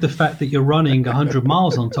you add the fact that you're running 100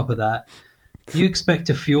 miles on top of that. You expect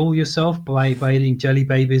to fuel yourself by eating jelly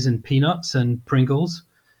babies and peanuts and Pringles,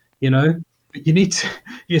 But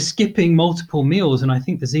you're skipping multiple meals. And I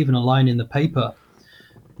think there's even a line in the paper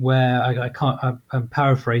where I'm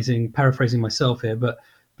paraphrasing myself here, but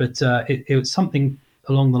it was something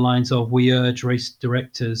along the lines of, we urge race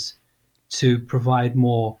directors to provide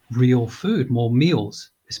more real food, more meals,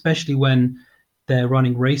 especially when they're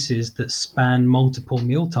running races that span multiple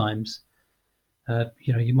meal times.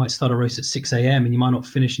 You might start a race at 6 a.m. and you might not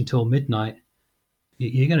finish until midnight.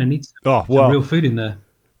 You're going to need some real food in there.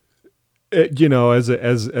 As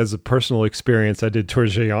a personal experience, I did Tour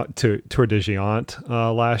de Géant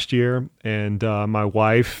last year, and my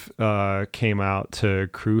wife came out to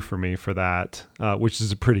crew for me for that, which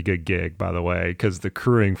is a pretty good gig, by the way, because the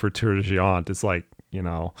crewing for Tour de Géant is like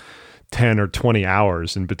 10 or 20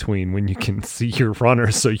 hours in between when you can see your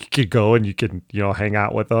runners, so you could go and you can hang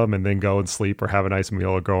out with them and then go and sleep or have a nice meal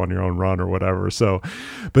or go on your own run or whatever. So,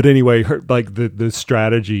 but anyway, the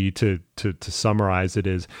strategy to summarize it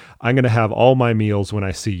is, I'm going to have all my meals when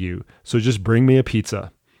I see you, so just bring me a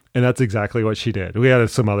pizza. And that's exactly what she did. We had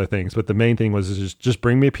some other things, but the main thing was just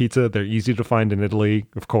bring me a pizza. They're easy to find in Italy,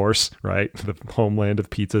 of course, right? The homeland of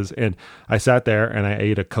pizzas. And I sat there and I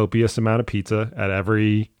ate a copious amount of pizza at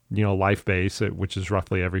every life base, which is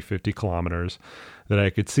roughly every 50 kilometers that I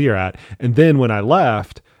could see her at. And then when I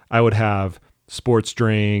left, I would have sports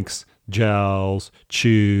drinks, gels,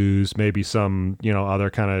 chews, maybe some, other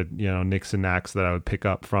kind of, nicks and knacks that I would pick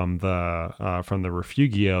up from the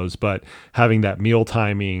refugios. But having that meal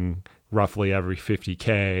timing roughly every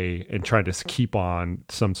 50K and trying to keep on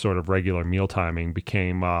some sort of regular meal timing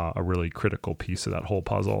became a really critical piece of that whole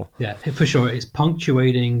puzzle. Yeah, for sure. It's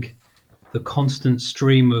punctuating the constant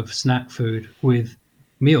stream of snack food with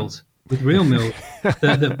meals, with real meals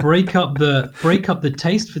that break up the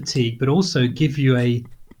taste fatigue, but also give you a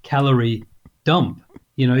calorie dump.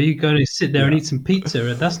 You're going to sit there and eat some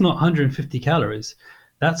pizza. That's not 150 calories.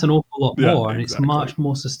 That's an awful lot more, and it's much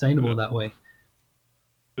more sustainable that way.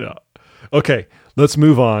 Yeah. Okay, let's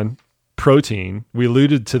move on. Protein. We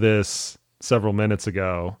alluded to this several minutes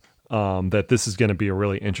ago. That this is going to be a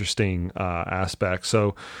really interesting aspect.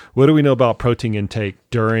 So what do we know about protein intake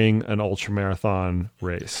during an ultramarathon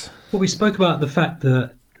race? Well, we spoke about the fact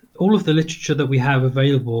that all of the literature that we have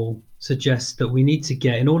available suggests that we need to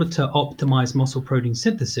get, in order to optimize muscle protein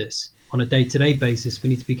synthesis on a day-to-day basis, we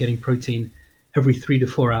need to be getting protein every 3 to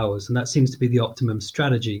 4 hours, and that seems to be the optimum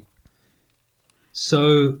strategy.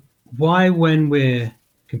 So why, when we're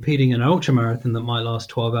competing in an ultramarathon that might last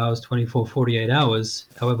 12 hours, 24, 48 hours,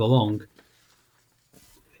 however long,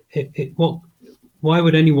 why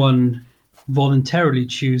would anyone voluntarily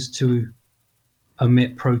choose to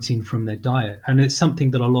omit protein from their diet? And it's something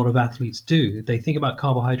that a lot of athletes do. They think about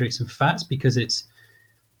carbohydrates and fats because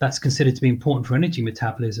that's considered to be important for energy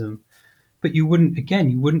metabolism. but you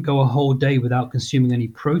wouldn't go a whole day without consuming any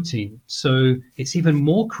protein. So it's even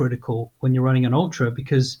more critical when you're running an ultra,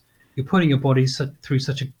 because you're putting your body through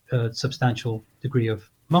such a substantial degree of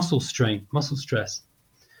muscle strain, muscle stress.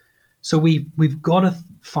 So we've got to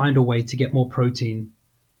find a way to get more protein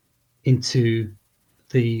into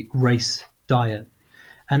the race diet.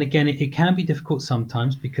 And again, it can be difficult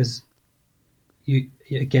sometimes, because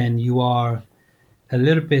you are a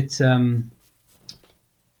little bit,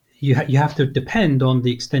 you have to depend on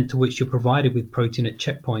the extent to which you're provided with protein at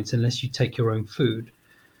checkpoints, unless you take your own food.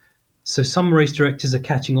 So some race directors are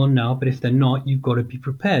catching on now, but if they're not, you've got to be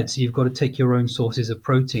prepared. So you've got to take your own sources of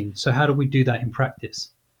protein. So how do we do that in practice?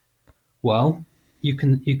 Well, you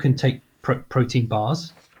can take protein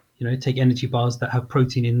bars, take energy bars that have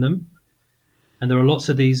protein in them. And there are lots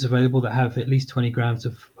of these available that have at least 20 grams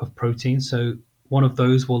of protein. So one of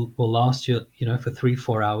those will last you, for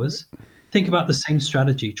 3-4 hours. Think about the same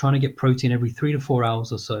strategy, trying to get protein every 3 to 4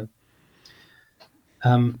 hours or so.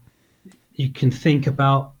 You can think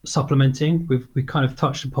about supplementing. We kind of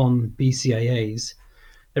touched upon BCAAs.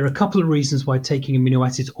 There are a couple of reasons why taking amino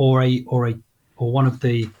acids or one of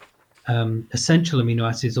the essential amino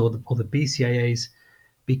acids or the BCAAs,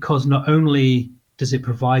 because not only does it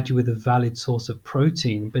provide you with a valid source of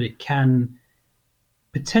protein, but it can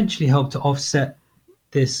potentially help to offset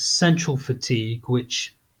this central fatigue,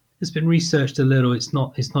 which has been researched a little. It's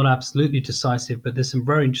not absolutely decisive, but there's some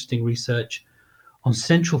very interesting research on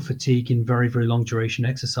central fatigue in very, very long duration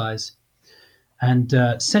exercise. And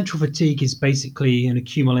central fatigue is basically an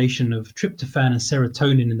accumulation of tryptophan and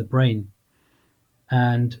serotonin in the brain.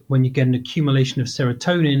 And when you get an accumulation of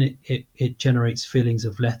serotonin, it generates feelings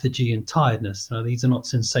of lethargy and tiredness. Now, these are not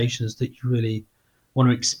sensations that you really want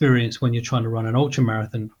to experience when you're trying to run an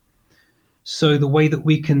ultramarathon. So the way that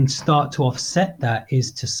we can start to offset that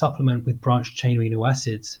is to supplement with branched chain amino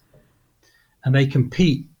acids. And they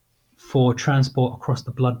compete for transport across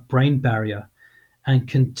the blood-brain barrier and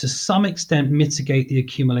can, to some extent, mitigate the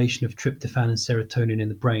accumulation of tryptophan and serotonin in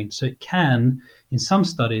the brain. So it can, in some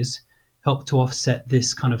studies, help to offset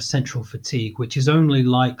this kind of central fatigue, which is only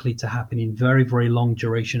likely to happen in very, very long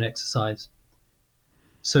duration exercise.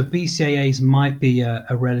 So BCAAs might be a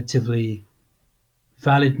relatively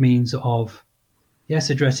valid means of,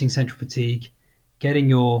 yes, addressing central fatigue, getting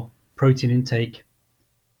your protein intake.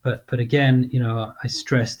 But again, I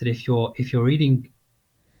stress that if you're eating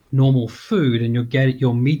normal food and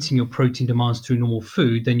you're meeting your protein demands through normal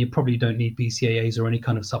food, then you probably don't need BCAAs or any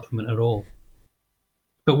kind of supplement at all.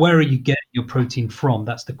 But where are you getting your protein from?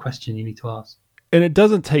 That's the question you need to ask. And it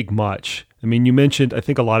doesn't take much. I mean, you mentioned, I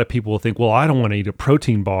think a lot of people will think, well, I don't want to eat a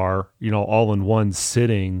protein bar, all in one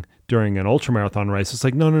sitting during an ultramarathon race. It's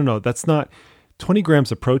like, no, that's not 20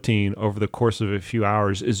 grams of protein over the course of a few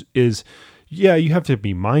hours is yeah, you have to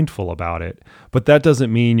be mindful about it, but that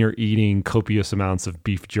doesn't mean you're eating copious amounts of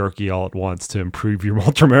beef jerky all at once to improve your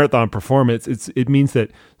ultramarathon performance. It means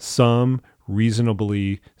that some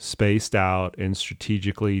reasonably spaced out and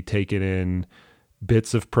strategically taken in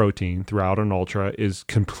bits of protein throughout an ultra is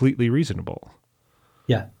completely reasonable.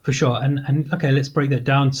 Yeah, for sure. And okay, let's break that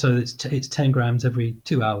down. So it's 10 grams every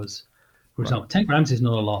 2 hours, for example. Right. 10 grams is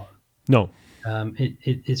not a lot. No.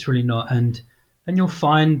 It's really not. And you'll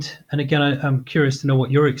find, and again, I'm curious to know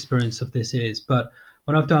what your experience of this is, but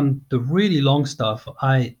when I've done the really long stuff,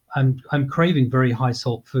 I'm craving very high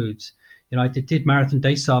salt foods. I did Marathon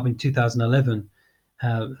Day Sub in 2011.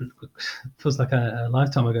 Feels like a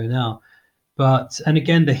lifetime ago now. And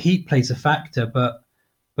again, the heat plays a factor, but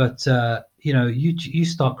you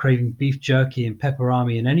start craving beef jerky and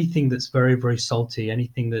pepperami and anything that's very, very salty,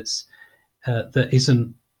 anything that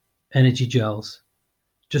isn't energy gels,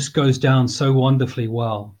 just goes down so wonderfully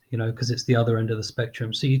well, because it's the other end of the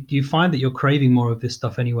spectrum. So you find that you're craving more of this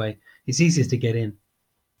stuff anyway. It's easiest to get in.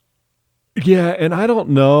 Yeah, and I don't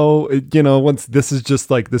know, once this is just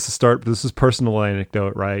like this is personal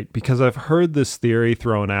anecdote, right? Because I've heard this theory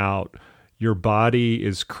thrown out, your body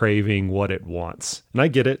is craving what it wants. And I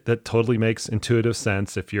get it, that totally makes intuitive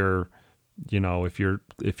sense if you're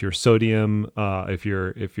sodium, if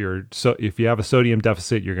you have a sodium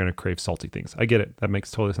deficit, you're going to crave salty things. I get it. That makes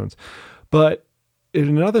total sense. But in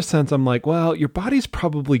another sense, I'm like, well, your body's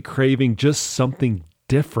probably craving just something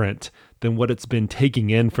different than what it's been taking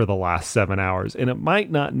in for the last 7 hours. And it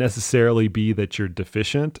might not necessarily be that you're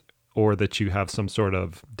deficient or that you have some sort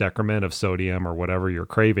of decrement of sodium or whatever you're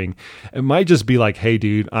craving. It might just be like, hey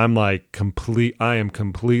dude, I am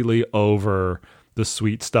completely over the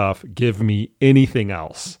sweet stuff. Give me anything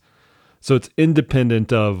else. So it's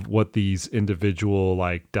independent of what these individual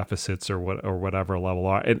like deficits or whatever level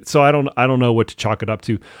are. And so I don't know what to chalk it up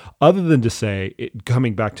to, other than to say,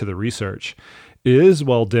 coming back to the research, it is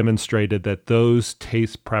well demonstrated that those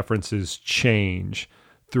taste preferences change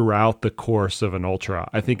throughout the course of an ultra.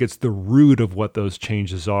 I think it's the root of what those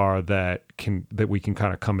changes are that we can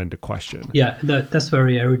kind of come into question. Yeah, that's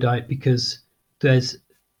very erudite, because there's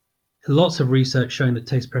lots of research showing that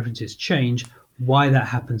taste preferences change. Why that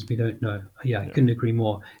happens, we don't know. I couldn't agree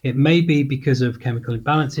more. It may be because of chemical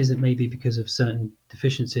imbalances. It may be because of certain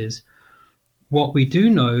deficiencies. What we do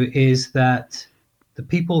know is that the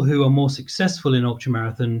people who are more successful in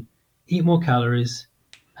ultramarathon eat more calories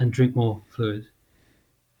and drink more fluid.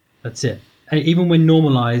 That's it. And even when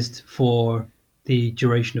normalized for the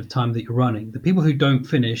duration of time that you're running, the people who don't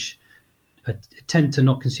finish tend to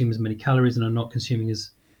not consume as many calories and are not consuming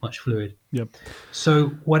as much fluid. Yep. So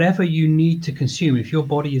whatever you need to consume, if your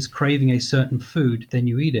body is craving a certain food, then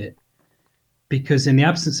you eat it. Because in the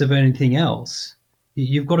absence of anything else,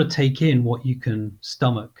 you've got to take in what you can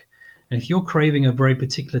stomach. And if you're craving a very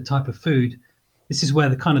particular type of food, this is where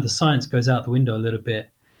the science goes out the window a little bit.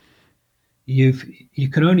 You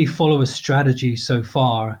can only follow a strategy so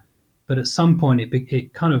far, but at some point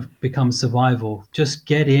it kind of becomes survival. Just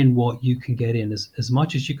get in what you can get in, as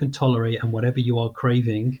much as you can tolerate, and whatever you are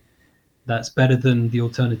craving, that's better than the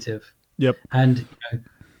alternative. Yep. And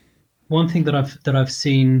one thing that I've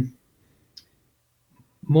seen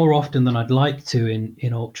more often than I'd like to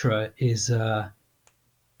in ultra is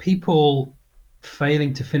people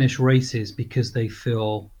failing to finish races because they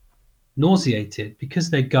feel nauseated, because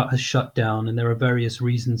their gut has shut down, and there are various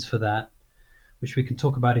reasons for that, which we can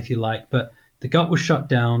talk about if you like. But the gut will shut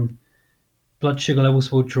down, blood sugar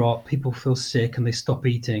levels will drop, people feel sick, and they stop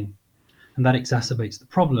eating, and that exacerbates the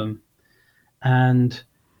problem. And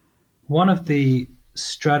one of the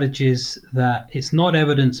strategies that it's not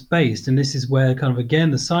evidence-based, and this is where kind of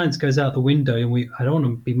again the science goes out the window, and I don't want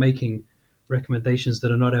to be making recommendations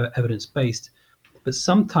that are not evidence-based, but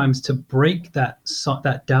sometimes to break that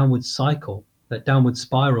downward cycle, that downward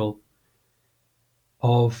spiral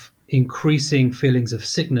of increasing feelings of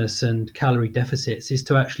sickness and calorie deficits, is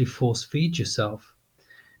to actually force feed yourself.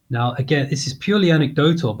 Now, again, this is purely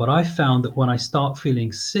anecdotal, but I found that when I start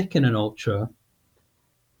feeling sick in an ultra,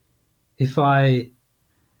 if I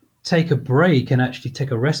take a break and actually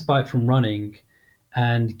take a respite from running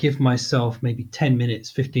and give myself maybe 10 minutes,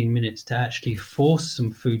 15 minutes to actually force some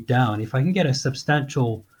food down, if I can get a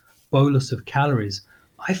substantial bolus of calories,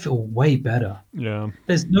 I feel way better. Yeah.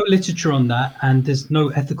 There's no literature on that, and there's no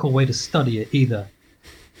ethical way to study it either.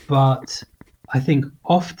 But I think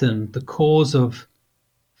often the cause of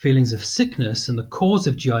feelings of sickness and the cause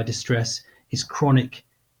of GI distress is chronic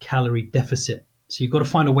calorie deficit. So you've got to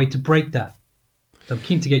find a way to break that. So I'm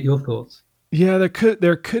keen to get your thoughts. Yeah,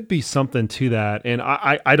 there could be something to that. And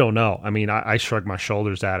I don't know. I mean, I shrug my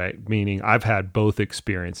shoulders at it, meaning I've had both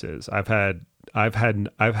experiences. I've had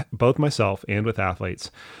both myself and with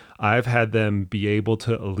athletes. I've had them be able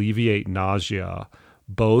to alleviate nausea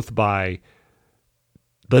both by,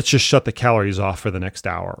 let's just shut the calories off for the next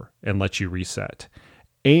hour and let you reset.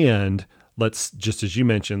 And let's, just as you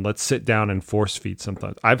mentioned, let's sit down and force feed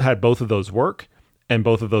sometimes. I've had both of those work and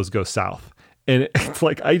both of those go south. And it's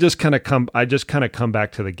like I just kind of come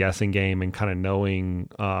back to the guessing game and kind of knowing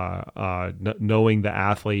the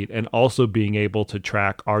athlete, and also being able to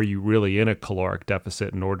track, are you really in a caloric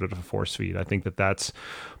deficit in order to force feed? I think that's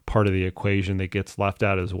part of the equation that gets left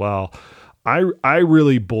out as well. I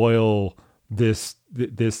really boil this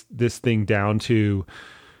thing down to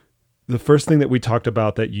the first thing that we talked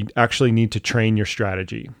about, that you actually need to train your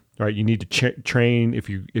strategy. Right, you need to train. If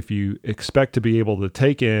you expect to be able to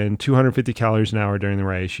take in 250 calories an hour during the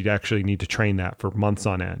race, you actually need to train that for months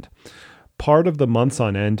on end. Part of the months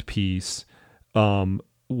on end piece,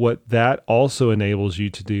 what that also enables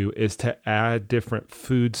you to do is to add different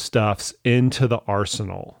foodstuffs into the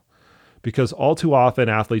arsenal. Because all too often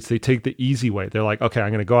athletes, they take the easy way. They're like, okay,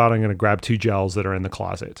 I'm going to go out, I'm going to grab 2 gels that are in the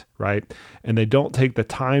closet, right? And they don't take the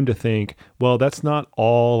time to think, well, that's not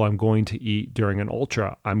all I'm going to eat during an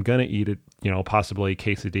ultra. I'm going to eat it, possibly a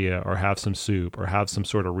quesadilla, or have some soup, or have some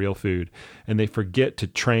sort of real food. And they forget to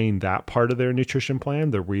train that part of their nutrition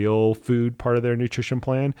plan, the real food part of their nutrition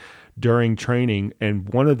plan, during training. And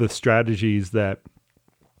one of the strategies that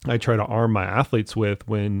I try to arm my athletes with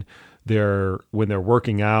when they're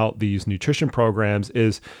working out these nutrition programs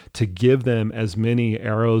is to give them as many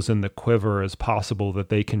arrows in the quiver as possible that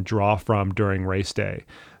they can draw from during race day.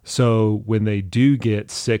 So when they do get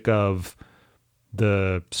sick of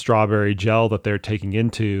the strawberry gel that they're taking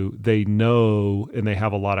into, they know and they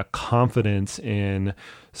have a lot of confidence in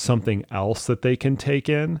something else that they can take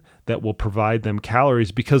in that will provide them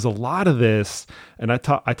calories. Because a lot of this, and I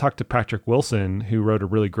talked to Patrick Wilson, who wrote a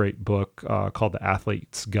really great book called The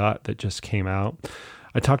Athlete's Gut that just came out.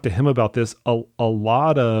 I talked to him about this. A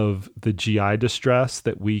lot of the GI distress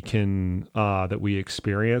that we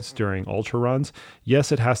experience during ultra runs,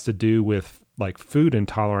 yes, it has to do with like food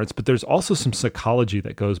intolerance, but there's also some psychology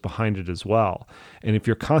that goes behind it as well. And if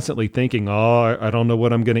you're constantly thinking, oh, I don't know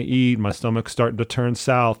what I'm going to eat, my stomach's starting to turn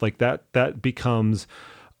south, like that becomes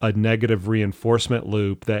a negative reinforcement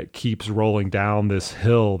loop that keeps rolling down this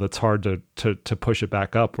hill that's hard to push it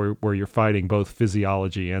back up, where you're fighting both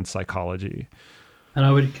physiology and psychology. And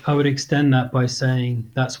I would extend that by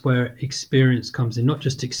saying that's where experience comes in, not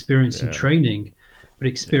just experience in training, but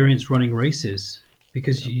experience running races.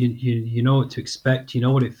 Because you know what to expect, you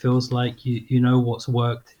know what it feels like, you know what's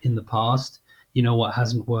worked in the past, you know what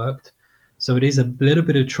hasn't worked. So it is a little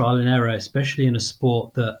bit of trial and error, especially in a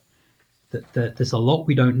sport that there's a lot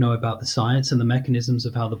we don't know about the science and the mechanisms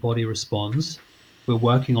of how the body responds. We're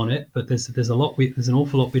working on it, but there's an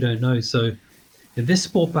awful lot we don't know. So in this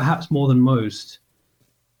sport, perhaps more than most,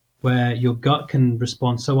 where your gut can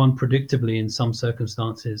respond so unpredictably in some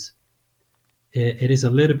circumstances, it is a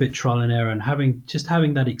little bit trial and error, and having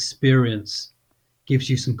that experience gives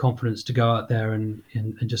you some confidence to go out there and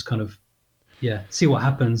just kind of, see what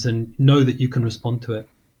happens and know that you can respond to it.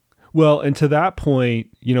 Well, and to that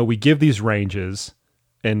point, we give these ranges,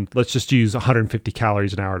 and let's just use 150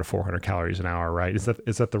 calories an hour to 400 calories an hour, right? Is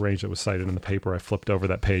that the range that was cited in the paper? I flipped over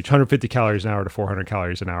that page. 150 calories an hour to 400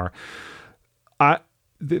 calories an hour.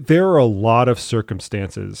 There are a lot of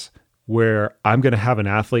circumstances where I'm going to have an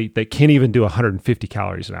athlete that can't even do 150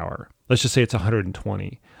 calories an hour. Let's just say it's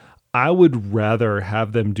 120. I would rather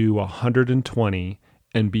have them do 120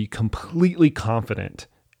 and be completely confident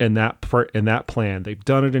in that plan. They've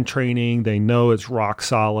done it in training. They know it's rock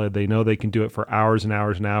solid. They know they can do it for hours and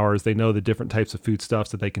hours and hours. They know the different types of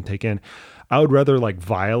foodstuffs that they can take in. I would rather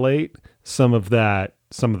violate some of the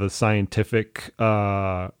scientific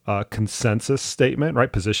consensus statement,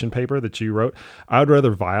 right? Position paper that you wrote. I would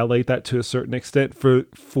rather violate that to a certain extent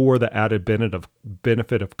for the added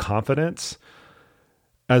benefit of confidence,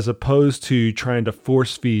 as opposed to trying to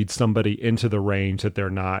force feed somebody into the range that they're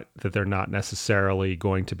not necessarily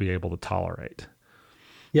going to be able to tolerate.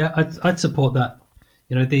 Yeah, I'd support that.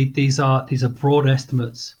 These are broad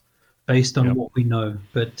estimates based on what we know,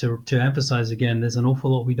 but to emphasize again, there's an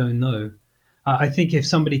awful lot we don't know. I think if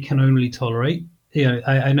somebody can only tolerate,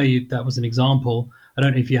 I know that was an example. I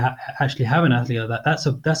don't know if you actually have an athlete like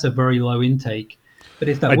that. That's a very low intake. But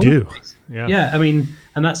if that I do, yeah, I mean,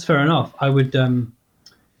 and that's fair enough. I would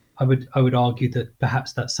argue that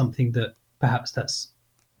perhaps that's something that's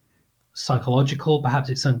psychological. Perhaps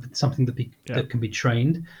it's something that can be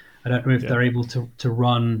trained. I don't know if they're able to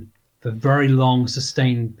run for very long,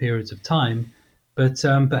 sustained periods of time. But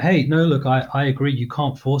hey, no, look, I agree. You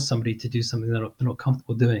can't force somebody to do something they're not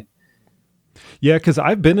comfortable doing. Yeah, because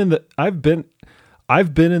I've been in the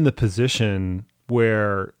position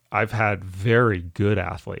where I've had very good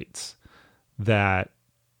athletes that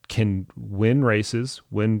can win very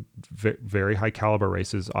high caliber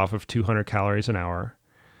races off of 200 calories an hour.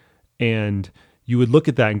 And you would look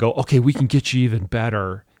at that and go, okay, we can get you even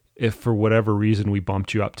better if for whatever reason we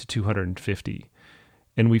bumped you up to 250.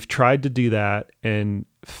 And we've tried to do that and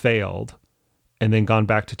failed, and then gone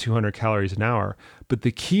back to 200 calories an hour. But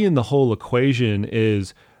the key in the whole equation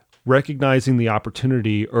is recognizing the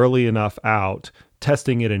opportunity early enough out,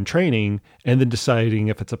 testing it in training, and then deciding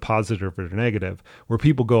if it's a positive or a negative. Where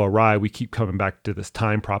people go awry, we keep coming back to this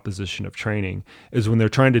time proposition of training, is when they're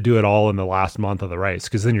trying to do it all in the last month of the race,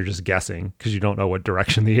 because then you're just guessing, because you don't know what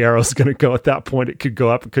direction the arrow is going to go at that point. It could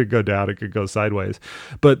go up, it could go down, it could go sideways.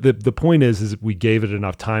 But the point is we gave it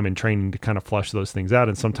enough time in training to kind of flush those things out,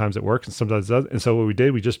 and sometimes it works and sometimes it doesn't. And so what we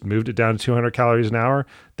did, we just moved it down to 200 calories an hour.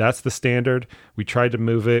 That's the standard. We tried to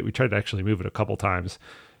move it. We tried to actually move it a couple times.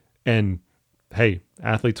 And hey,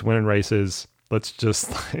 athletes winning races. Let's just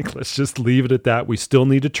leave it at that. We still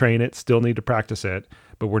need to train it, still need to practice it,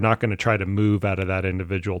 but we're not going to try to move out of that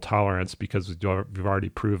individual tolerance, because we've already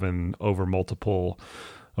proven over multiple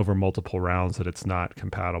rounds that it's not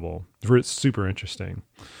compatible. It's super interesting.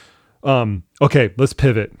 Okay, let's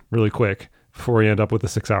pivot really quick before we end up with a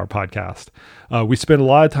 6-hour podcast. We spent a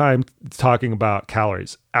lot of time talking about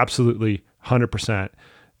calories. Absolutely, 100%.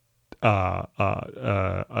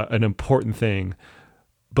 An important thing,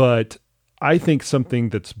 but I think something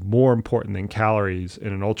that's more important than calories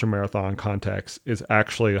in an ultramarathon context is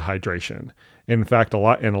actually hydration. In fact,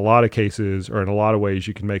 in a lot of cases, or in a lot of ways,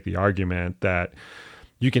 you can make the argument that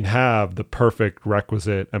you can have the perfect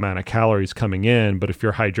requisite amount of calories coming in, but if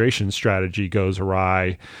your hydration strategy goes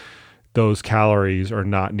awry, those calories are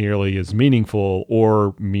not nearly as meaningful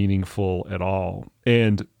or meaningful at all.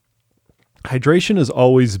 And hydration has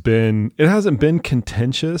always been, it hasn't been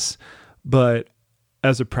contentious, but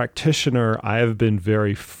as a practitioner, I have been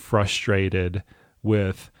very frustrated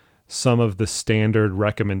with some of the standard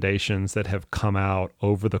recommendations that have come out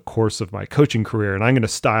over the course of my coaching career. And I'm going to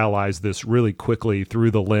stylize this really quickly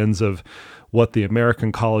through the lens of what the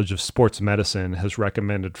American College of Sports Medicine has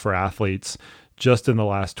recommended for athletes just in the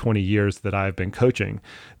last 20 years that I've been coaching.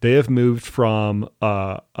 They have moved from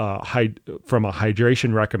a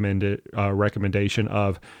hydration recommendation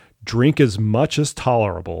of drink as much as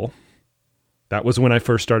tolerable. That was when I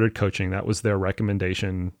first started coaching. That was their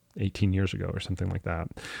recommendation 18 years ago or something like that.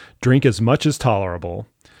 Drink as much as tolerable,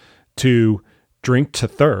 to drink to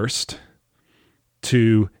thirst,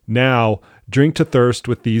 to now drink to thirst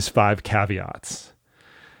with these 5 caveats.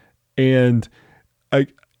 And I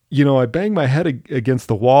bang my head against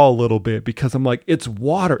the wall a little bit because I'm like, it's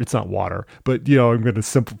water. It's not water, but I'm going to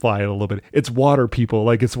simplify it a little bit. It's water, people.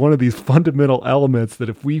 Like, it's one of these fundamental elements that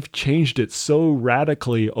if we've changed it so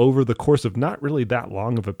radically over the course of not really that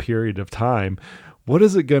long of a period of time, what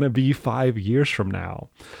is it going to be 5 years from now?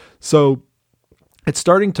 So it's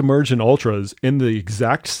starting to merge in ultras in the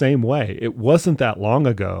exact same way. It wasn't that long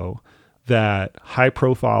ago that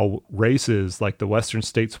high-profile races like the Western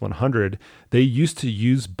States 100, they used to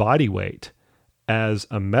use body weight as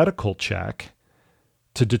a medical check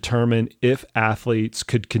to determine if athletes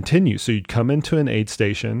could continue. So you'd come into an aid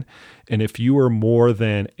station, and if you were more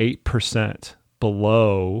than 8%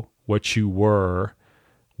 below what you were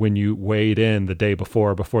when you weighed in the day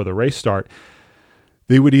before the race start,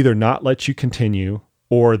 they would either not let you continue,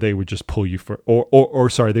 or they would just pull you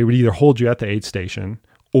they would either hold you at the aid station,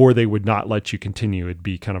 or they would not let you continue. It'd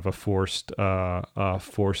be kind of a forced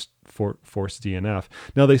DNF.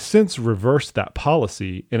 Now, they since reversed that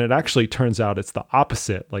policy, and it actually turns out it's the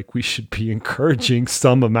opposite. Like, we should be encouraging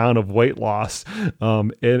some amount of weight loss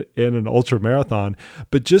in an ultra marathon.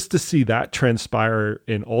 But just to see that transpire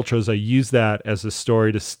in ultras, I use that as a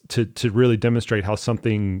story to really demonstrate how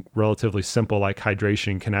something relatively simple like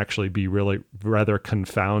hydration can actually be really rather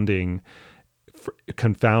confounding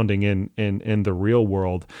in the real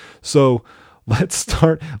world. So let's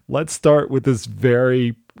start with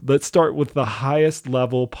the highest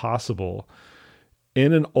level possible.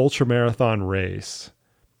 In an ultramarathon race,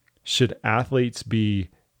 should athletes be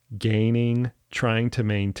gaining, trying to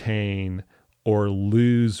maintain, or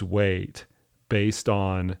lose weight based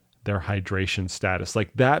on their hydration status? Like,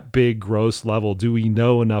 that big gross level, do we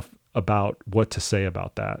know enough about what to say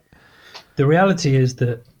about that? The reality is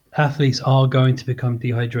that athletes are going to become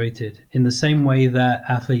dehydrated in the same way that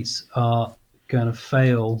athletes are going to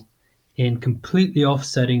fail in completely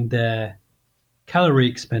offsetting their calorie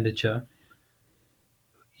expenditure.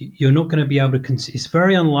 You're not going to be able to it's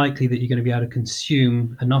very unlikely that you're going to be able to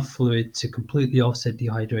consume enough fluid to completely offset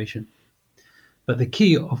dehydration. But the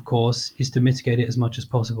key, of course, is to mitigate it as much as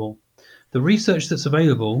possible. The research that's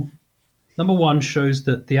available, number one, shows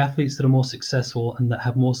that the athletes that are more successful and that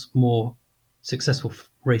have more successful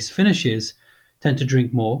race finishes tend to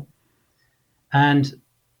drink more, and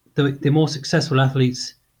the more successful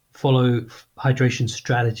athletes follow hydration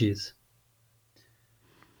strategies.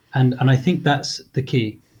 And I think that's the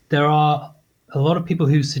key. There are a lot of people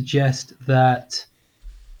who suggest that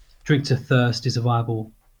drink to thirst is a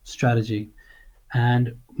viable strategy,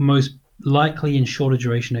 and most likely in shorter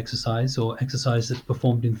duration exercise or exercise that's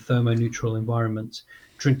performed in thermoneutral environments,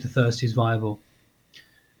 drink to thirst is viable.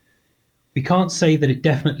 We can't say that it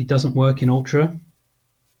definitely doesn't work in ultra,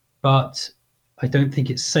 but I don't think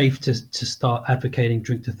it's safe to start advocating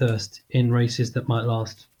drink to thirst in races that might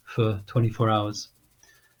last for 24 hours.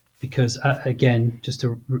 Because again, just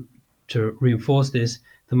to reinforce this,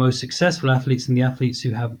 the most successful athletes and the athletes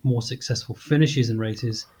who have more successful finishes in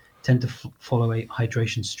races tend to follow a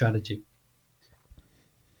hydration strategy.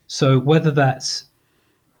 So whether that's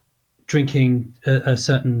drinking a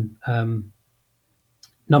certain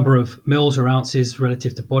number of mils or ounces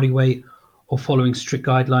relative to body weight, or following strict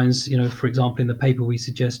guidelines, for example, in the paper we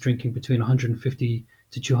suggest drinking between 150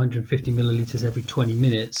 to 250 milliliters every 20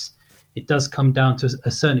 minutes. It does come down to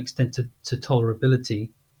a certain extent to tolerability.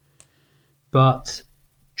 But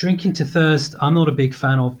drinking to thirst, I'm not a big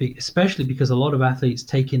fan of, especially because a lot of athletes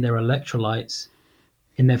take in their electrolytes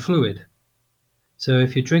in their fluid. So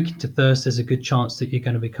if you're drinking to thirst, there's a good chance that you're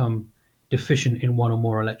going to become deficient in one or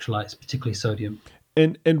more electrolytes, particularly sodium.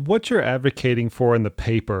 And what you're advocating for in the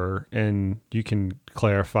paper, and you can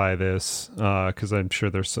clarify this because I'm sure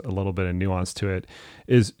there's a little bit of nuance to it,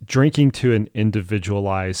 is drinking to an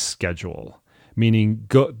individualized schedule, meaning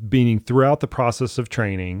throughout the process of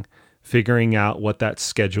training, figuring out what that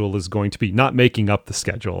schedule is going to be, not making up the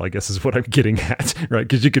schedule, I guess is what I'm getting at, right?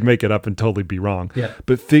 Because you could make it up and totally be wrong. Yeah.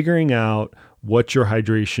 But figuring out what your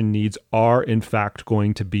hydration needs are in fact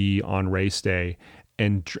going to be on race day,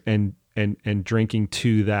 and drinking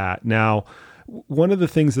to that. Now, one of the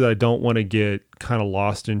things that I don't want to get kind of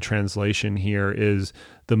lost in translation here is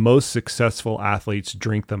the most successful athletes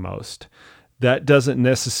drink the most. That doesn't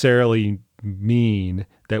necessarily mean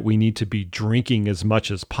that we need to be drinking as much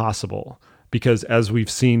as possible, because as we've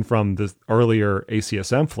seen from the earlier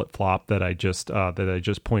ACSM flip-flop that I just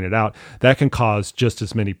pointed out, that can cause just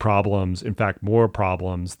as many problems, in fact more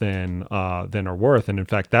problems than are worth. And in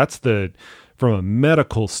fact, that's from a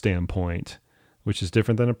medical standpoint, which is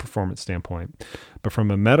different than a performance standpoint, but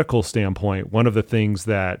from a medical standpoint, one of the things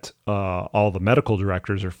that all the medical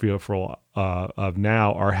directors are fearful of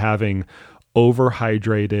now are having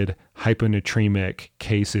overhydrated, hyponatremic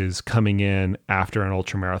cases coming in after an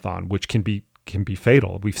ultramarathon, which can be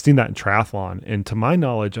fatal. We've seen that in triathlon, and to my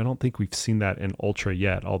knowledge, I don't think we've seen that in ultra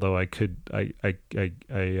yet. Although I could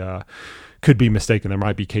be mistaken. There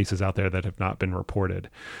might be cases out there that have not been reported.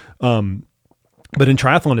 But in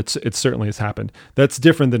triathlon, it certainly has happened. That's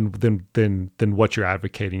different than what you're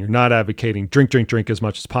advocating. You're not advocating drink as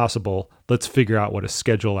much as possible. Let's figure out what a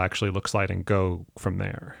schedule actually looks like and go from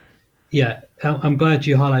there. Yeah, I'm glad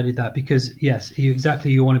you highlighted that, because yes,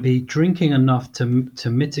 you want to be drinking enough to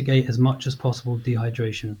mitigate as much as possible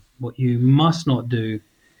dehydration. What you must not do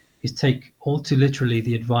is take all too literally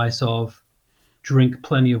the advice of drink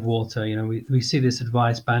plenty of water. You know, we see this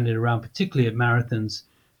advice banded around, particularly at marathons.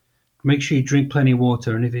 Make sure you drink plenty of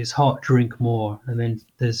water, and if it's hot, drink more. And then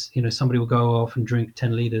there's, somebody will go off and drink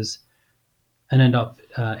 10 liters and end up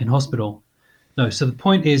in hospital. No, so the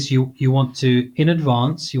point is you want to, in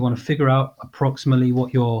advance, you want to figure out approximately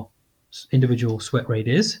what your individual sweat rate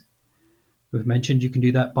is. We've mentioned you can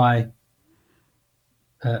do that by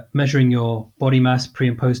measuring your body mass pre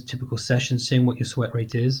and post typical sessions, seeing what your sweat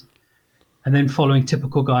rate is, and then following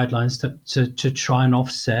typical guidelines to try and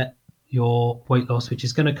offset your weight loss, which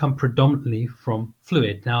is going to come predominantly from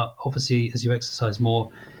fluid. Now, obviously, as you exercise more,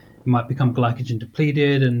 you might become glycogen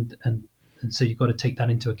depleted, and so you've got to take that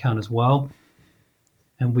into account as well.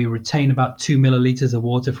 And we retain about 2 milliliters of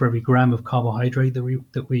water for every gram of carbohydrate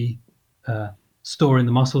that we store in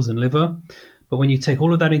the muscles and liver. But when you take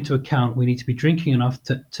all of that into account, we need to be drinking enough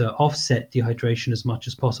to offset dehydration as much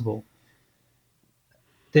as possible.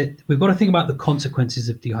 We've got to think about the consequences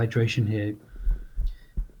of dehydration here.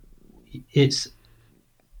 It's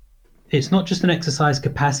not just an exercise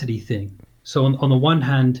capacity thing. So on the one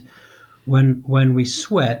hand, when we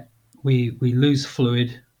sweat, we lose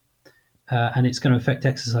fluid, and it's going to affect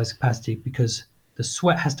exercise capacity because the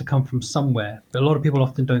sweat has to come from somewhere. But a lot of people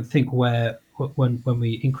often don't think when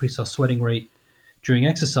we increase our sweating rate during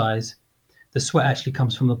exercise, the sweat actually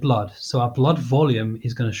comes from the blood. So our blood volume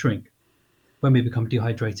is going to shrink when we become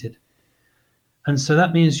dehydrated. And so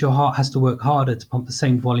that means your heart has to work harder to pump the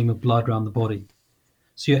same volume of blood around the body.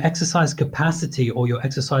 So your exercise capacity, or your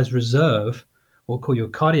exercise reserve, or call your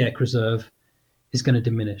cardiac reserve, is going to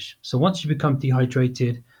diminish. So once you become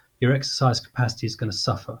dehydrated, your exercise capacity is going to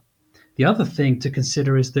suffer. The other thing to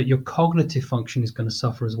consider is that your cognitive function is going to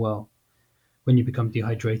suffer as well when you become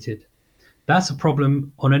dehydrated. That's a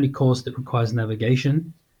problem on any course that requires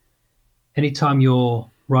navigation. Anytime you're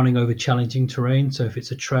running over challenging terrain, so if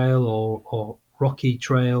it's a trail or rocky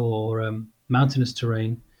trail or mountainous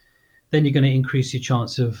terrain, then you're going to increase your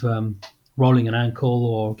chance of rolling an ankle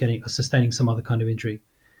or sustaining some other kind of injury.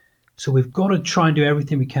 So we've got to try and do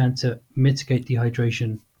everything we can to mitigate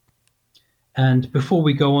dehydration. And before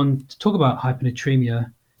we go on to talk about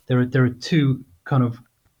hyponatremia, there are two kind of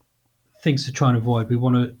things to try and avoid. We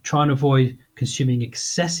want to try and avoid consuming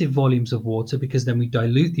excessive volumes of water, because then we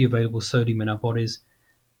dilute the available sodium in our bodies.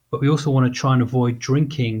 But we also want to try and avoid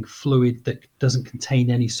drinking fluid that doesn't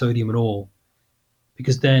contain any sodium at all,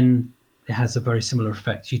 because then it has a very similar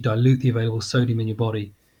effect. You dilute the available sodium in your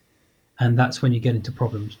body, and that's when you get into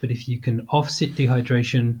problems. But if you can offset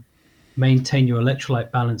dehydration, maintain your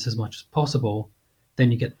electrolyte balance as much as possible,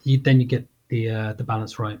 then you get the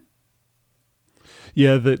balance right.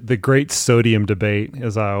 Yeah, the great sodium debate,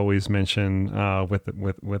 as I always mention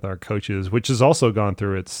with our coaches, which has also gone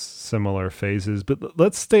through its similar phases. But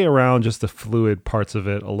let's stay around just the fluid parts of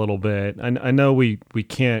it a little bit. I know we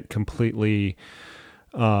can't completely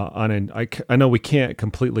I know we can't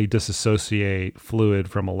completely disassociate fluid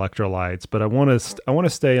from electrolytes, but I want to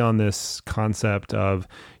stay on this concept of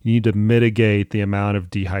you need to mitigate the amount of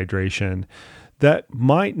dehydration. That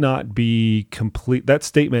might not be complete. That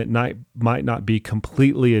statement might not be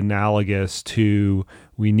completely analogous to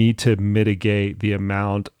we need to mitigate the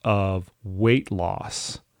amount of weight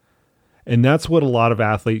loss. And that's what a lot of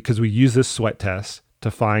athletes, because we use this sweat test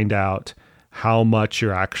to find out how much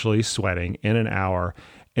you're actually sweating in an hour.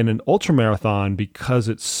 In an ultramarathon, because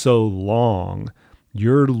it's so long,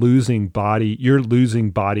 you're losing body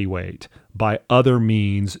weight by other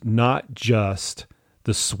means, not just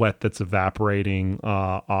the sweat that's evaporating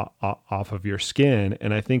off of your skin.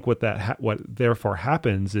 And I think what therefore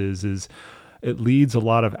happens is it leads a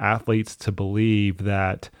lot of athletes to believe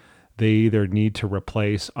that they either need to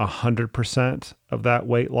replace 100% of that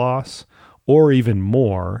weight loss or even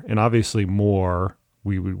more. And obviously more,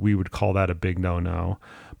 we would call that a big no-no.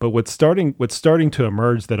 But what's starting to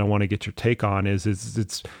emerge that I want to get your take on is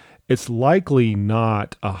it's likely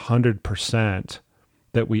not 100%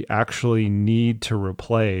 that we actually need to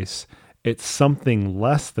replace. It's something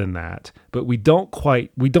less than that, but we don't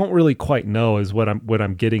really quite know is what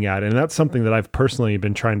I'm getting at. And that's something that I've personally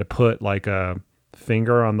been trying to put like a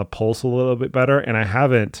finger on the pulse a little bit better. And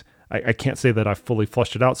I can't say that I've fully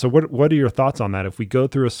flushed it out. So what are your thoughts on that? If we go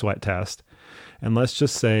through a sweat test and let's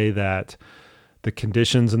just say that the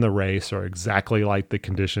conditions in the race are exactly like the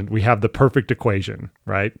condition, we have the perfect equation,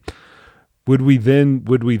 right? Would we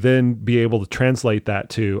then be able to translate that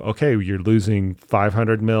to, okay, you're losing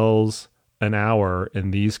 500 mils an hour in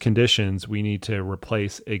these conditions. We need to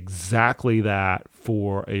replace exactly that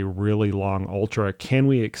for a really long ultra. Can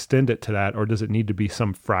we extend it to that, or does it need to be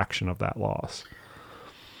some fraction of that loss?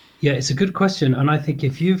 Yeah, it's a good question. And I think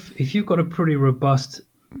if you've got a pretty robust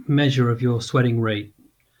measure of your sweating rate,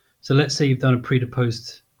 so let's say you've done a pre to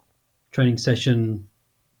post training session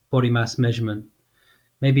body mass measurement.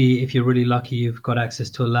 Maybe if you're really lucky, you've got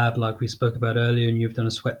access to a lab like we spoke about earlier, and you've done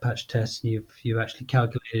a sweat patch test, and you've actually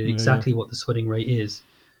calculated exactly what the sweating rate is.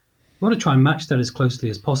 You want to try and match that as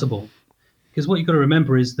closely as possible, because what you've got to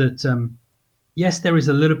remember is that yes, there is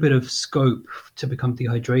a little bit of scope to become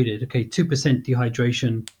dehydrated. Okay, 2%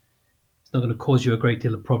 dehydration is not going to cause you a great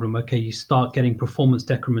deal of problem. Okay, you start getting performance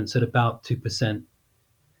decrements at about 2%,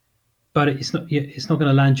 but it's not going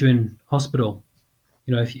to land you in hospital,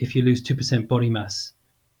 if you lose 2% body mass.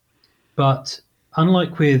 But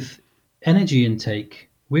unlike with energy intake,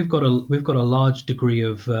 we've got a large degree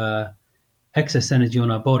of excess energy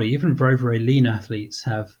on our body. Even very, very lean athletes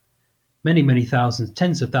have many, many thousands,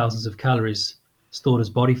 tens of thousands of calories stored as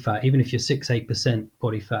body fat. Even if you're 6-8%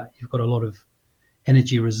 body fat, you've got a lot of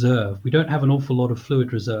energy reserve. We don't have an awful lot of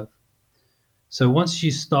fluid reserve. So once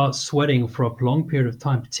you start sweating for a prolonged period of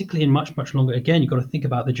time, particularly in much, much longer, again, you've got to think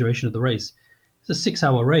about the duration of the race. It's a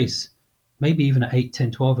 6-hour race, maybe even an 8,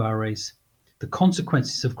 10, 12-hour race. The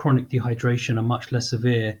consequences of chronic dehydration are much less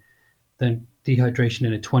severe than dehydration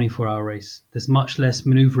in a 24-hour race. There's much less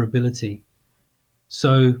maneuverability.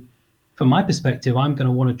 So from my perspective, I'm going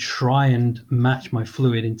to want to try and match my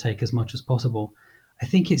fluid intake as much as possible. I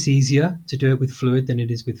think it's easier to do it with fluid than it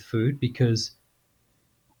is with food, because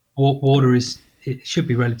water should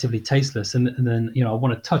be relatively tasteless. And then, I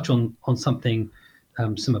want to touch on something,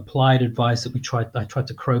 some applied advice that I tried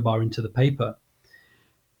to crowbar into the paper.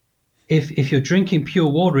 If you're drinking pure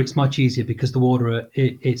water, it's much easier because the water,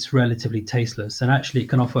 it's relatively tasteless, and actually it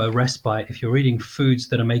can offer a respite. If you're eating foods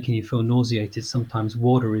that are making you feel nauseated, sometimes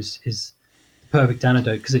water is the perfect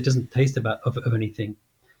antidote because it doesn't taste of anything.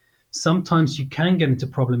 Sometimes you can get into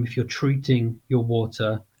problem if you're treating your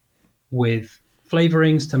water with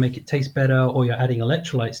flavorings to make it taste better, or you're adding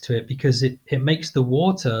electrolytes to it, because it makes the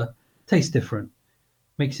water taste different,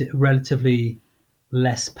 makes it relatively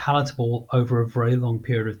less palatable over a very long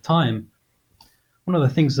period of time. One of the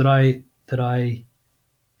things that I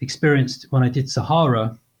experienced when I did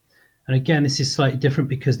Sahara, and again, this is slightly different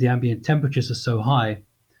because the ambient temperatures are so high,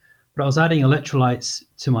 but I was adding electrolytes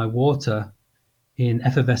to my water in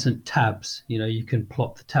effervescent tabs. You can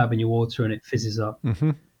plop the tab in your water and it fizzes up.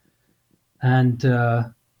 Mm-hmm. And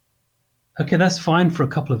okay, that's fine for a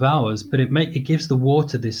couple of hours, but it gives the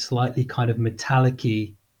water this slightly kind of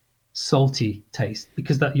metallic-y, salty taste,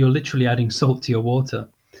 because that you're literally adding salt to your water.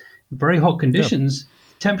 In very hot conditions,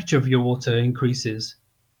 the temperature of your water increases.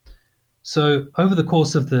 So over the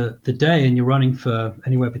course of the day, and you're running for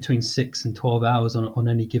anywhere between 6 and 12 hours on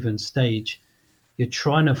any given stage, you're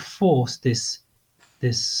trying to force this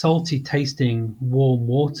salty tasting warm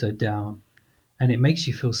water down, and it makes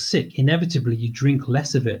you feel sick. Inevitably, you drink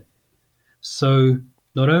less of it. So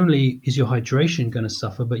not only is your hydration going to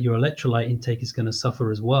suffer, but your electrolyte intake is going to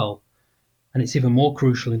suffer as well. And it's even more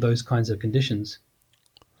crucial in those kinds of conditions.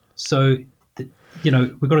 So,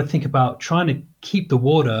 we've got to think about trying to keep the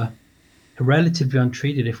water relatively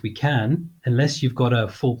untreated if we can, unless you've got a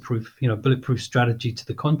foolproof, bulletproof strategy to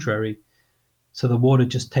the contrary. So the water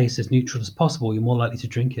just tastes as neutral as possible. You're more likely to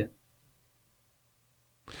drink it.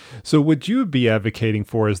 So what you would be advocating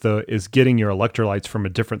for is getting your electrolytes from a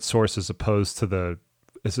different source as opposed to the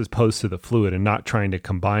fluid, and not trying to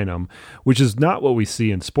combine them, which is not what we see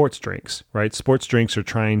in sports drinks, right? Sports drinks are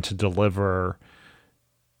trying to deliver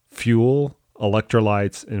fuel,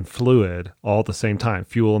 electrolytes, and fluid all at the same time.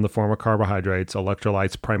 Fuel in the form of carbohydrates,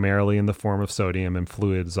 electrolytes primarily in the form of sodium, and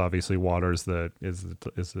fluid is obviously water is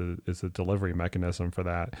the delivery mechanism for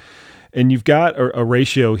that. And you've got a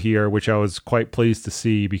ratio here, which I was quite pleased to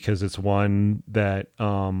see, because it's one that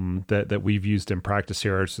that we've used in practice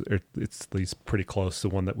here. It's at least pretty close to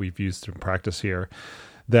one that we've used in practice here.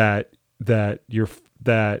 That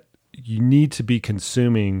you need to be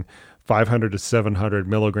consuming 500 to 700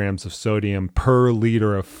 milligrams of sodium per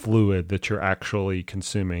liter of fluid that you're actually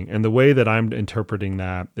consuming. And the way that I'm interpreting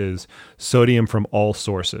that is sodium from all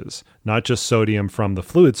sources, not just sodium from the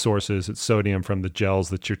fluid sources. It's sodium from the gels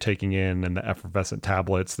that you're taking in and the effervescent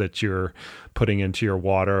tablets that you're putting into your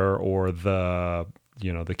water, or the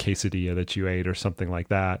quesadilla that you ate or something like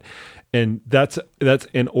that. And that's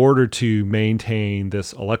in order to maintain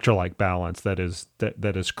this electrolyte balance that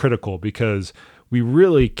is critical, because we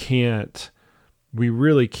really can't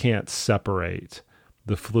separate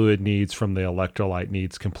the fluid needs from the electrolyte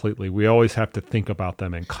needs completely. We always have to think about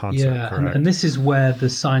them in concert. Yeah, and this is where the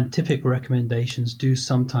scientific recommendations do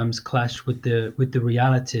sometimes clash with the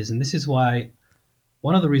realities. And this is why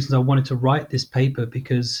one of the reasons I wanted to write this paper,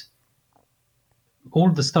 because all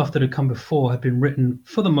of the stuff that had come before had been written,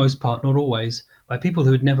 for the most part, not always, by people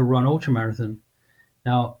who had never run ultramarathon.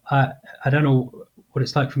 Now, I don't know what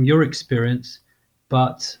it's like from your experience,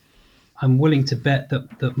 but I'm willing to bet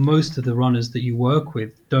that most of the runners that you work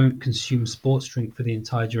with don't consume sports drink for the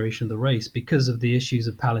entire duration of the race, because of the issues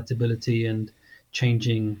of palatability and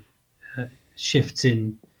changing shifts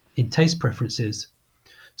in taste preferences.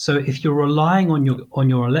 So if you're relying on your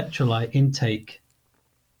electrolyte intake,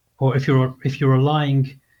 or if you're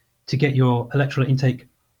relying to get your electrolyte intake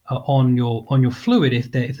on your fluid,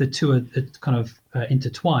 if the two are kind of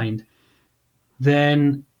intertwined,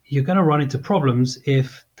 then you're going to run into problems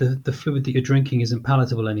if the fluid that you're drinking isn't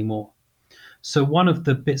palatable anymore. So one of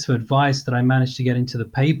the bits of advice that I managed to get into the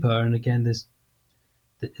paper, and again,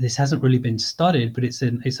 this hasn't really been studied, but it's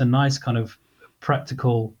a nice kind of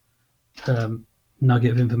practical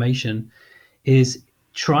nugget of information, is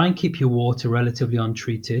try and keep your water relatively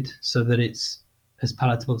untreated so that it's as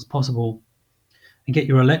palatable as possible, and get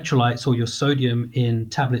your electrolytes or your sodium in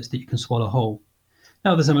tablets that you can swallow whole.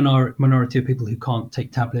 Now, there's a minority of people who can't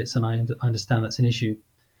take tablets, and I understand that's an issue.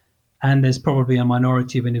 And there's probably a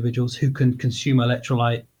minority of individuals who can consume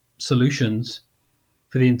electrolyte solutions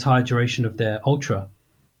for the entire duration of their ultra.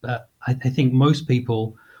 I think most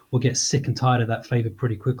people will get sick and tired of that flavor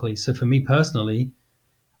pretty quickly. So for me personally,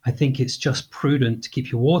 I think it's just prudent to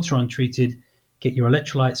keep your water untreated, get your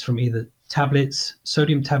electrolytes from either tablets,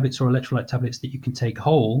 sodium tablets, or electrolyte tablets that you can take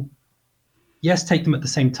whole. Yes, take them at the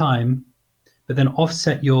same time, but then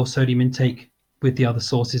offset your sodium intake with the other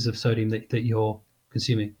sources of sodium that you're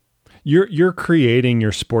consuming. You're creating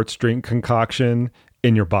your sports drink concoction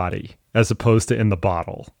in your body as opposed to in the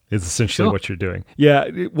bottle, is essentially what you're doing. Yeah,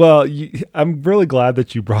 well, I'm really glad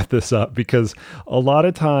that you brought this up, because a lot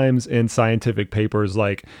of times in scientific papers,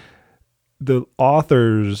 like the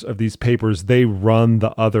authors of these papers, they run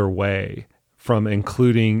the other way from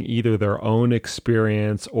including either their own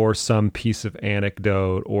experience or some piece of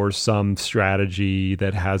anecdote or some strategy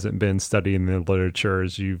that hasn't been studied in the literature,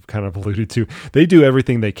 as you've kind of alluded to. They do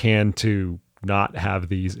everything they can to not have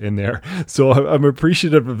these in there. So I'm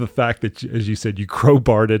appreciative of the fact that, as you said, you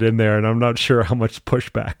crowbarred it in there, and I'm not sure how much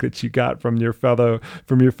pushback that you got from your fellow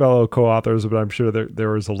co-authors, but I'm sure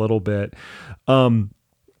there was a little bit.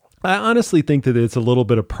 I honestly think that it's a little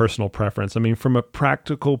bit of personal preference. I mean, from a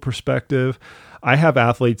practical perspective, I have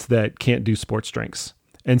athletes that can't do sports drinks.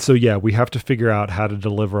 And so, yeah, we have to figure out how to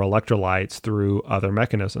deliver electrolytes through other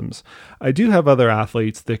mechanisms. I do have other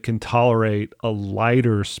athletes that can tolerate a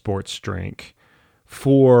lighter sports drink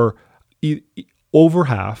for over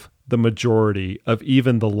half, the majority of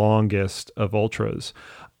even the longest of ultras.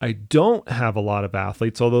 I don't have a lot of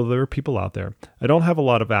athletes, although there are people out there. I don't have a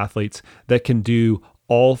lot of athletes that can do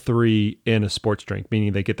all three in a sports drink,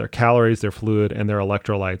 meaning they get their calories, their fluid, and their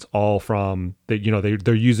electrolytes all from that.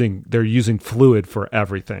 They're using fluid for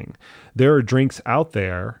everything. There are drinks out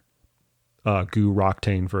there, Goo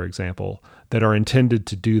Roctane, for example, that are intended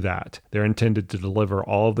to do that. They're intended to deliver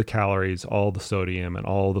all of the calories, all the sodium, and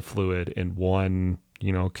all the fluid in one,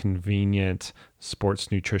 convenient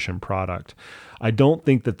sports nutrition product. I don't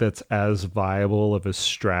think that that's as viable of a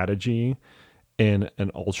strategy in an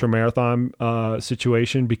ultramarathon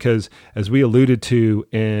situation, because as we alluded to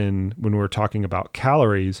when we were talking about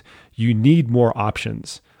calories, you need more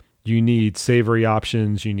options. You need savory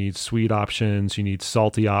options, you need sweet options, you need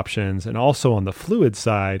salty options. And also on the fluid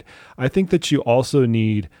side, I think that you also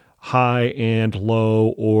need high and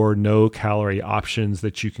low or no calorie options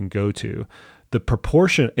that you can go to. The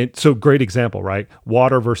proportion, so great example, right?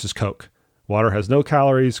 Water versus Coke. Water has no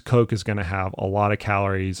calories. Coke is going to have a lot of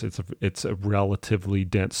calories. It's a relatively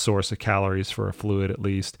dense source of calories for a fluid, at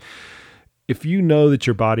least. If you know that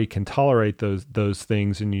your body can tolerate those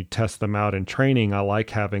things and you test them out in training, I like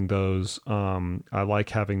having those. I like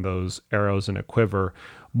having those arrows in a quiver.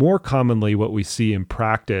 More commonly, what we see in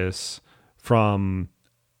practice from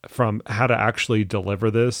how to actually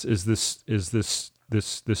deliver this is this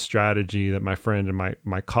strategy that my friend and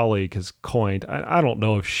my colleague has coined. I don't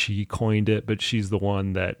know if she coined it, but she's the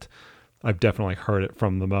one that I've definitely heard it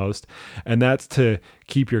from the most. And that's to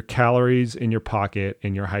keep your calories in your pocket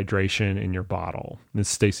and your hydration in your bottle. And it's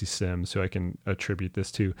Stacy Sims, who I can attribute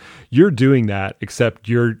this to. You're doing that, except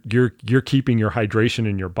you're keeping your hydration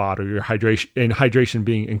in your bottle, your hydration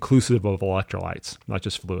being inclusive of electrolytes, not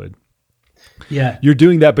just fluid. Yeah. You're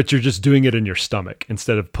doing that, but you're just doing it in your stomach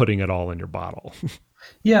instead of putting it all in your bottle.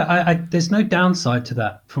 Yeah, there's no downside to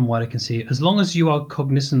that from what I can see. As long as you are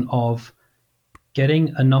cognizant of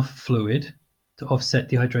getting enough fluid to offset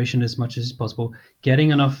dehydration as much as possible,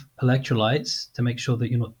 getting enough electrolytes to make sure that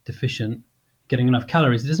you're not deficient, getting enough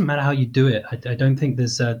calories. It doesn't matter how you do it. I don't think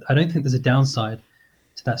there's a downside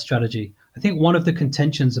to that strategy. I think one of the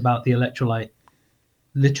contentions about the electrolyte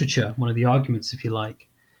literature, one of the arguments, if you like,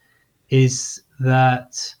 is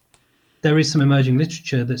that there is some emerging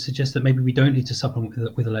literature that suggests that maybe we don't need to supplement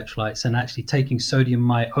with electrolytes, and actually taking sodium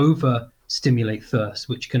might overstimulate thirst,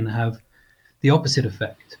 which can have the opposite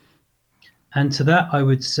effect. And to that, I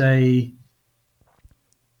would say,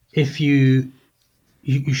 if you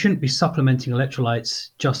shouldn't be supplementing electrolytes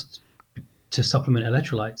just to supplement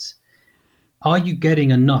electrolytes. Are you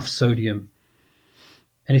getting enough sodium?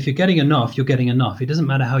 And if you're getting enough, you're getting enough. It doesn't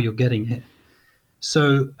matter how you're getting it.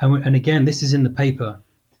 So, and again, this is in the paper.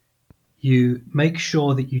 You make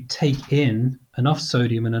sure that you take in enough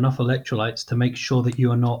sodium and enough electrolytes to make sure that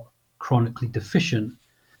you are not chronically deficient.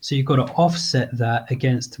 So you've got to offset that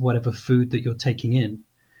against whatever food that you're taking in.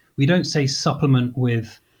 We don't say supplement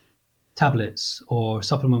with tablets or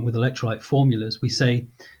supplement with electrolyte formulas. We say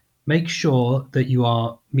make sure that you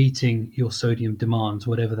are meeting your sodium demands,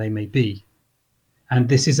 whatever they may be. And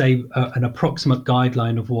this is an approximate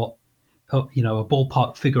guideline of what, a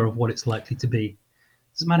ballpark figure of what it's likely to be.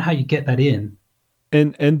 Doesn't matter how you get that in.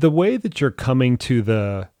 And the way that you're coming to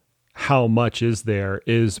the how much is there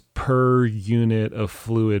is per unit of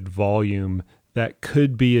fluid volume that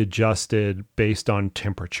could be adjusted based on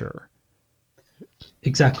temperature.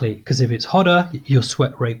 Exactly, because if it's hotter, your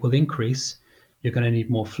sweat rate will increase. You're going to need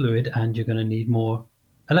more fluid and you're going to need more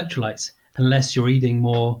electrolytes, unless you're eating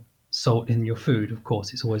more salt in your food. Of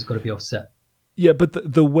course, it's always got to be offset. Yeah,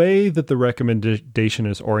 but the way that the recommendation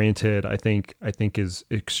is oriented, I think is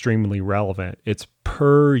extremely relevant. It's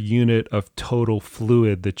per unit of total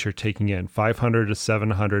fluid that you're taking in, 500 to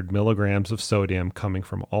 700 milligrams of sodium coming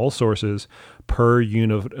from all sources per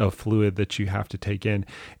unit of fluid that you have to take in.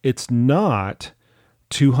 It's not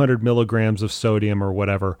 200 milligrams of sodium or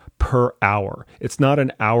whatever per hour. It's not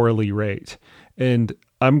an hourly rate. And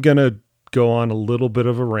I'm going to go on a little bit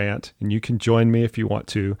of a rant, and you can join me if you want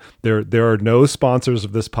to. There are no sponsors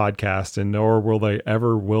of this podcast, and nor will they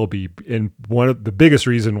ever will be. And one of the biggest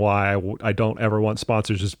reason why I don't ever want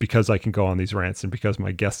sponsors is because I can go on these rants and because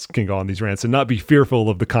my guests can go on these rants and not be fearful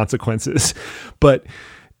of the consequences. But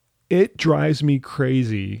it drives me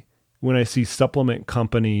crazy when I see supplement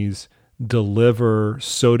companies deliver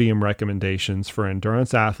sodium recommendations for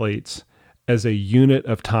endurance athletes as a unit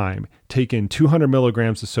of time. Take in 200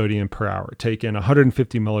 milligrams of sodium per hour, take in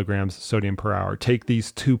 150 milligrams of sodium per hour, take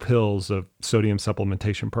these 2 pills of sodium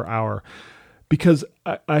supplementation per hour, because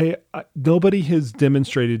I nobody has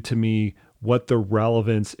demonstrated to me what the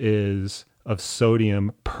relevance is of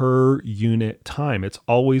sodium per unit time. It's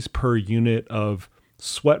always per unit of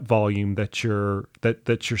sweat volume that you're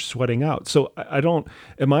sweating out. So I don't,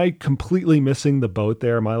 am I completely missing the boat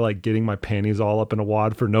there? Am I like getting my panties all up in a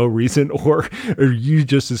wad for no reason, or are you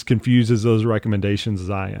just as confused as those recommendations as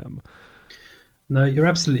I am? No, you're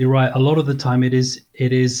absolutely right. A lot of the time it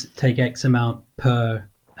is take X amount per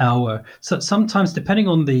hour. So sometimes, depending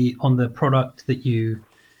on the product that you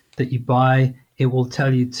buy, it will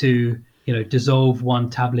tell you to, dissolve 1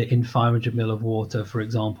 tablet in 500 ml of water, for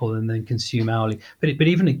example, and then consume hourly. But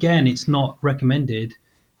even again, it's not recommended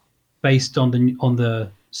based on the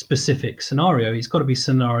specific scenario. It's got to be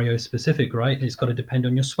scenario specific, right? It's got to depend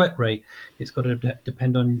on your sweat rate. It's got to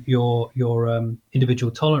depend on your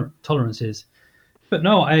individual tolerances. But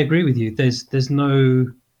no, I agree with you. There's no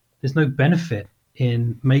benefit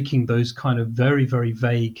in making those kind of very, very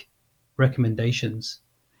vague recommendations.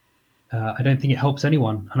 I don't think it helps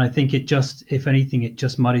anyone. And I think if anything, it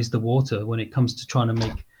just muddies the water when it comes to trying to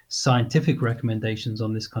make scientific recommendations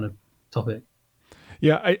on this kind of topic.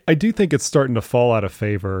 Yeah, I do think it's starting to fall out of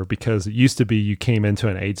favor, because it used to be you came into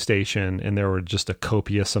an aid station and there were just a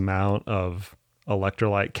copious amount of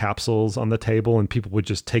electrolyte capsules on the table, and people would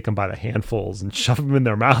just take them by the handfuls and shove them in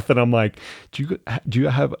their mouth. And I'm like, do you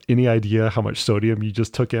have any idea how much sodium you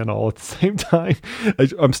just took in all at the same time?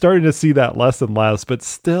 I'm starting to see that less and less, but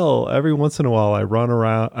still every once in a while I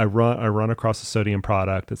run across a sodium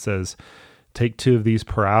product that says take 2 of these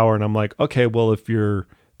per hour. And I'm like, okay, well, if the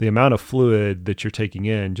amount of fluid that you're taking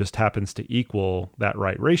in just happens to equal that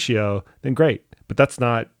right ratio, then great. But that's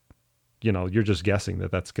not, you're just guessing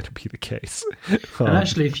that that's going to be the case. And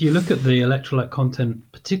actually, if you look at the electrolyte content,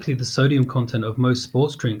 particularly the sodium content of most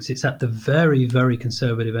sports drinks, it's at the very, very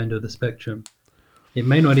conservative end of the spectrum. It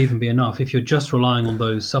may not even be enough if you're just relying on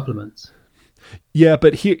those supplements. Yeah,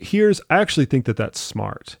 but I actually think that that's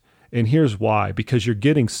smart. And here's why: because you're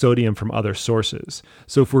getting sodium from other sources.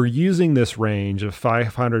 So if we're using this range of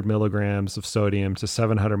 500 milligrams of sodium to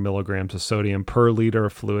 700 milligrams of sodium per liter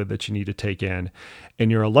of fluid that you need to take in, and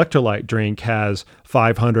your electrolyte drink has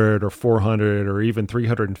 500 or 400 or even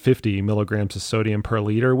 350 milligrams of sodium per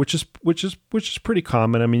liter, which is pretty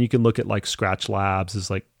common. I mean, you can look at like Scratch Labs is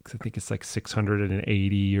like, I think it's like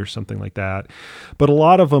 680 or something like that. But a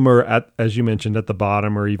lot of them are as you mentioned, at the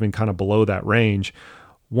bottom or even kind of below that range.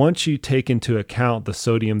 Once you take into account the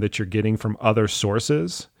sodium that you're getting from other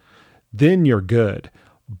sources, then you're good.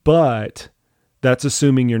 But that's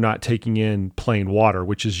assuming you're not taking in plain water,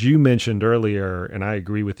 which, as you mentioned earlier, and I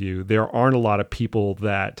agree with you, there aren't a lot of people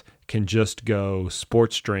that can just go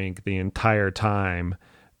sports drink the entire time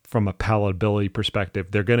from a palatability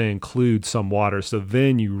perspective. They're going to include some water. So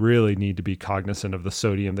then you really need to be cognizant of the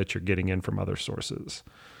sodium that you're getting in from other sources.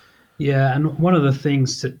 Yeah, and one of the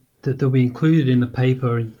things that will be included in the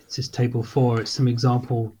paper, it's just table 4, it's some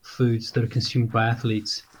example foods that are consumed by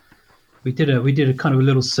athletes. We did a kind of a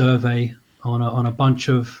little survey on a bunch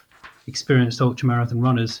of experienced ultramarathon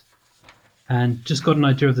runners, and just got an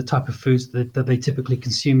idea of the type of foods that they typically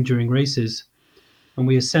consume during races. And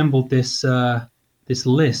we assembled this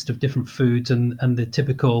list of different foods and the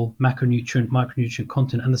typical macronutrient, micronutrient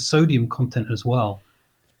content, and the sodium content as well.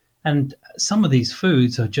 And some of these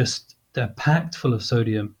foods they're packed full of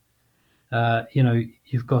sodium.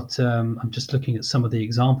 You've got, I'm just looking at some of the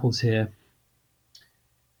examples here.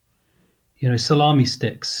 Salami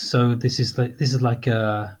sticks. So this is like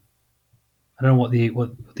I don't know what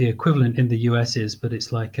the equivalent in the US is, but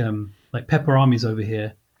it's like Pepperamis over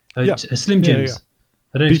here. Slim Jims. Yeah.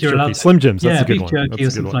 I don't know if you're allowed. Slim Jims. That's a good beef one. jerky or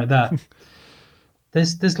something like that.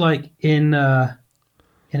 There's like in a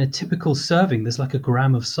typical serving, there's like a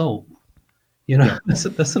gram of salt.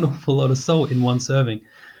 That's an awful lot of salt in one serving.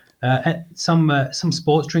 Some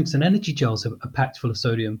sports drinks and energy gels are packed full of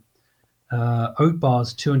sodium. Oat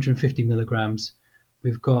bars, 250 milligrams.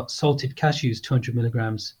 We've got salted cashews, 200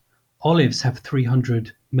 milligrams. Olives have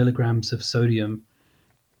 300 milligrams of sodium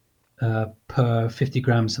per 50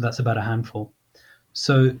 grams, so that's about a handful.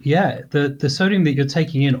 So yeah, the sodium that you're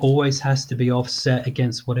taking in always has to be offset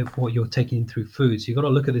against what you're taking in through food. So you've got to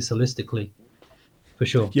look at this holistically. For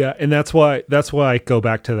sure. Yeah, and that's why I go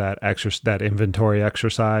back to that inventory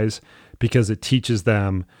exercise, because it teaches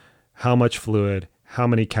them how much fluid, how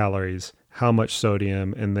many calories, how much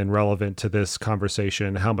sodium, and then relevant to this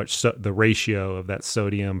conversation, how much the ratio of that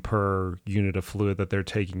sodium per unit of fluid that they're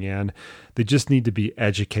taking in. They just need to be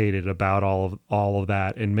educated about all of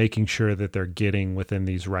that and making sure that they're getting within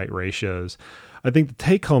these right ratios. I think the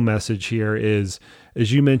take-home message here is,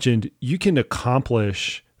 as you mentioned, you can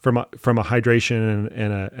accomplish from a hydration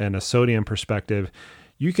and a sodium perspective,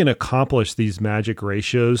 you can accomplish these magic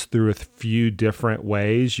ratios through a few different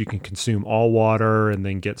ways. You can consume all water and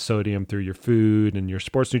then get sodium through your food and your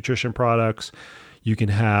sports nutrition products. You can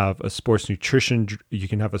have a sports nutrition. You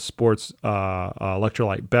can have a sports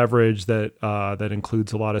electrolyte beverage that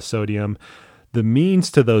includes a lot of sodium. The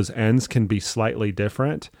means to those ends can be slightly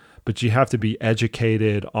different, but you have to be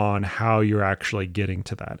educated on how you're actually getting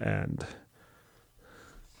to that end.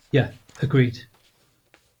 Yeah, agreed.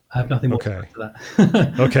 I have nothing more to add to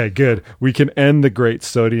that. Okay, good. We can end the great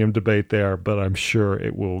sodium debate there, but I'm sure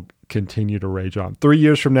it will continue to rage on. 3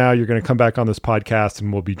 years from now, you're going to come back on this podcast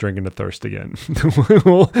and we'll be drinking to thirst again.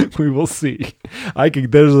 we will see.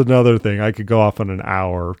 There's another thing. I could go off on an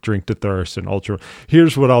hour, drink to thirst and ultra.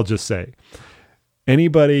 Here's what I'll just say.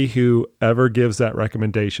 Anybody who ever gives that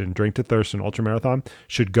recommendation, drink to thirst and ultramarathon,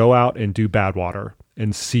 should go out and do Badwater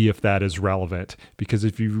and see if that is relevant. Because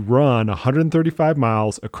if you run 135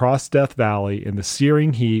 miles across Death Valley in the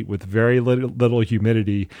searing heat with very little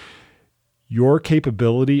humidity, your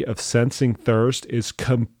capability of sensing thirst is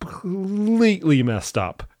completely messed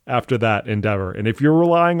up after that endeavor. And if you're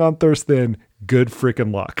relying on thirst, then good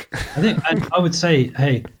freaking luck. I would say,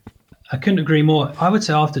 hey, I couldn't agree more. I would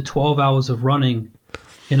say after 12 hours of running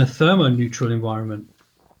in a thermoneutral environment,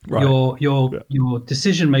 right, your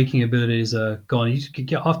decision-making abilities are gone. You could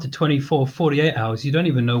get after 24, 48 hours, you don't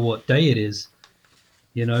even know what day it is,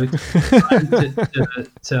 I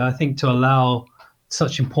think to allow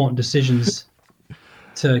such important decisions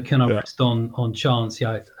to kind of rest on chance.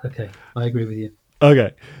 Yeah, okay, I agree with you.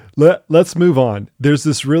 Okay, let's move on. There's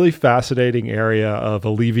this really fascinating area of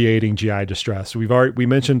alleviating GI distress. We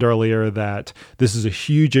mentioned earlier that this is a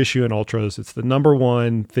huge issue in ultras. It's the number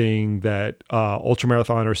one thing that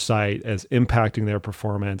ultramarathoners cite as impacting their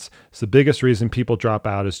performance. It's the biggest reason people drop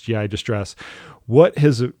out is GI distress. One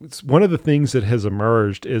of the things that has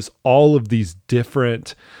emerged is all of these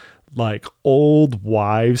different like old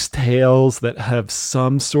wives' tales that have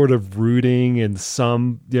some sort of rooting in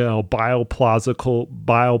some,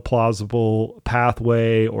 bioplausible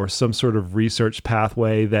pathway or some sort of research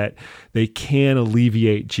pathway that they can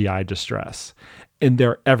alleviate GI distress. And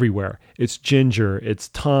they're everywhere. It's ginger, it's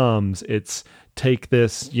Tums, it's take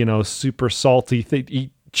this, super salty thing,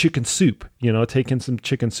 eat chicken soup, take in some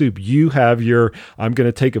chicken soup. You have I'm going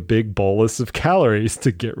to take a big bolus of calories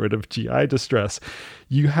to get rid of GI distress.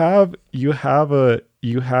 You have a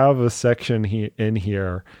section in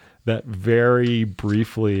here that very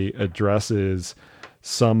briefly addresses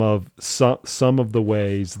some of the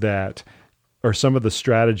ways that, or some of the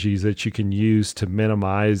strategies that you can use to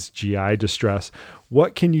minimize GI distress.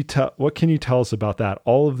 What can you tell us about that?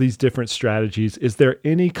 All of these different strategies. Is there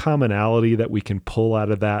any commonality that we can pull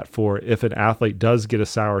out of that for if an athlete does get a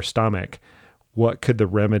sour stomach? What could the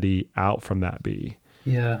remedy out from that be?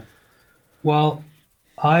 Yeah. Well,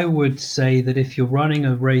 I would say that if you're running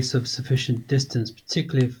a race of sufficient distance,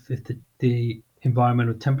 particularly if the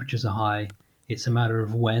environmental temperatures are high, it's a matter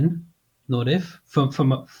of when, not if,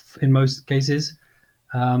 in most cases.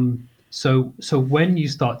 So when you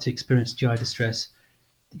start to experience GI distress,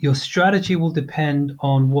 your strategy will depend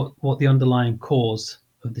on what the underlying cause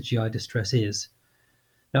of the GI distress is.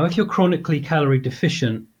 Now, if you're chronically calorie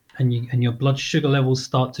deficient and your blood sugar levels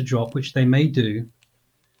start to drop, which they may do,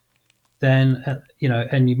 then,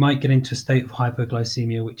 and you might get into a state of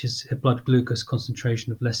hypoglycemia, which is a blood glucose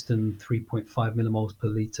concentration of less than 3.5 millimoles per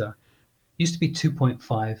liter. It used to be 2.5.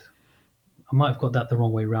 I might have got that the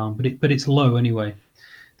wrong way around, but it's low anyway.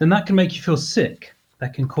 Then that can make you feel sick.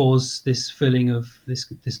 That can cause this feeling of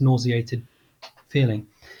this nauseated feeling.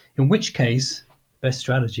 In which case, best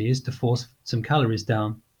strategy is to force some calories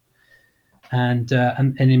down. And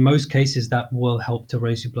in most cases, that will help to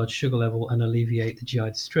raise your blood sugar level and alleviate the GI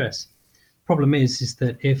distress. Problem is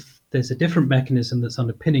that if there's a different mechanism that's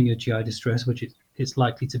underpinning your GI distress, which it's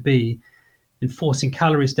likely to be, then forcing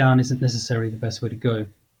calories down isn't necessarily the best way to go.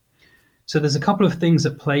 So there's a couple of things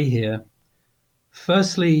at play here.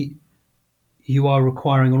 Firstly, you are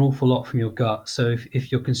requiring an awful lot from your gut. So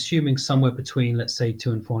if you're consuming somewhere between, let's say,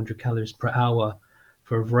 200 and 400 calories per hour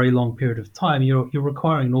for a very long period of time, you're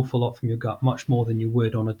requiring an awful lot from your gut, much more than you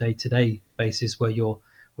would on a day-to-day basis where you're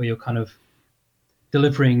kind of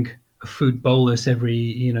delivering a food bolus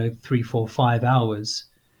every 3, 4, 5 hours,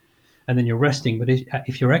 and then you're resting. But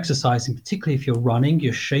if you're exercising, particularly if you're running,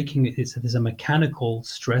 you're shaking. There's a mechanical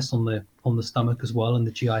stress on the stomach as well, and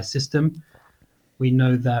the GI system. We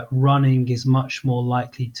know that running is much more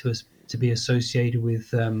likely to be associated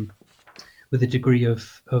with a degree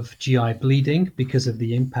of GI bleeding because of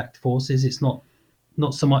the impact forces. It's not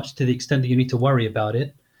so much to the extent that you need to worry about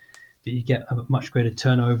it, but you get a much greater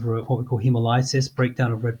turnover of what we call hemolysis,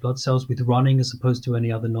 breakdown of red blood cells with running as opposed to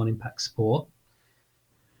any other non-impact sport.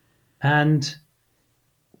 And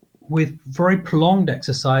with very prolonged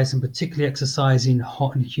exercise, and particularly exercise in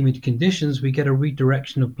hot and humid conditions, we get a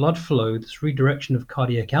redirection of blood flow, this redirection of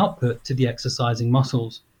cardiac output to the exercising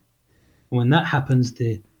muscles. And when that happens,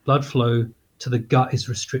 the blood flow to the gut is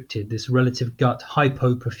restricted, this relative gut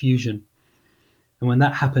hypoperfusion. And when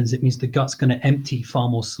that happens, it means the gut's going to empty far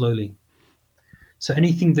more slowly. So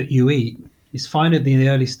anything that you eat is fine in the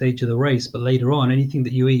early stage of the race, but later on, anything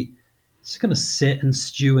that you eat, it's going to sit and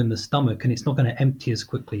stew in the stomach, and it's not going to empty as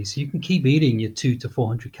quickly. So you can keep eating your 200 to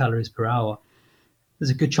 400 calories per hour.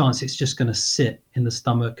 There's a good chance it's just going to sit in the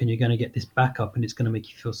stomach, and you're going to get this backup, and it's going to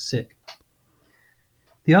make you feel sick.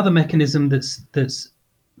 The other mechanism that's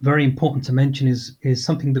very important to mention is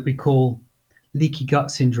something that we call leaky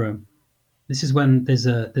gut syndrome. This is when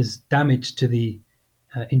there's damage to the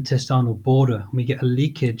intestinal border, and we get a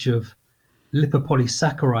leakage of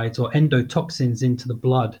lipopolysaccharides or endotoxins into the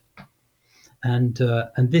blood. And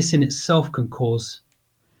this in itself can cause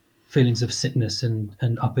feelings of sickness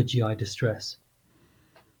and upper GI distress.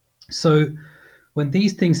 So when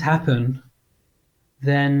these things happen,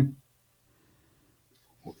 then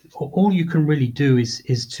all you can really do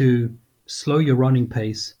is to slow your running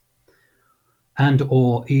pace and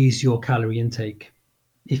or ease your calorie intake.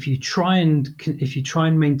 If you try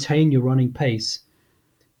and maintain your running pace,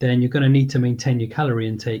 then you're going to need to maintain your calorie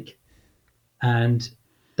intake, and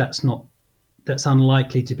that's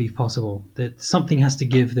unlikely to be possible. That something has to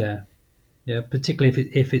give there, yeah. Particularly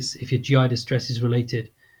if your GI distress is related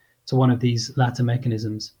to one of these latter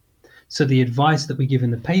mechanisms. So the advice that we give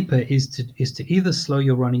in the paper is to either slow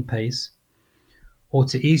your running pace, or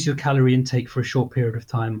to ease your calorie intake for a short period of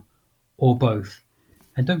time, or both.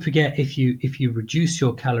 And don't forget, if you reduce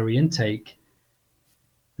your calorie intake,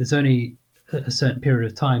 there's only a certain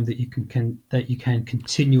period of time that you can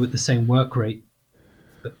continue at the same work rate.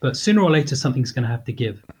 But sooner or later, something's going to have to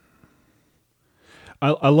give.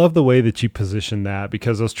 I love the way that you position that,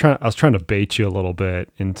 because I was trying to bait you a little bit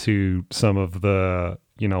into some of the,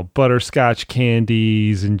 butterscotch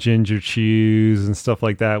candies and ginger chews and stuff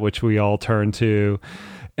like that, which we all turn to,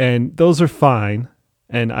 and those are fine.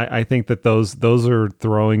 And I think that those are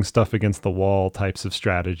throwing stuff against the wall types of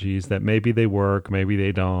strategies that maybe they work, maybe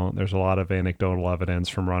they don't. There's a lot of anecdotal evidence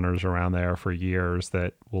from runners around there for years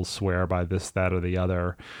that will swear by this, that, or the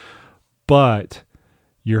other. But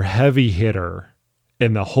your heavy hitter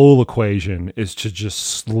in the whole equation is to just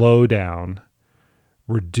slow down,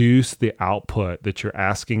 reduce the output that you're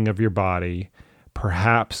asking of your body,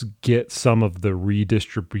 perhaps get some of the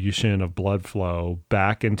redistribution of blood flow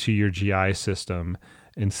back into your GI system,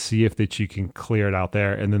 and see if that you can clear it out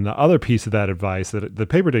there. And then the other piece of that advice that the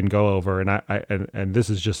paper didn't go over, and this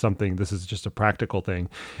is just a practical thing,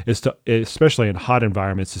 is to, especially in hot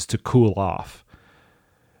environments, is to cool off,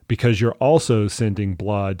 because you're also sending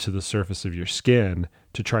blood to the surface of your skin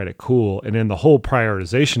to try to cool. And in the whole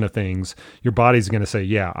prioritization of things, your body's going to say,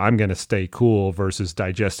 yeah, I'm going to stay cool versus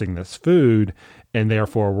digesting this food, and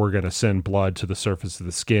therefore we're going to send blood to the surface of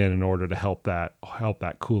the skin in order to help that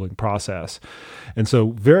cooling process. And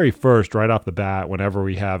so very first, right off the bat, whenever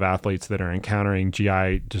we have athletes that are encountering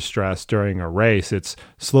GI distress during a race, it's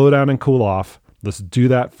slow down and cool off. Let's do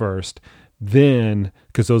that first. Then,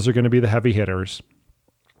 because those are going to be the heavy hitters,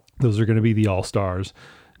 those are going to be the all-stars.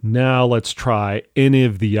 Now let's try any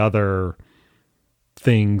of the other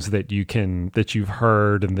things that you've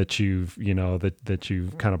heard and that you've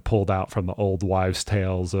kind of pulled out from the old wives'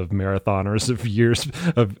 tales of marathoners of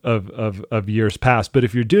years past. But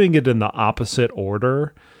if you're doing it in the opposite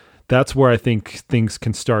order, that's where I think things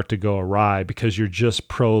can start to go awry, because you're just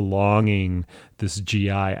prolonging this GI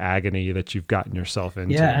agony that you've gotten yourself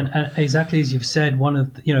into. Yeah, and exactly as you've said, one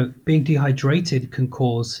of being dehydrated can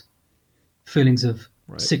cause feelings of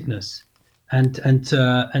sickness, and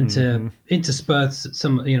to intersperse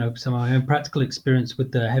some of my own practical experience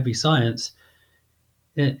with the heavy science.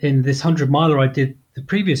 In this 100-miler I did the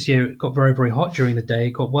previous year, it got very, very hot during the day.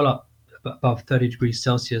 It got well up above 30 degrees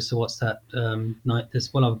Celsius. So what's that?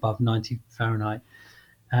 It's well above 90 Fahrenheit.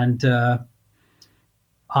 And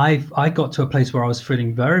I got to a place where I was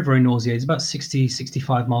feeling very, very nauseated. It's about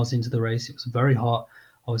 65 miles into the race. It was very hot.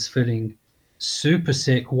 I was feeling super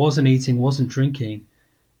sick, wasn't eating, wasn't drinking.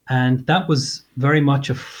 And that was very much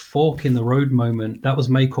a fork in the road moment. That was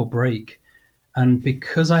make or break. And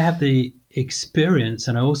because I have the experience,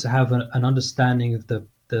 and I also have an understanding of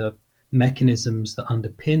the mechanisms that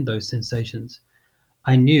underpin those sensations,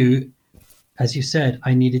 I knew, as you said,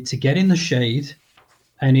 I needed to get in the shade,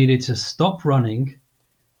 I needed to stop running,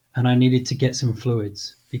 and I needed to get some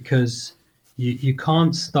fluids, because you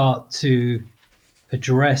can't start to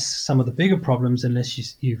address some of the bigger problems unless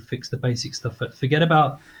you fix the basic stuff. But forget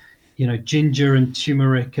about ginger and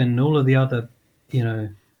turmeric and all of the other,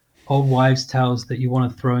 old wives' tales that you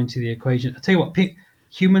want to throw into the equation. I'll tell you what,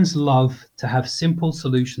 humans love to have simple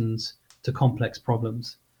solutions to complex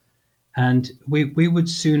problems. And we would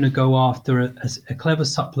sooner go after a clever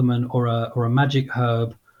supplement or a magic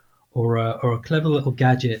herb or a clever little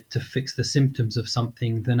gadget to fix the symptoms of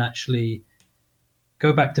something than actually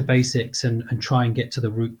go back to basics and try and get to the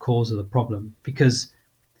root cause of the problem. Because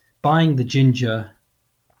buying the ginger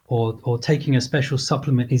or taking a special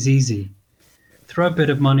supplement is easy. Throw a bit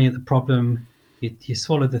of money at the problem, you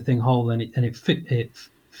swallow the thing whole, and it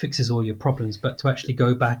fixes all your problems. But to actually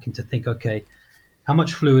go back and to think, okay, how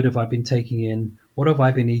much fluid have I been taking in? What have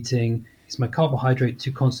I been eating? Is my carbohydrate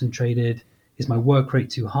too concentrated? Is my work rate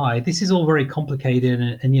too high? This is all very complicated,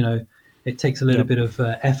 and it takes a little bit of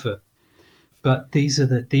effort. But these are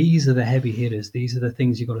the heavy hitters. These are the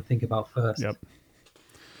things you've got to think about first. Yep.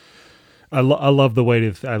 I love the way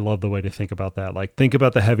to think about that. Like, think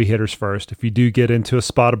about the heavy hitters first. If you do get into a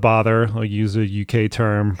spot of bother, I'll use a UK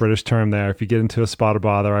term, British term there. If you get into a spot of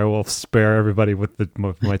bother, I will spare everybody with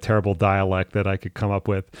my terrible dialect that I could come up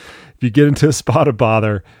with. If you get into a spot of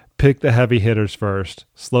bother, pick the heavy hitters first.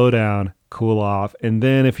 Slow down, cool off, and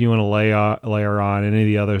then if you want to layer on any of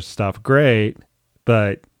the other stuff, great.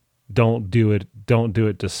 But don't do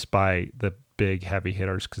it despite the big heavy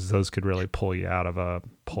hitters, because those could really pull you out of a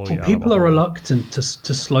People are reluctant to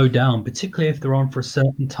slow down, particularly if they're on for a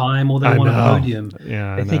certain time or they want a podium.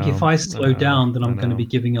 Yeah, they think if I slow down, then I'm going to be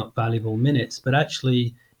giving up valuable minutes. But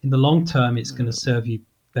actually, in the long term, it's going to serve you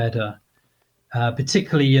better.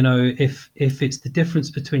 Particularly, if it's the difference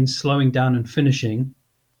between slowing down and finishing,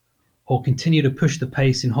 or continue to push the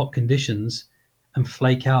pace in hot conditions and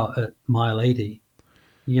flake out at mile 80.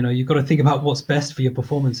 You've got to think about what's best for your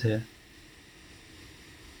performance here.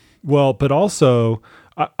 Well, but also,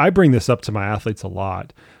 I bring this up to my athletes a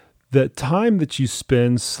lot. The time that you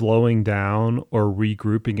spend slowing down or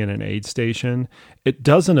regrouping in an aid station, it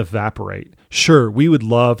doesn't evaporate. Sure, we would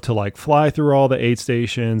love to fly through all the aid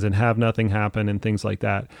stations and have nothing happen and things like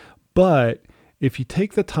that. But if you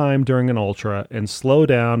take the time during an ultra and slow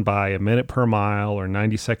down by a minute per mile or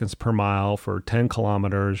 90 seconds per mile for 10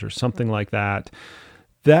 kilometers or something like that,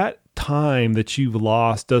 that time that you've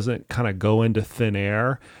lost doesn't kind of go into thin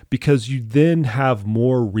air, because you then have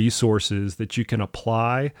more resources that you can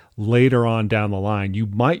apply later on down the line. You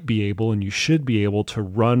might be able, and you should be able, to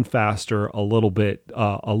run faster a little bit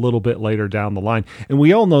later down the line. And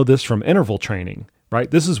we all know this from interval training, right?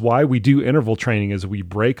 This is why we do interval training, is we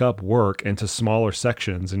break up work into smaller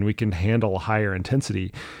sections and we can handle a higher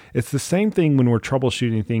intensity. It's the same thing when we're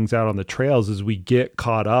troubleshooting things out on the trails, as we get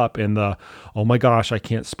caught up in the, oh my gosh, I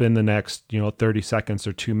can't spend the next 30 seconds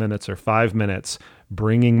or 2 minutes or 5 minutes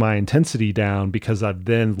bringing my intensity down because I've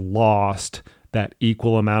then lost that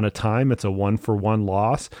equal amount of time. It's a 1-for-1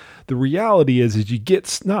 loss. The reality is you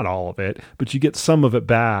get, not all of it, but you get some of it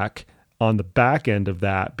back on the back end of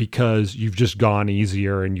that, because you've just gone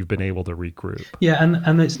easier and you've been able to regroup. Yeah,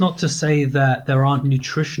 and it's not to say that there aren't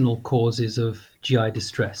nutritional causes of GI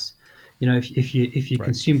distress. If you Right.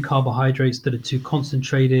 consume carbohydrates that are too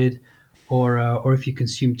concentrated, or if you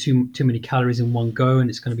consume too many calories in one go and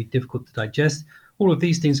it's going to be difficult to digest, all of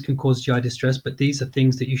these things can cause GI distress. But these are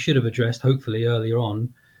things that you should have addressed, hopefully, earlier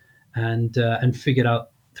on, and figured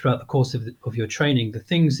out throughout the course of your training. The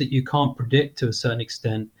things that you can't predict to a certain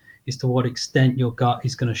extent is to what extent your gut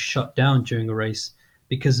is going to shut down during a race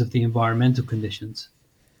because of the environmental conditions.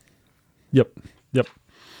 Yep.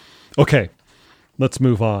 Okay, let's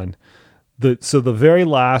move on. So the very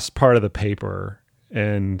last part of the paper,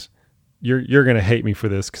 and you're going to hate me for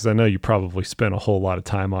this because I know you probably spent a whole lot of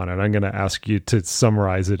time on it. I'm going to ask you to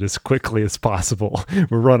summarize it as quickly as possible.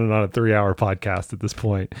 We're running on a 3-hour podcast at this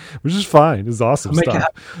point, which is fine. It's awesome stuff.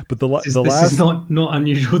 But the last is not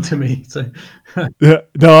unusual to me. So yeah,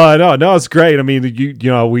 no, it's great. I mean,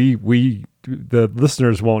 we the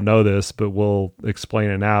listeners won't know this, but we'll explain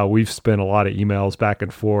it now. We've spent a lot of emails back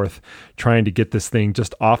and forth trying to get this thing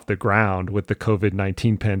just off the ground with the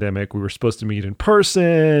COVID-19 pandemic. We were supposed to meet in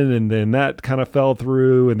person, and then that kind of fell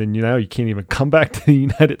through. And then, you can't even come back to the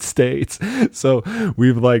United States. So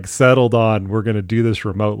we've settled on, we're going to do this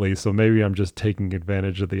remotely. So maybe I'm just taking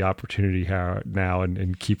advantage of the opportunity now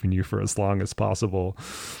and keeping you for as long as possible.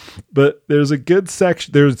 But there's a good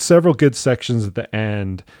section. There's several good sections at the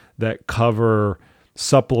end that cover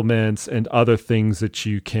supplements and other things that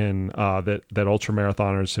you can that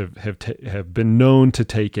ultramarathoners have been known to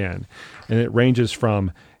take in, and it ranges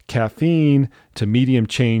from caffeine to medium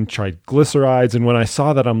chain triglycerides. And when I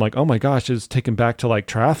saw that, I'm like, oh my gosh, it's taken back to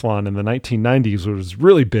triathlon in the 1990s, which was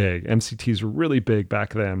really big. MCTs were really big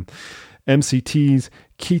back then. MCTs,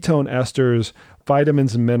 ketone esters,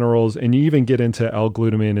 vitamins and minerals, and you even get into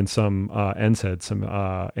L-glutamine and some NSAIDs, some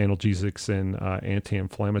analgesics and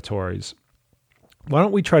anti-inflammatories. Why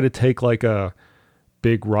don't we try to take like a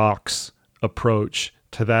big rocks approach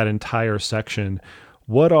to that entire section?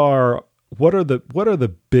 What are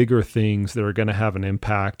the bigger things that are going to have an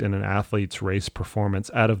impact in an athlete's race performance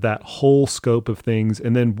out of that whole scope of things?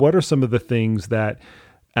 And then what are some of the things that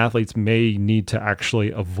athletes may need to actually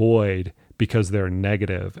avoid because they're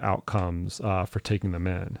negative outcomes for taking them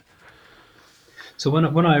in? So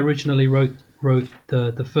when I originally wrote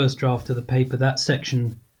the first draft of the paper, that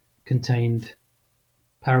section contained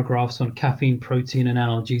paragraphs on caffeine, protein, and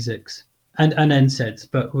analgesics and NSAIDs.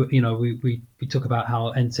 But we talk about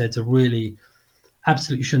how NSAIDs are really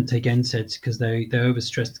absolutely shouldn't take NSAIDs because they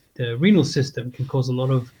overstress the renal system, can cause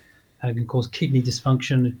can cause kidney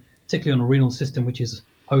dysfunction, particularly on a renal system which is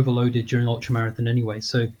overloaded during ultramarathon anyway.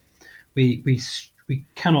 So we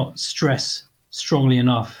cannot stress strongly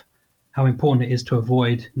enough how important it is to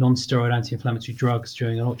avoid non-steroid anti-inflammatory drugs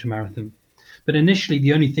during an ultramarathon. But initially,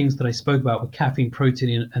 the only things that I spoke about were caffeine,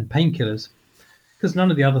 protein, and painkillers, because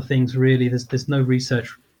none of the other things really, there's no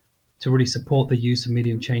research to really support the use of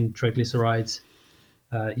medium-chain triglycerides.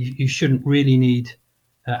 You shouldn't really need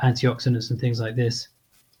antioxidants and things like this,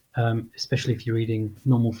 especially if you're eating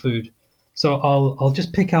normal food. So I'll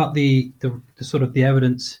just pick out the sort of the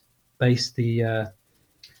evidence-based, the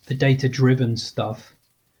data-driven stuff,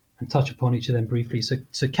 and touch upon each of them briefly.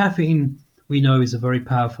 So caffeine, we know, is a very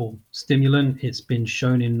powerful stimulant. It's been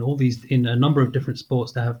shown in a number of different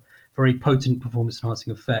sports to have very potent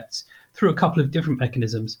performance-enhancing effects through a couple of different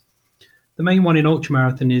mechanisms. The main one in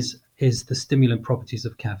ultramarathon is the stimulant properties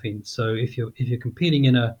of caffeine. So if you're competing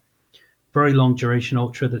in a very long duration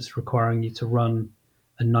ultra that's requiring you to run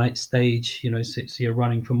a night stage, so you're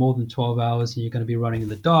running for more than 12 hours and you're going to be running in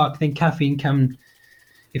the dark, then caffeine can,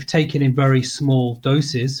 if taken in very small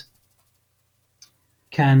doses,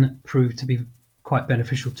 can prove to be quite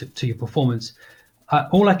beneficial to your performance.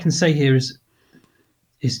 All I can say here is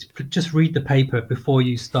just read the paper before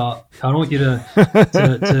you start. I don't want you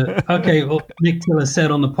to okay, well, Nick Tiller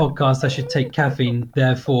said on the podcast I should take caffeine,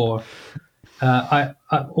 therefore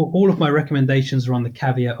all of my recommendations are on the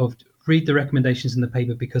caveat of read the recommendations in the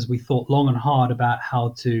paper, because we thought long and hard about how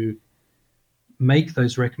to make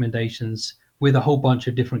those recommendations with a whole bunch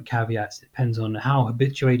of different caveats. It depends on how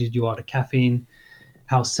habituated you are to caffeine,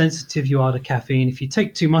 how sensitive you are to caffeine. If you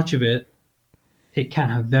take too much of it, it can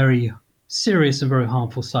have very serious and very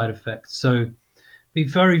harmful side effects. So be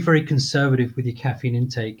very, very conservative with your caffeine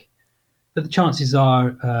intake. But the chances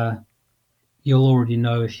are you'll already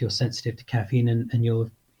know if you're sensitive to caffeine, and you'll,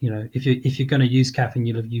 if you're going to use caffeine,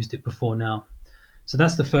 you'll have used it before now. So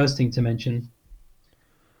that's the first thing to mention.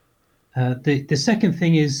 The second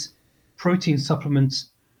thing is protein supplements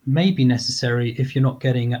may be necessary if you're not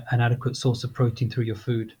getting an adequate source of protein through your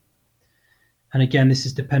food. And again, this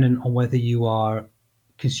is dependent on whether you are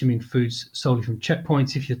consuming foods solely from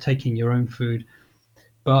checkpoints, if you're taking your own food.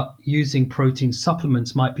 But using protein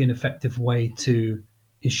supplements might be an effective way to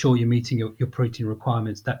ensure you're meeting your protein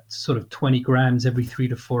requirements. That sort of 20 grams every 3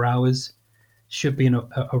 to 4 hours should be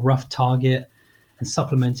a rough target, and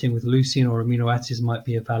supplementing with leucine or amino acids might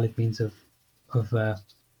be a valid means of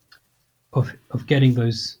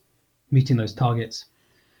meeting those targets.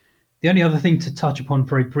 The only other thing to touch upon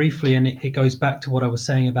very briefly, and it goes back to what I was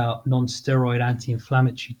saying about non-steroid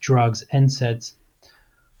anti-inflammatory drugs, NSAIDs.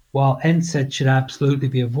 While NSAIDs should absolutely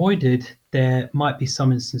be avoided, there might be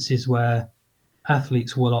some instances where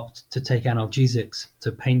athletes will opt to take analgesics, so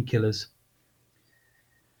painkillers.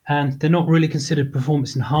 And they're not really considered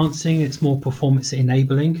performance enhancing, it's more performance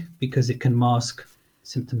enabling, because it can mask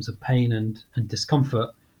symptoms of pain and discomfort.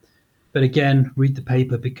 But again, read the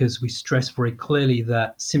paper, because we stress very clearly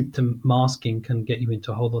that symptom masking can get you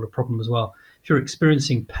into a whole lot of problem as well. If you're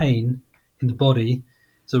experiencing pain in the body,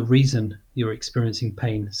 there's a reason you're experiencing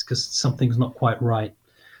pain. It's because something's not quite right.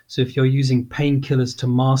 So if you're using painkillers to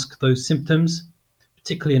mask those symptoms,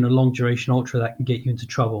 particularly in a long duration ultra, that can get you into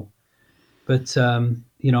trouble. But I'm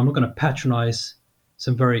not going to patronize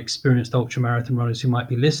some very experienced ultramarathon runners who might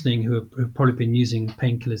be listening, who have probably been using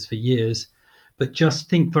painkillers for years. But just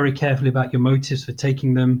think very carefully about your motives for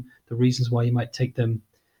taking them, the reasons why you might take them.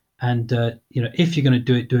 And, if you're going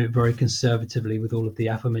to do it very conservatively with all of the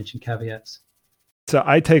aforementioned caveats. So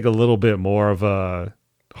I take a little bit more of a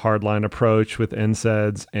hardline approach with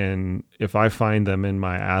NSAIDs. And if I find them in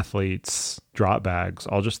my athletes' drop bags,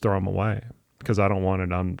 I'll just throw them away, because I don't want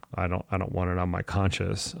it on, I don't want it on my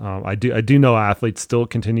conscience. I do know athletes still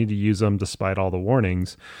continue to use them despite all the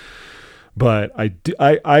warnings. But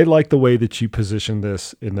I like the way that you position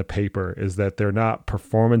this in the paper, is that they're not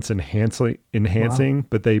performance enhancing, wow,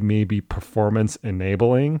 but they may be performance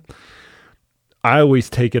enabling. I always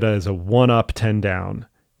take it as a 1 up, 10 down.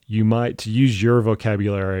 You might, to use your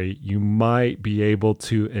vocabulary, you might be able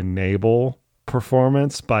to enable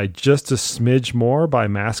performance by just a smidge more by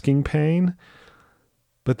masking pain.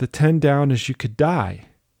 But the 10 down is you could die.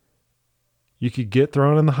 You could get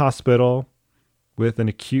thrown in the hospital with an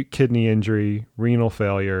acute kidney injury, renal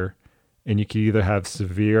failure, and you could either have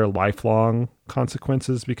severe lifelong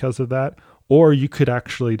consequences because of that, or you could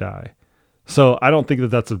actually die. So I don't think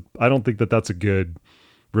that that's a good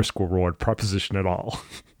risk reward proposition at all.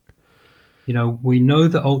 You know, we know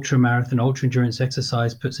that ultramarathon, ultra endurance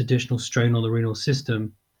exercise puts additional strain on the renal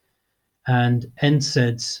system, and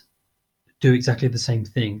NSAIDs do exactly the same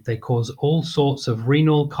thing. They cause all sorts of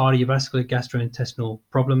renal, cardiovascular, gastrointestinal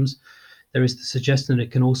problems. There is the suggestion that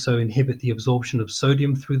it can also inhibit the absorption of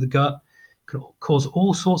sodium through the gut, can cause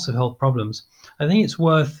all sorts of health problems. I think it's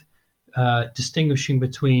worth distinguishing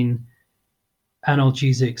between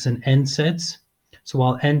analgesics and NSAIDs. So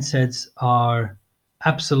while NSAIDs are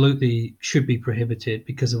absolutely should be prohibited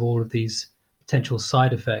because of all of these potential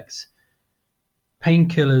side effects,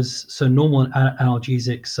 painkillers, so normal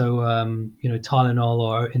analgesics, so Tylenol,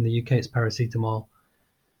 or in the UK it's paracetamol,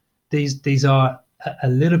 these are a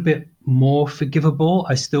little bit more forgivable.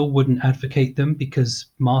 I still wouldn't advocate them because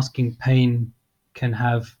masking pain can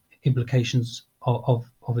have implications of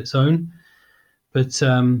its own. But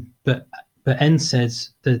NSAIDs,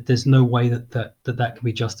 there's no way that can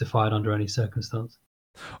be justified under any circumstance.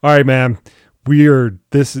 All right, man. You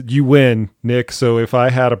win, Nick. So if I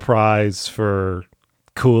had a prize for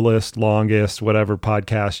coolest, longest, whatever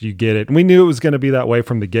podcast, you get it. And we knew it was going to be that way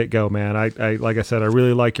from the get-go, man. I like I said, I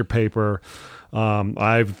really like your paper.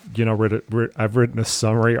 I've written a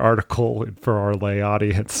summary article for our lay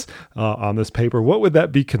audience on this paper. What would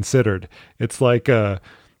that be considered? It's like a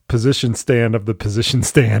position stand of the position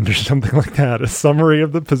stand or something like that. A summary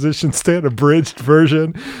of the position stand, abridged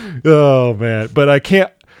version. Oh man, but I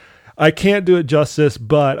can't do it justice,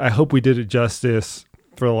 but I hope we did it justice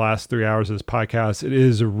for the last 3 hours of this podcast. It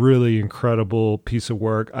is a really incredible piece of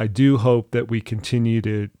work. I do hope that we continue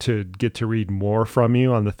to get to read more from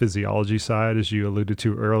you on the physiology side, as you alluded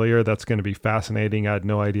to earlier. That's going to be fascinating. I had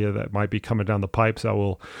no idea that might be coming down the pipes. I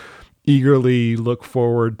will eagerly look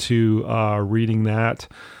forward to reading that.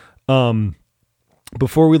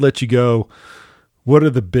 Before we let you go, what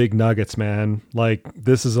are the big nuggets, man? Like,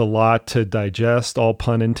 this is a lot to digest, all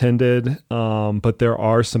pun intended. But there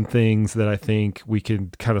are some things that I think we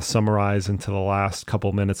can kind of summarize into the last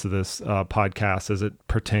couple minutes of this podcast as it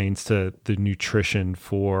pertains to the nutrition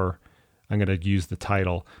for, I'm going to use the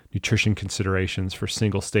title, Nutrition Considerations for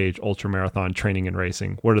Single Stage Ultramarathon Training and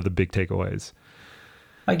Racing. What are the big takeaways?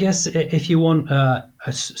 I guess if you want a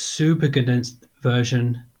super condensed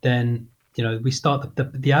version, then we start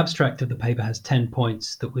the abstract of the paper has 10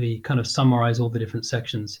 points that we kind of summarize all the different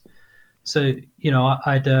sections. So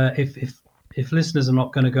I'd if listeners are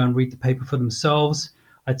not going to go and read the paper for themselves,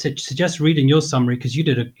 I'd suggest reading your summary, because you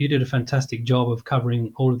did a fantastic job of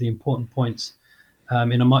covering all of the important points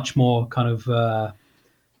in a much more kind of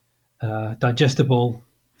digestible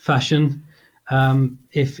fashion.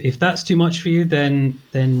 If that's too much for you, then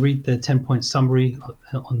read the 10-point summary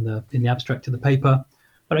in the abstract of the paper.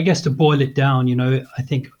 But I guess to boil it down, I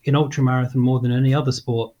think in ultramarathon, more than any other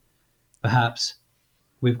sport, perhaps,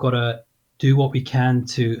 we've got to do what we can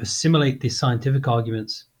to assimilate these scientific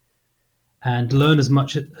arguments and learn as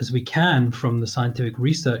much as we can from the scientific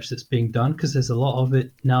research that's being done, because there's a lot of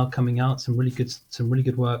it now coming out, some really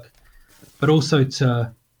good work, but also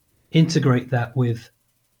to integrate that with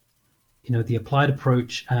the applied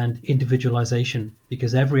approach and individualization,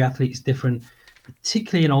 because every athlete is different,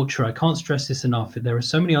 particularly in ultra. I can't stress this enough. There are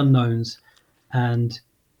so many unknowns, and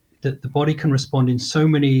that the body can respond in so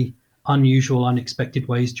many unusual, unexpected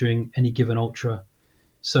ways during any given ultra.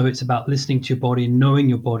 So it's about listening to your body and knowing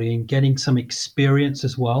your body and getting some experience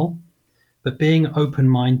as well, but being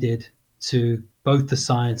open-minded to both the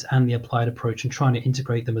science and the applied approach and trying to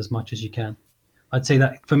integrate them as much as you can. I'd say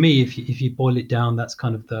that for me, if you boil it down, that's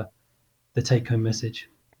kind of the take-home message.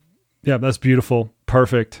 Yeah, that's beautiful.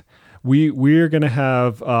 Perfect. We're going to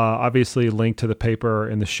have obviously a link to the paper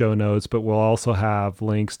in the show notes, but we'll also have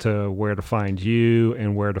links to where to find you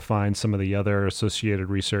and where to find some of the other associated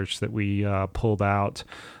research that we pulled out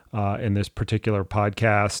in this particular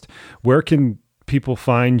podcast. Where can people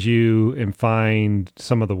find you and find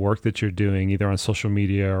some of the work that you're doing, either on social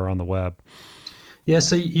media or on the web? Yeah,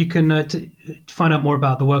 so you can find out more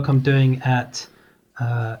about the work I'm doing at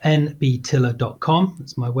nbtiller.com.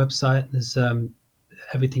 That's my website. There's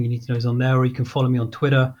everything you need to know is on there, or you can follow me on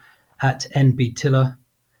Twitter at nbtiller,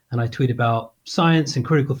 and I tweet about science and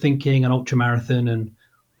critical thinking and ultramarathon and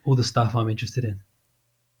all the stuff I'm interested in.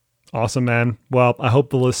 Awesome, man. Well, I hope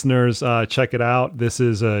the listeners check it out. This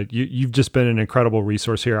is you've just been an incredible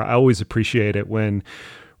resource here. I always appreciate it when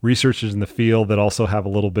researchers in the field that also have a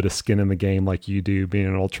little bit of skin in the game, like you do, being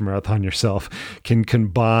an ultramarathon yourself, can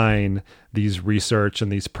combine these research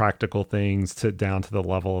and these practical things down to the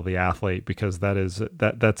level of the athlete, because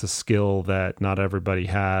that's a skill that not everybody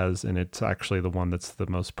has, and it's actually the one that's the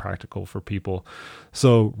most practical for people.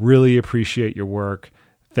 So really appreciate your work.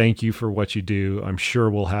 Thank you for what you do. I'm sure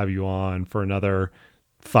we'll have you on for another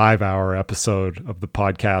 5-hour episode of the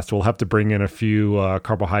podcast. We'll have to bring in a few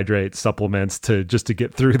carbohydrate supplements to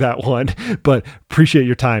get through that one, but appreciate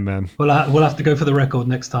your time, man. Well, we'll have to go for the record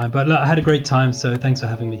next time, but look, I had a great time. So thanks for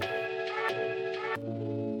having me.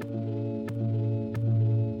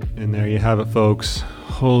 And there you have it, folks.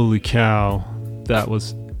 Holy cow. That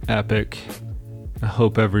was epic. I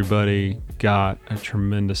hope everybody got a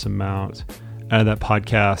tremendous amount out of that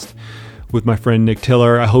podcast with my friend Nick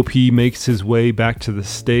Tiller. I hope he makes his way back to the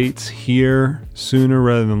States here sooner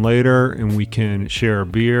rather than later, and we can share a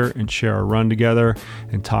beer and share a run together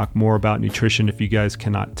and talk more about nutrition. If you guys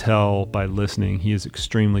cannot tell by listening, he is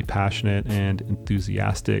extremely passionate and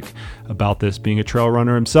enthusiastic about this, being a trail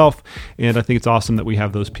runner himself. And I think it's awesome that we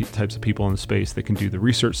have those types of people in the space that can do the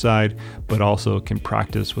research side, but also can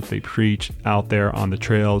practice what they preach out there on the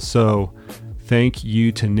trails. So thank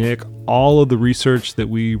you to Nick. All of the research that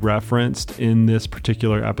we referenced in this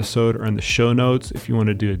particular episode are in the show notes. If you want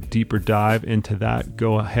to do a deeper dive into that,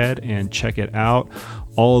 go ahead and check it out.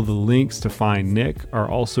 All of the links to find Nick are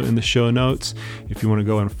also in the show notes. If you want to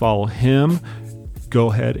go and follow him,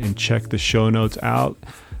 go ahead and check the show notes out.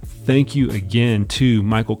 Thank you again to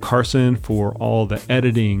Michael Carson for all the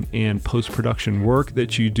editing and post-production work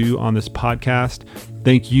that you do on this podcast.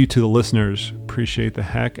 Thank you to the listeners. Appreciate the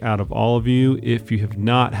heck out of all of you. If you have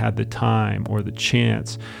not had the time or the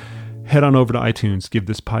chance, head on over to iTunes. Give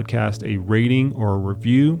this podcast a rating or a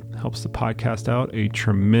review. Helps the podcast out a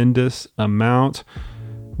tremendous amount.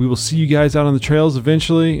 We will see you guys out on the trails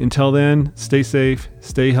eventually. Until then, stay safe,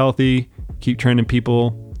 stay healthy, keep training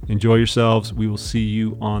people. Enjoy yourselves. We will see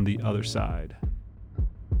you on the other side.